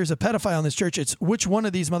wonder if there's a pedophile in this church. It's which one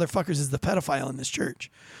of these motherfuckers is the pedophile in this church?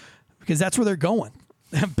 Because that's where they're going.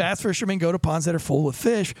 Bass fishermen go to ponds that are full of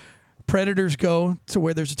fish. Predators go to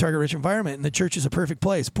where there's a target-rich environment, and the church is a perfect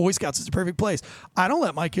place. Boy Scouts is a perfect place. I don't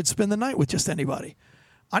let my kids spend the night with just anybody.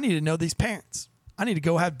 I need to know these parents. I need to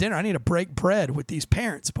go have dinner. I need to break bread with these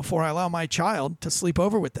parents before I allow my child to sleep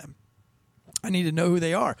over with them. I need to know who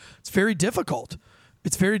they are. It's very difficult.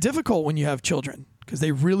 It's very difficult when you have children because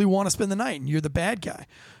they really want to spend the night and you're the bad guy.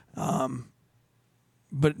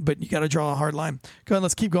 But you got to draw a hard line. Go ahead,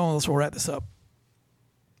 let's keep going. We'll wrap this up.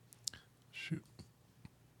 Shoot.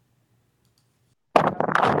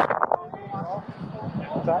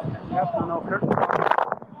 What's that? Yep, no curtain.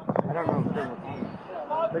 I don't know if they're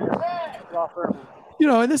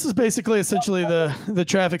and this is basically essentially the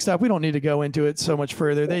traffic stop. We don't need to go into it so much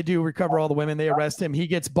further. They do recover all the women. They arrest him. He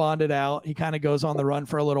gets bonded out. He kind of goes on the run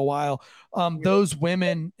for a little while. Those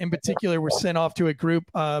women in particular were sent off to a group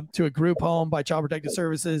home by Child Protective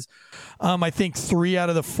Services. I think 3 out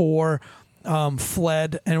of the 4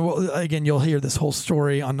 fled. And again, you'll hear this whole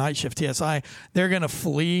story on Night Shift TSI. They're going to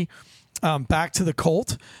flee back to the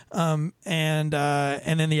cult, and then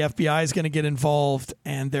the FBI is going to get involved,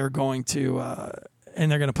 and they're going to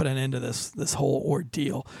put an end to this whole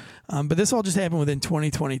ordeal. But this all just happened within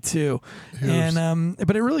 2022,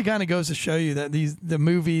 but it really kind of goes to show you that the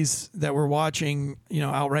movies that we're watching,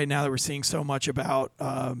 out right now that we're seeing so much about. See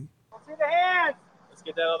the hands. Let's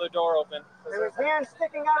get that other door open. There was hands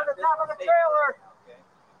sticking out of the top of the trailer.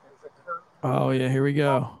 Oh yeah, here we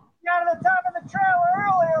go. Out of the top of the trailer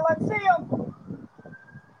earlier. Let's see them.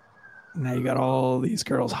 Now you got all these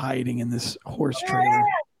girls hiding in this horse trailer.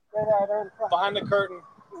 Behind the curtain.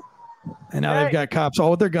 And now they've got cops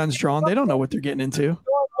all with their guns drawn. They don't know what they're getting into.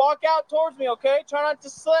 Walk out towards me, okay? Try not to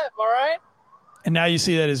slip, all right? And now you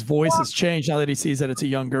see that his voice has changed now that he sees that it's a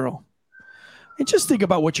young girl. And just think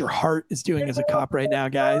about what your heart is doing as a cop right now,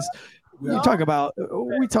 guys. We talk about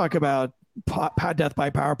death by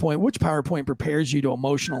PowerPoint. Which PowerPoint prepares you to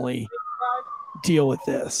emotionally deal with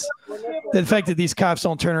this? The fact that these cops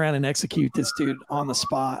don't turn around and execute this dude on the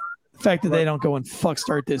spot. The fact that they don't go and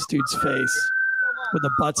start this dude's face with a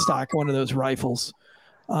buttstock, one of those rifles.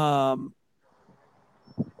 Every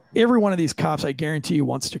one of these cops, I guarantee you,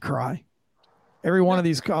 wants to cry. Every one of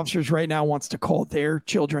these officers right now wants to call their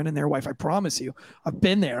children and their wife. I promise you. I've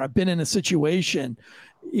been there. I've been in a situation,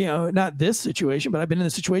 not this situation, but I've been in a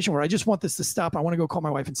situation where I just want this to stop. I want to go call my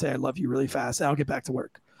wife and say, I love you really fast. And I'll get back to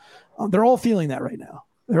work. They're all feeling that right now.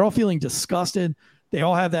 They're all feeling disgusted. They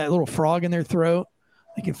all have that little frog in their throat.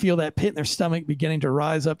 They can feel that pit in their stomach beginning to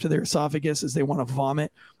rise up to their esophagus as they want to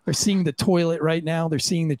vomit. They're seeing the toilet right now. They're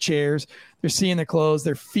seeing the chairs. They're seeing the clothes.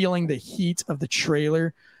 They're feeling the heat of the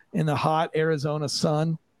trailer in the hot Arizona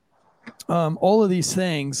sun. All of these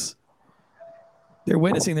things they're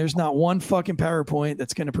witnessing. There's not one fucking PowerPoint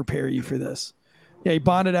that's going to prepare you for this. Yeah, he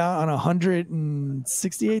bonded out on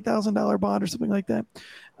 $168,000 bond or something like that.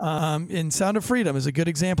 And Sound of Freedom is a good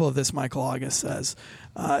example of this, Michael August says.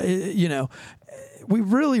 We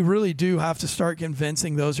really, really do have to start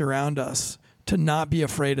convincing those around us to not be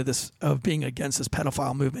afraid of this, of being against this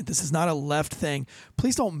pedophile movement. This is not a left thing.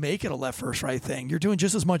 Please don't make it a left versus right thing. You're doing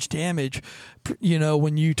just as much damage,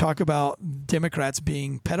 when you talk about Democrats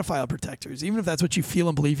being pedophile protectors, even if that's what you feel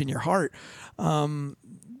and believe in your heart.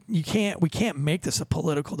 We can't make this a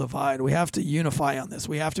political divide. We have to unify on this.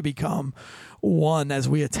 We have to become one as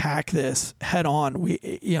we attack this head on.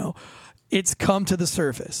 It's come to the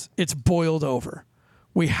surface. It's boiled over.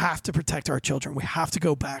 We have to protect our children. We have to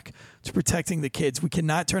go back to protecting the kids. We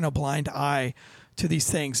cannot turn a blind eye to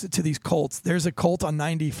these things, to these cults. There's a cult on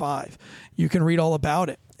 95. You can read all about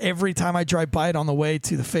it. Every time I drive by it on the way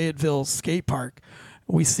to the Fayetteville skate park,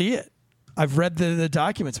 we see it. I've read the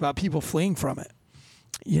documents about people fleeing from it.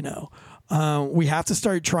 We have to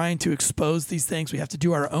start trying to expose these things. We have to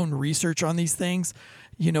do our own research on these things.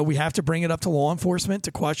 We have to bring it up to law enforcement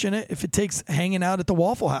to question it. If it takes hanging out at the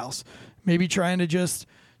Waffle House, maybe trying to just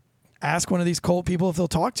ask one of these cult people if they'll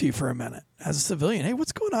talk to you for a minute as a civilian. Hey,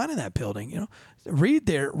 what's going on in that building? Read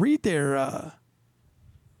their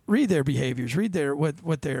behaviors, read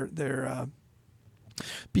what their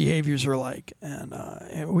behaviors are like.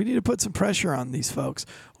 And we need to put some pressure on these folks.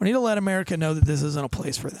 We need to let America know that this isn't a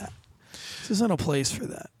place for that. This isn't a place for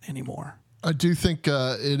that anymore. I do think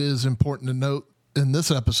it is important to note in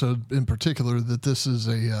this episode in particular that this is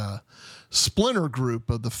a splinter group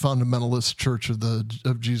of the fundamentalist Church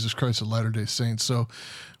of Jesus Christ of Latter-day Saints. So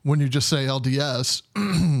when you just say LDS,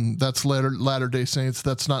 that's Latter-day Saints.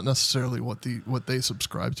 That's not necessarily what they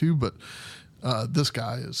subscribe to, but this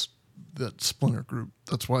guy is that splinter group.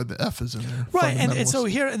 That's why the F is in there. Right, and so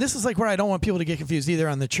here, and this is like where I don't want people to get confused either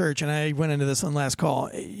on the church, and I went into this on last call.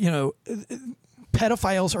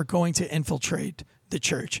 Pedophiles are going to infiltrate the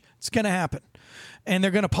church. It's going to happen. And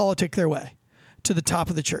they're going to politic their way to the top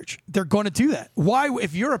of the church. They're going to do that. Why,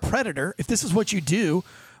 if you're a predator, if this is what you do,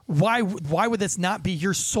 why would this not be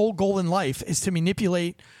your sole goal in life, is to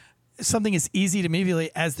manipulate something as easy to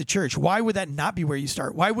manipulate as the church? Why would that not be where you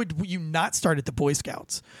start? Why would you not start at the Boy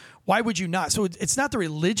Scouts? Why would you not? So it's not the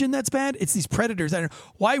religion that's bad. It's these predators.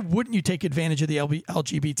 Why wouldn't you take advantage of the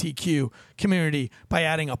LGBTQ community by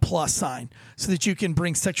adding a plus sign so that you can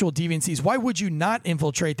bring sexual deviancies? Why would you not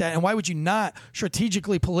infiltrate that? And why would you not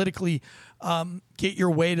strategically, politically get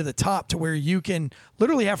your way to the top to where you can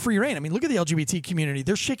literally have free reign? I mean, look at the LGBT community.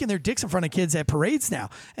 They're shaking their dicks in front of kids at parades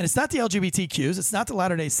now. And it's not the LGBTQs. It's not the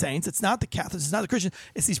Latter-day Saints. It's not the Catholics. It's not the Christians.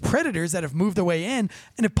 It's these predators that have moved their way in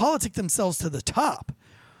and have politicked themselves to the top.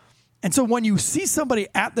 And so when you see somebody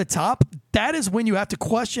at the top, that is when you have to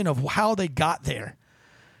question of how they got there.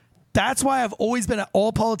 That's why I've always been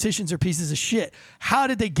all politicians are pieces of shit. How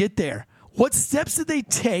did they get there? What steps did they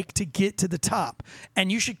take to get to the top?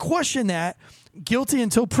 And you should question that, guilty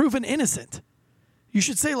until proven innocent. You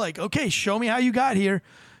should say, like, okay, show me how you got here.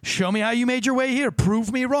 Show me how you made your way here.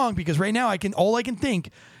 Prove me wrong, because right now all I can think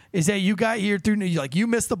is that you got here through, like, you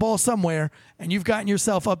missed the ball somewhere and you've gotten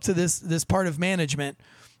yourself up to this part of management.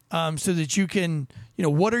 So that you can,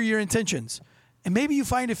 what are your intentions? And maybe you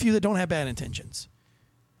find a few that don't have bad intentions.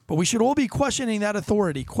 But we should all be questioning that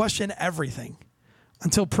authority, question everything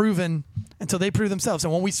until they prove themselves.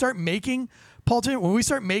 And when we start making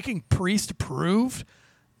priests prove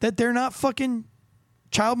that they're not fucking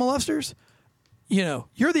child molesters,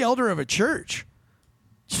 you're the elder of a church.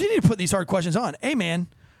 You need to put these hard questions on. Hey, man,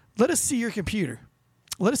 let us see your computer.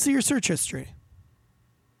 Let us see your search history.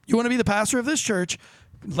 You want to be the pastor of this church?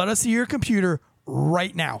 Let us see your computer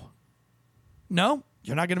right now. No,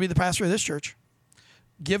 you're not going to be the pastor of this church.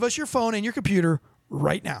 Give us your phone and your computer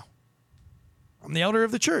right now. I'm the elder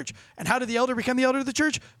of the church. And how did the elder become the elder of the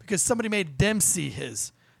church? Because somebody made them see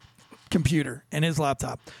his computer and his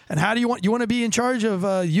laptop. And how do you want to be in charge of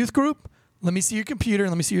a youth group? Let me see your computer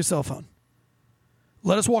and let me see your cell phone.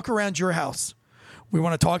 Let us walk around your house. We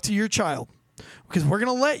want to talk to your child, because we're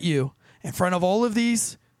going to let you in front of all of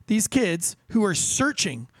these kids who are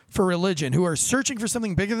searching for religion, who are searching for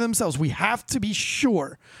something bigger than themselves. We have to be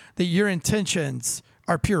sure that your intentions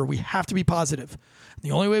are pure. We have to be positive.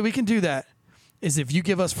 The only way we can do that is if you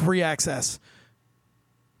give us free access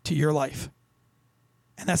to your life.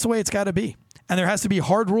 And that's the way it's got to be. And there has to be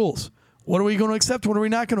hard rules. What are we going to accept? What are we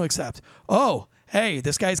not going to accept? Oh, hey,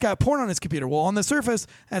 this guy's got porn on his computer. Well, on the surface,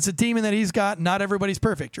 that's a demon that he's got. Not everybody's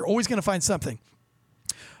perfect. You're always going to find something.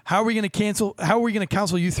 How are we going to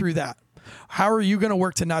counsel you through that? How are you going to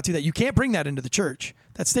work to not do that? You can't bring that into the church.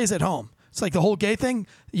 That stays at home. It's like the whole gay thing.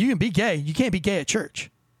 You can be gay. You can't be gay at church.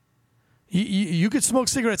 You could smoke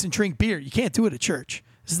cigarettes and drink beer. You can't do it at church.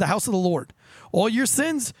 This is the house of the Lord. All your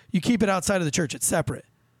sins, you keep it outside of the church. It's separate,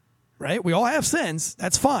 right? We all have sins.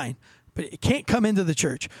 That's fine. But it can't come into the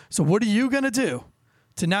church. So what are you going to do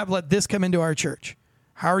to not let this come into our church?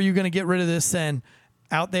 How are you going to get rid of this sin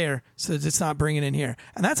out there so that it's not bringing it in here?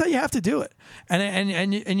 And that's how you have to do it.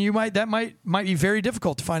 And you might be very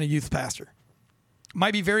difficult to find a youth pastor. It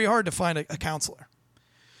might be very hard to find a counselor.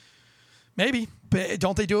 Maybe, but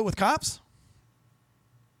don't they do it with cops?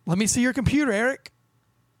 Let me see your computer, Eric.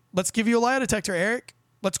 Let's give you a lie detector, Eric.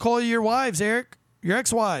 Let's call your wives, Eric. Your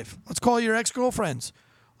ex-wife. Let's call your ex-girlfriends.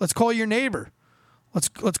 Let's call your neighbor. Let's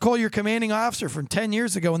call your commanding officer from 10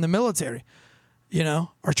 years ago in the military. You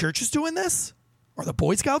know, are churches doing this? Are the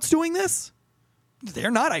Boy Scouts doing this?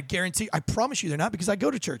 They're not. I guarantee. I promise you they're not, because I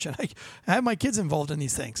go to church and I have my kids involved in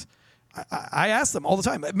these things. I ask them all the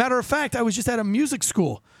time. Matter of fact, I was just at a music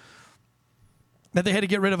school that they had to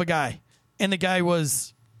get rid of a guy. And the guy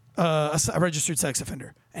was a registered sex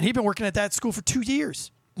offender. And he'd been working at that school for 2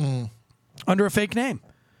 years under a fake name.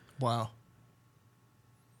 Wow.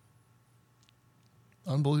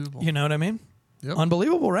 Unbelievable. You know what I mean? Yep.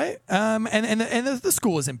 Unbelievable, right? And the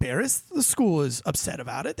school is embarrassed. The school is upset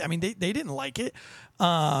about it. I mean, they didn't like it.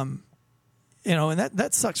 You know, and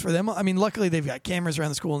that sucks for them. I mean, luckily they've got cameras around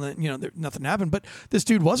the school, and you know, nothing happened. But this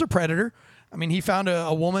dude was a predator. I mean, he found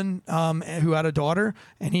a woman who had a daughter,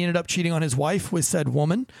 and he ended up cheating on his wife with said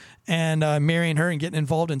woman and marrying her and getting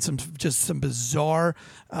involved in some bizarre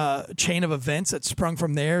chain of events that sprung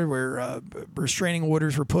from there, where restraining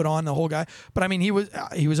orders were put on the whole guy. But I mean, he was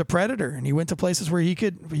a predator, and he went to places where he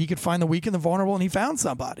could find the weak and the vulnerable, and he found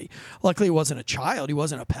somebody. Luckily, he wasn't a child. He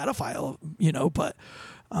wasn't a pedophile, you know, but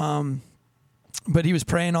he was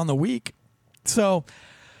preying on the weak. So,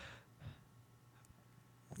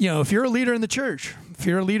 you know, if you're a leader in the church, if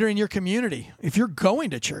you're a leader in your community, if you're going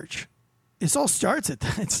to church, it starts with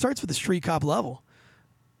the street cop level.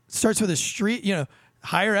 It starts with the street, you know,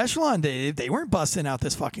 higher echelon. They weren't busting out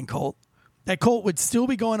this fucking cult. That cult would still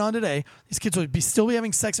be going on today. These kids would still be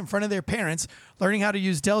having sex in front of their parents, learning how to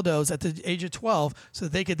use dildos at the age of 12, so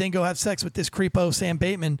that they could then go have sex with this creepo Sam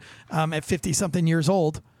Bateman at 50-something years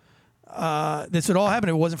old. This would all happen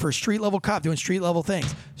if it wasn't for a street-level cop doing street-level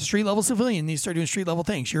things. Street-level civilian needs to start doing street-level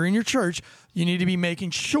things. You're in your church. You need to be making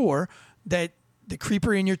sure that the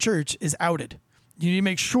creeper in your church is outed. You need to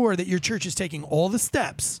make sure that your church is taking all the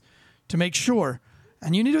steps to make sure.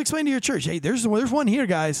 And you need to explain to your church, hey, there's one here,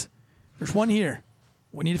 guys. There's one here.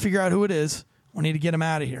 We need to figure out who it is. We need to get them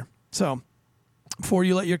out of here. So before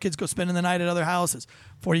you let your kids go spending the night at other houses,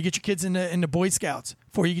 before you get your kids into Boy Scouts,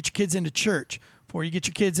 before you get your kids into church, before you get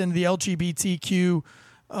your kids into the LGBTQ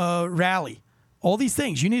rally, all these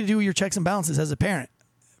things, you need to do your checks and balances as a parent.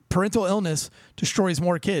 Parental illness destroys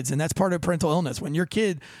more kids, and that's part of parental illness. When your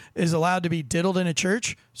kid is allowed to be diddled in a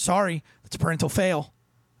church, sorry, that's a parental fail.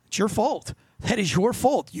 It's your fault. That is your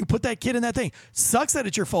fault. You put that kid in that thing. Sucks that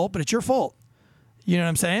it's your fault, but it's your fault. You know what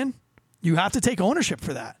I'm saying? You have to take ownership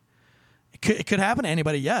for that. It could happen to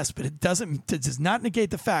anybody, yes, but it does not negate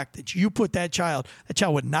the fact that you put that child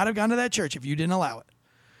would not have gone to that church if you didn't allow it.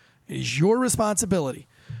 It is your responsibility.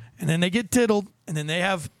 And then they get diddled, and then they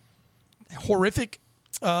have horrific,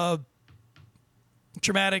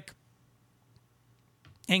 traumatic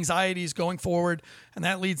anxieties going forward, and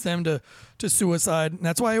that leads them to suicide. And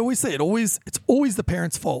that's why I always say it's always the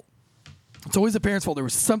parent's fault. It's always the parent's fault. There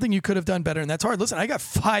was something you could have done better, and that's hard. Listen, I got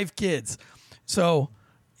 5 kids, so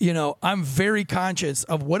you know I'm very conscious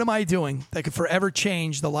of what am I doing that could forever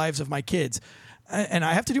change the lives of my kids, and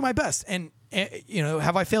I have to do my best. And you know,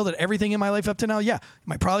 have I failed at everything in my life up to now? Yeah.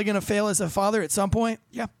 Am I probably going to fail as a father at some point?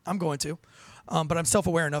 Yeah, I'm going to. But I'm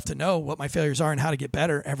self-aware enough to know what my failures are and how to get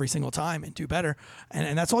better every single time and do better.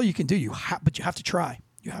 And that's all you can do. But you have to try.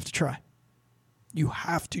 You have to try. You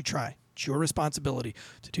have to try. It's your responsibility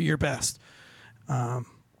to do your best. And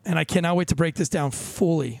I cannot wait to break this down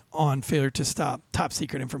fully on Failure to Stop, Top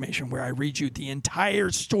Secret Information, where I read you the entire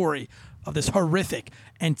story of this horrific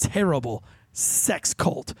and terrible sex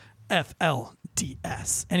cult,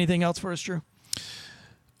 FLDS. Anything else for us, Drew?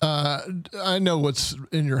 I know what's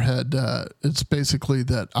in your head. It's basically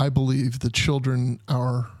that I believe the children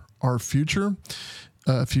are our future.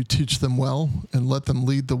 If you teach them well and let them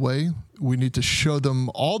lead the way, we need to show them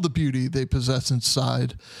all the beauty they possess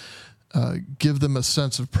inside, give them a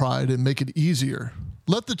sense of pride, and make it easier.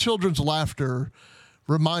 Let the children's laughter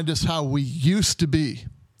remind us how we used to be.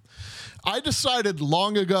 I decided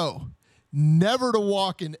long ago never to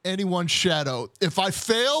walk in anyone's shadow. If I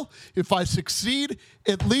fail, if I succeed,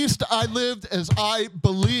 at least I lived as I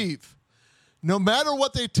believe. No matter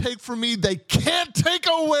what they take from me, they can't take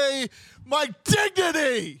away my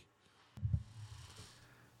dignity.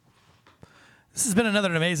 This has been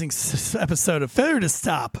another amazing episode of Failure to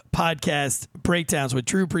Stop podcast breakdowns with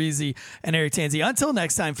Drew Breezy and Eric Tanzi. Until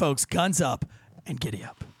next time, folks, guns up and giddy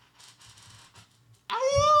up.